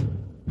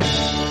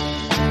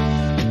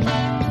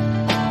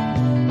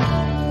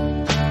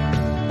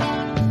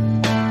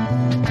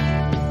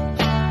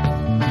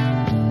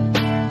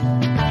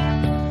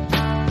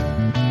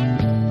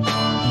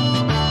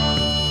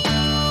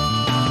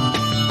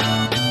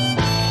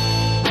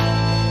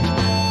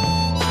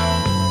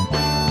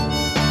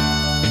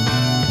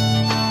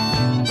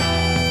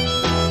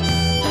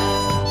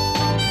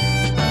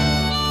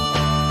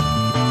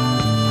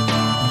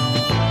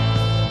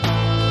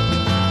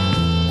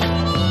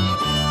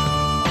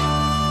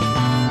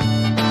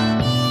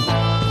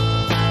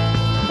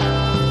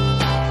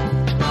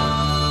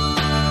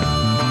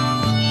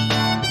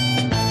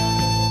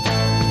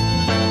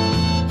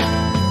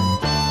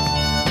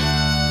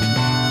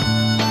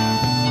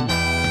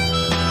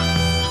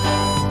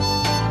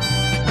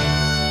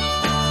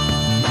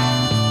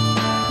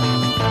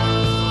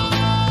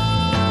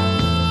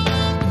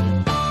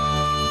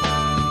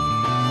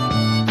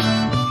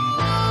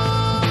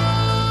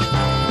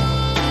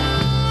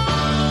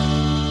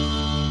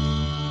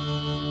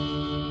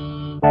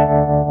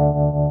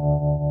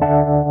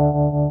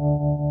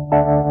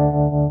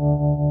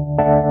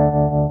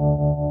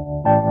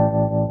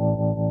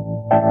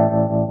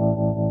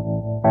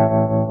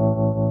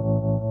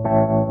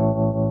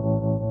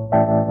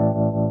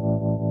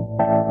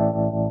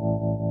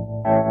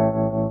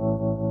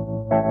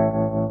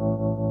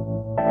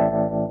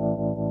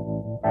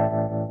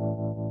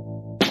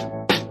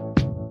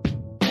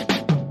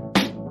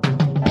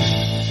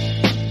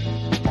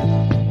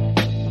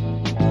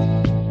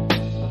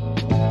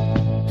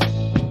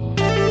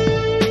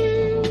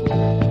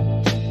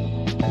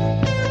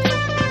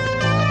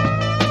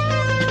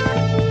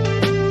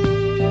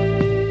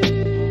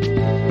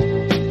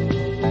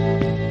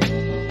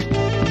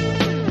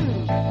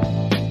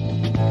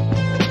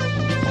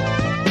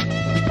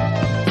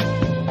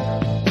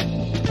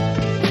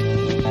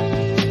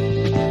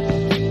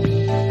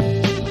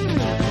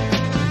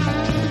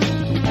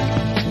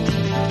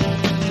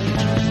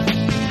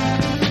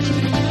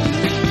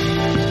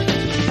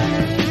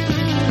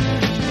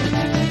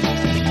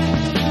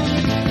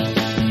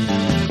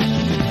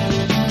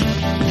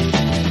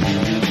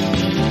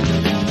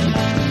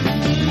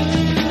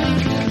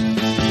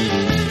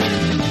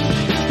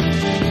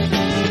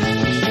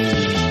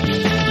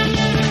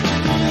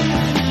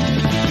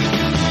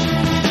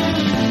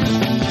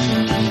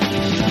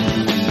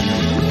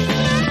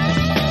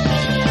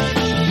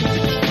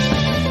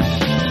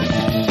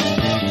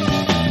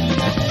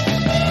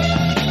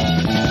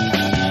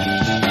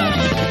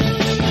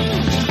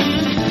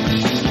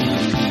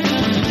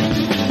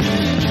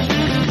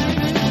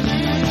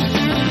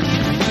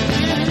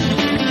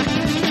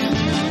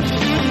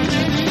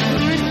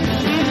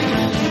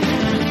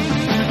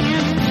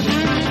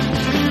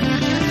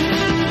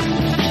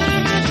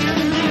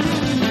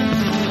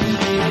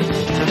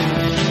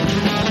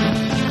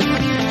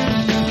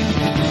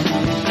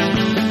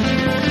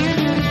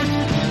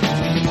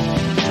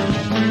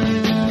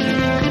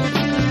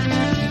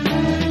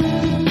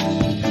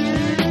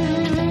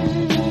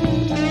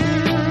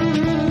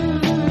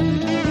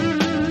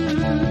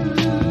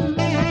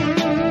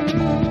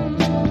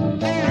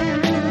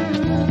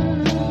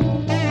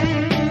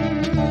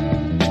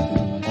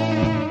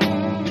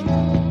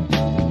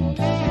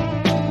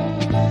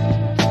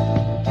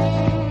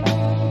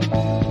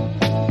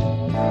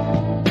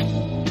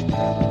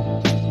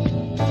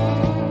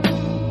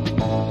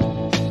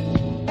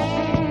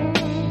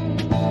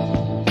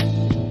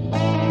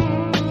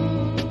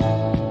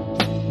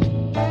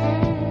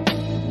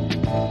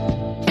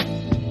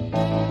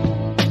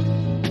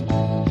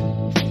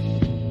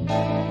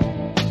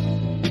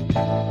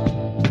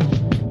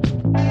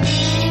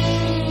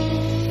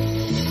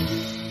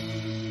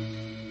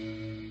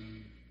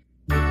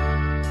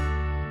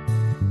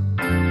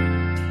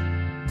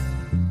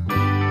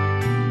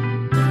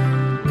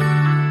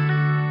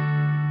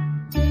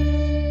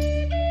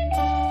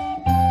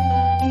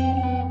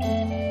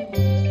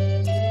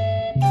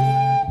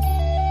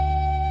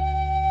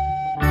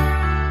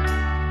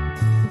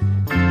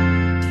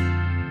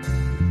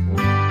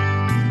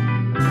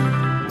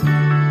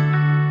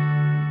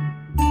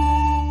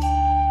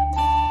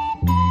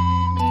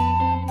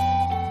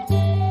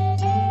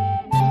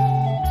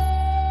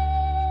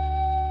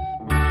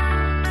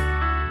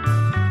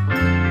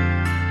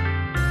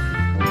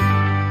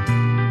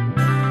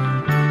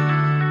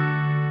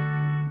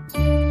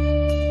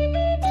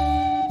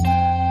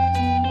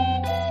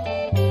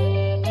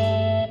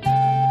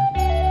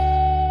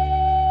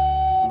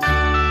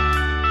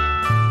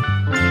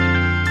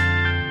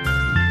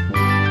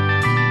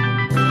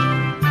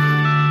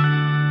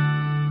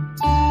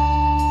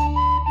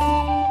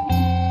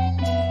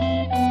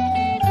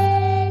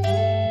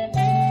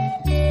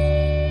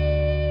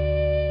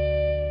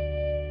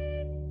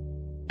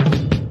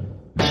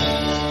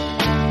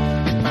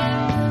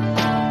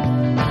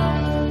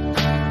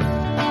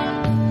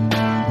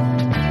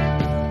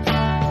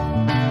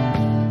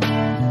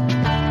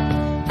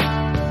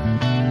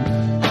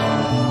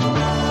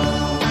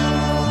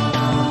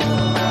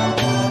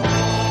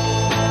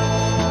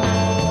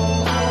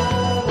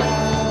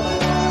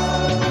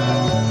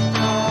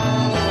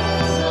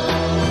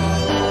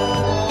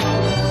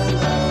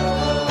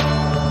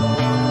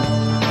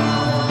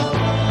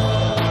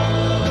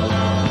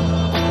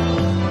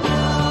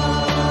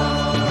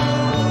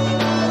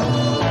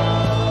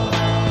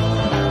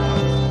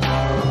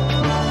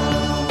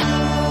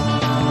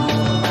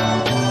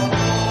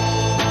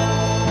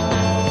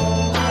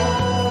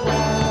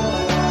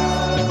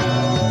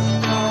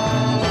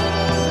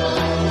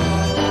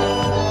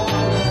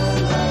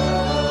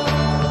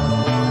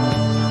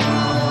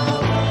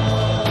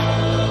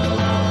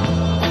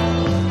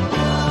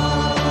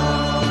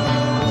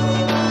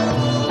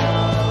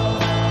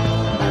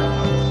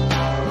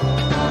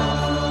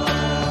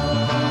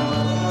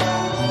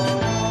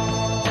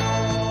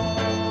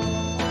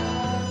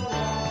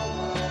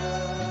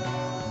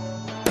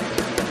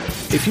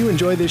 If you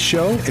enjoy this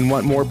show and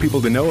want more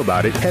people to know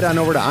about it, head on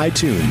over to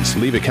iTunes,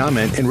 leave a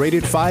comment, and rate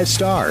it 5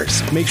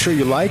 stars. Make sure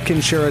you like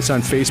and share us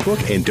on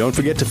Facebook, and don't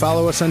forget to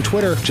follow us on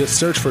Twitter. Just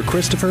search for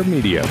Christopher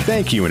Media.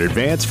 Thank you in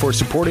advance for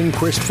supporting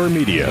Christopher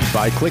Media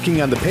by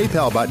clicking on the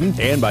PayPal button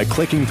and by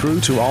clicking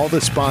through to all the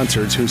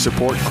sponsors who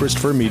support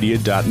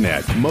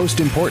ChristopherMedia.net.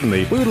 Most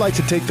importantly, we would like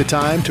to take the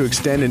time to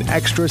extend an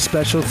extra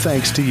special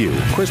thanks to you.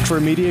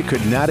 Christopher Media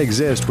could not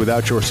exist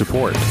without your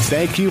support.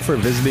 Thank you for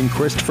visiting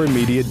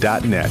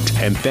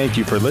ChristopherMedia.net, and thank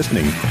you for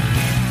listening.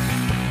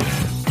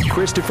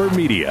 Christopher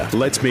Media.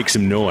 Let's make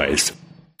some noise.